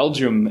 I'm in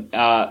Belgium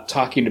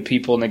talking to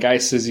people, and the guy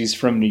says he's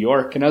from New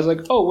York. And I was like,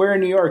 oh, where in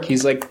New York?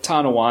 He's like,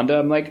 Tonawanda.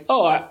 I'm like,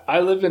 oh,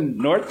 I live in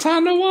North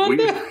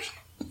Tonawanda?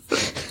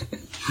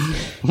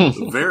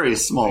 Very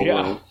small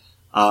world.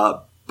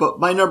 But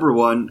my number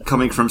 1,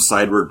 coming from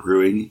Sideward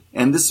Brewing,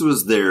 and this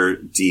was their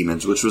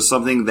Demons, which was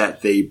something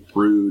that they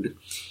brewed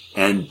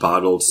and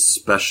bottled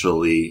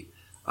specially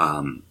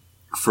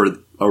for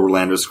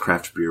Orlando's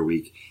Craft Beer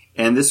Week.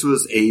 And this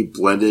was a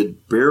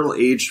blended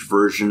barrel-aged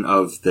version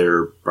of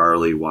their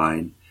barley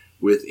wine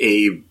with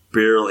a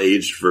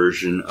barrel-aged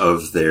version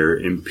of their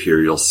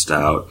Imperial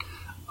Stout.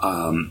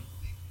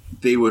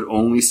 They would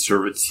only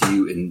serve it to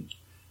you in,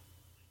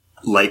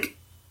 like,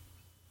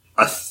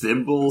 a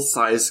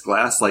thimble-sized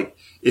glass. Like,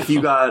 if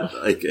you got,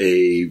 like,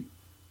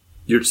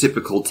 your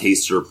typical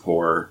taster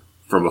pour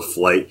from a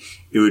flight,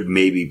 it would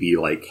maybe be,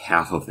 like,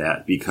 half of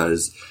that.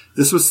 Because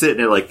this was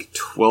sitting at, like,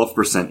 12%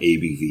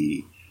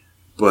 ABV.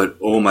 But,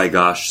 oh my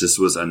gosh, this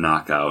was a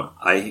knockout.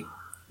 I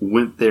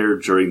went there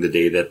during the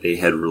day that they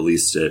had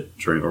released it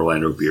during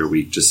Orlando Beer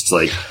Week just to,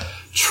 like,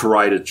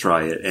 try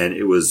it. And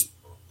it was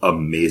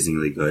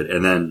amazingly good.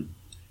 And then,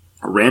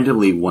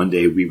 randomly, one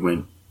day we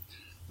went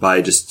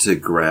by just to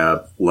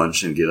grab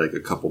lunch and get, like, a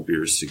couple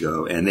beers to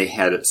go. And they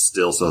had it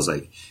still, so I was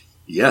like,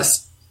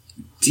 yes,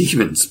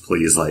 Demons,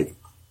 please. Like,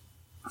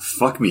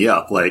 fuck me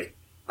up. Like,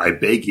 I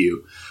beg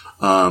you.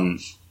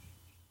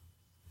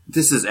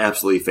 This is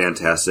absolutely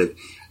fantastic.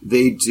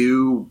 They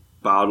do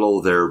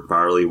bottle their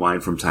barley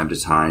wine from time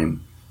to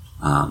time.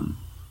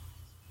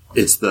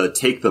 it's the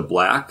Take the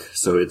Black,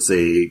 so it's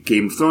a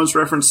Game of Thrones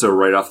reference, so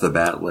right off the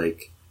bat,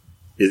 like,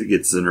 it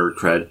gets the nerd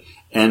cred.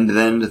 And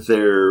then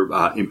their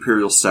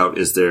Imperial Stout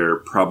is their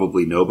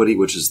Probably Nobody,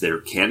 which is their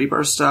candy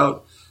bar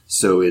stout.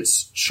 So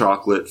it's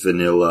chocolate,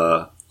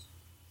 vanilla,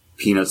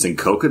 peanuts, and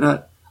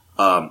coconut.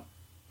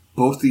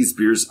 Both these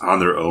beers on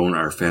their own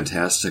are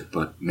fantastic,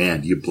 but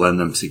man, you blend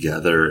them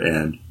together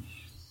and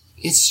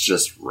it's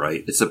just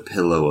right. It's a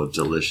pillow of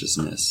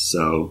deliciousness.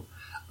 So,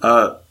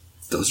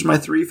 those are my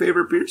 3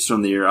 favorite beers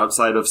from the year,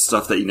 outside of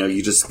stuff that,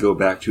 you just go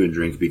back to and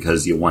drink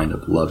because you wind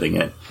up loving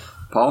it.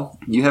 Paul,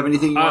 you have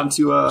anything you want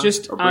to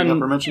just bring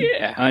up or mention?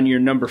 Yeah, on your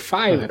number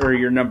 5 or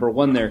your number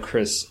 1 there,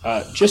 Chris,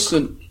 just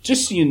so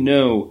you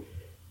know,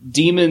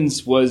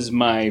 Demons was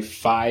my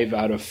 5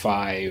 out of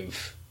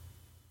 5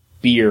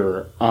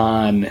 beer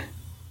on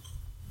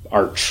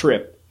our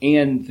trip,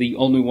 and the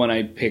only one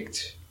I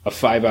picked a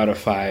 5 out of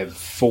 5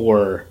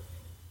 for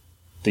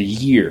the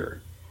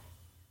year.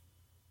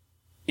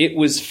 It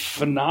was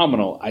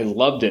phenomenal. I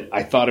loved it.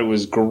 I thought it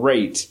was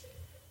great.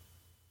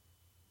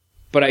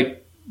 But I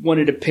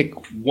wanted to pick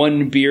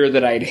one beer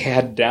that I'd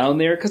had down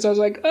there because I was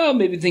like, oh,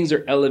 maybe things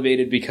are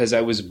elevated because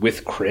I was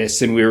with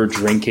Chris and we were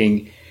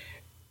drinking.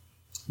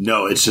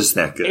 No, it's just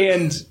that good.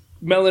 And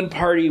Melon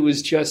Party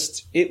was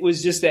just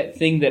that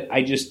thing that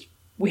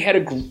we had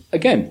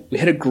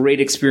a great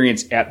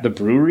experience at the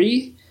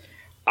brewery.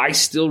 I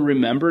still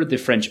remember the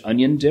French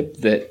onion dip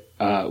that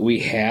we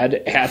had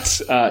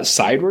at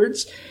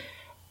Sidewards.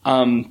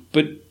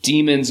 But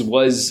Demons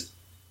was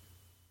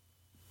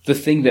the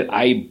thing that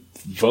I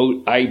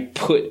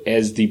put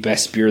as the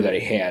best beer that I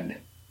had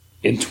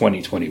in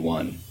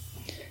 2021.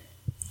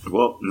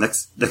 Well,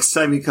 next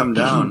time you come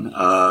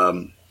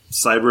down,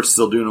 Cyber's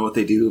still doing what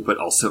they do, but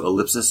also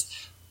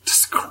Ellipsis,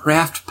 just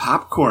craft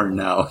popcorn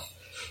now.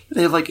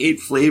 They have like 8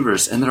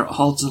 flavors, and they're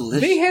all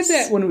delicious. They had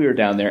that when we were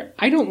down there.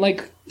 I don't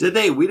like... Did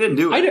they? We didn't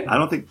do it.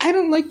 I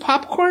don't like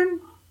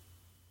popcorn.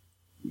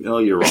 Oh,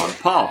 you're wrong.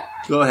 Paul,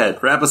 go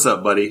ahead. Wrap us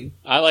up, buddy.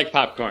 I like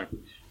popcorn.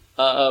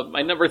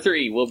 My number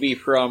 3 will be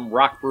from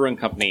Rock Brewing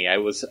Company.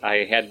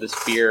 I had this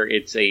beer.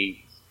 It's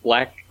a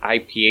black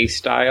IPA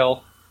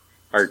style,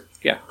 dark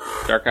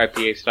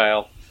IPA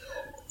style.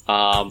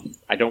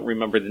 I don't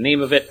remember the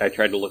name of it. I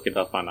tried to look it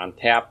up on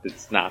Untappd.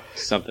 It's not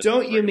something.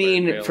 Don't you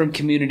mean from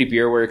Community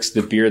Beer Works,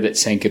 the beer that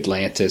sank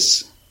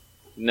Atlantis?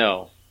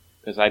 No,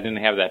 because I didn't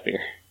have that beer.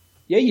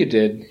 Yeah, you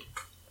did.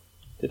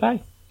 Did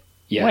I?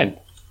 Yeah. When?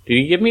 Did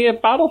you give me a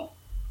bottle?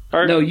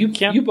 Or no,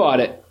 you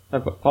bought it. I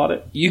bought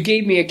it. You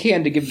gave me a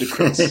can to give to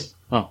Chris.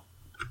 Oh.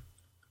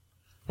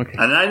 Okay.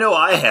 And I know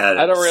I had it,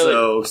 I don't really...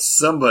 so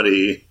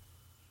somebody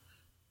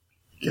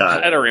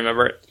got it. I don't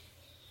remember it.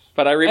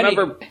 But I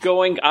remember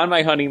going on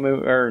my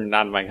honeymoon, or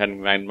not my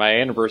honeymoon, my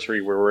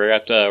anniversary, where we were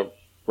at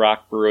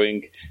Rock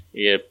Brewing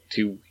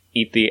to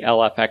eat the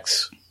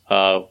LFX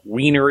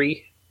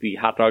wienery, the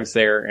hot dogs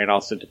there, and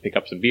also to pick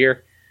up some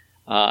beer.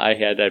 I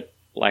had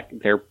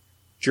their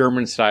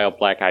German-style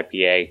black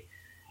IPA.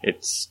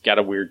 It's got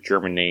a weird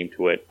German name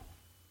to it.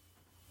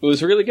 It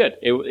was really good.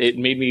 It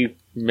made me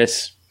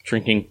miss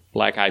drinking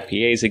black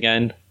IPAs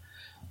again.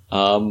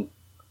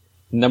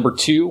 Number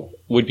 2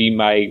 would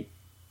be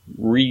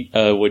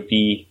would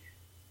be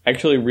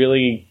actually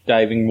really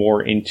diving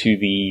more into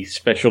the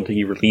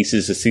specialty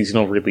releases, the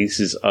seasonal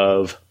releases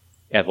of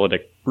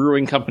Athletic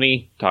Brewing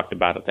Company. Talked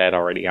about that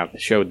already on the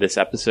show this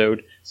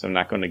episode, so I'm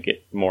not going to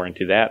get more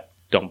into that.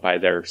 Don't buy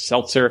their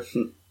seltzer.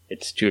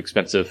 It's too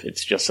expensive.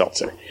 It's just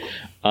seltzer.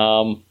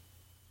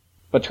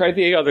 But try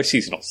the other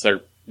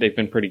seasonals. They've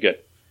been pretty good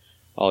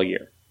all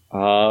year.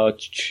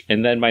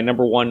 And then my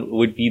number 1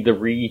 would be the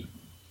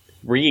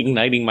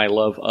reigniting my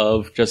love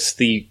of just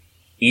the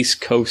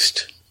East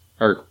Coast,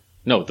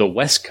 the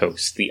West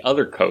Coast, the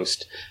other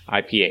coast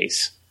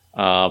IPAs.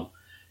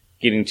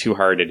 Getting too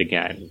hearted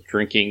again.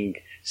 Drinking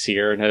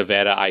Sierra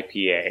Nevada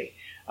IPA.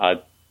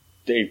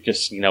 They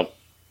just,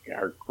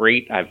 are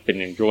great. I've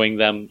been enjoying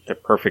them. They're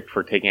perfect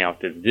for taking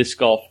out to the disc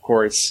golf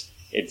course.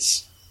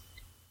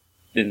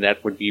 Then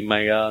that would be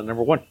my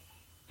number 1.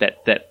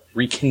 That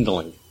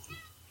rekindling.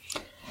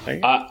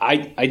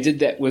 I did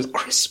that with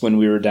Chris when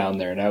we were down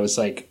there, and I was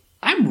like,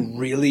 I'm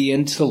really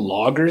into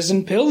lagers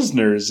and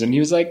pilsners, and he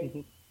was like,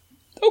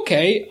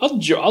 okay, I'll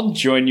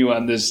join you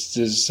on this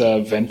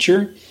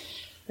venture.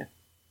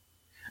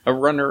 A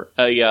runner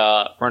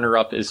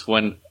up is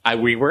when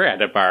we were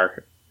at a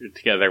bar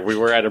together. We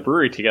were at a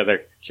brewery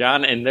together,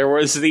 John, and there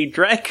was the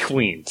drag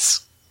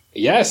queens.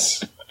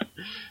 Yes.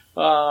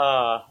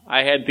 I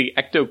had the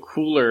Ecto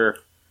Cooler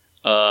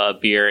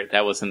beer.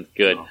 That wasn't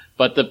good.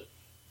 But the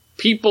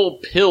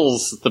people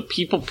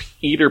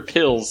eater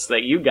pills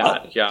that you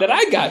got, John. That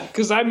I got,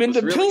 because I'm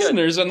into really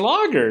pilsners good. And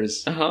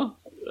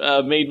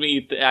lagers. Made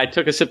me... I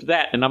took a sip of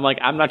that, and I'm like,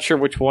 I'm not sure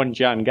which one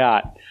John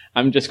got.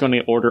 I'm just going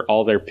to order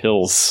all their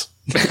pills.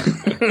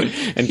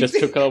 and just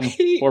took home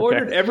He 4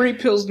 ordered packs. every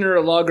Pilsner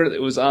or lager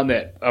that was on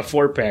that, a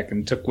 4-pack,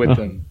 and took with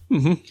him.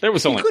 There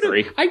was only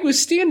 3. I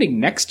was standing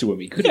next to him.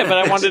 He couldn't. Yeah, but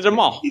I wanted them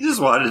all. He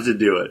just wanted to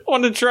do it. I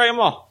wanted to try them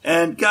all.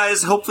 And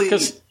guys, hopefully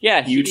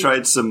you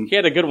tried some. He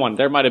had a good one.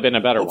 There might have been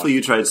a better Hopefully one.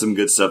 you tried some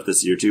good stuff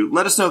this year too.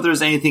 Let us know if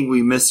there's anything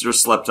we missed or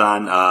slept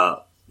on,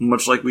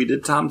 much like we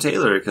did Tom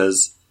Taylor,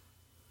 because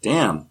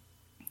damn,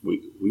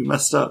 we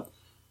messed up.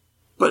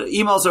 But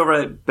emails over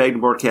at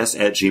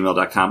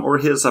bagandboardcast@gmail.com or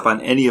hit us up on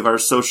any of our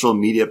social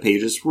media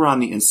pages. We're on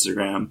the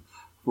Instagram.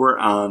 We're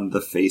on the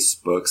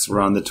Facebooks.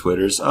 We're on the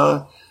Twitters.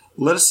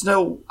 Let us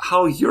know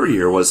how your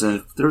year was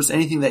and if there was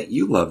anything that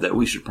you loved that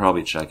we should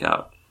probably check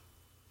out.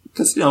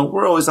 Because,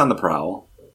 we're always on the prowl.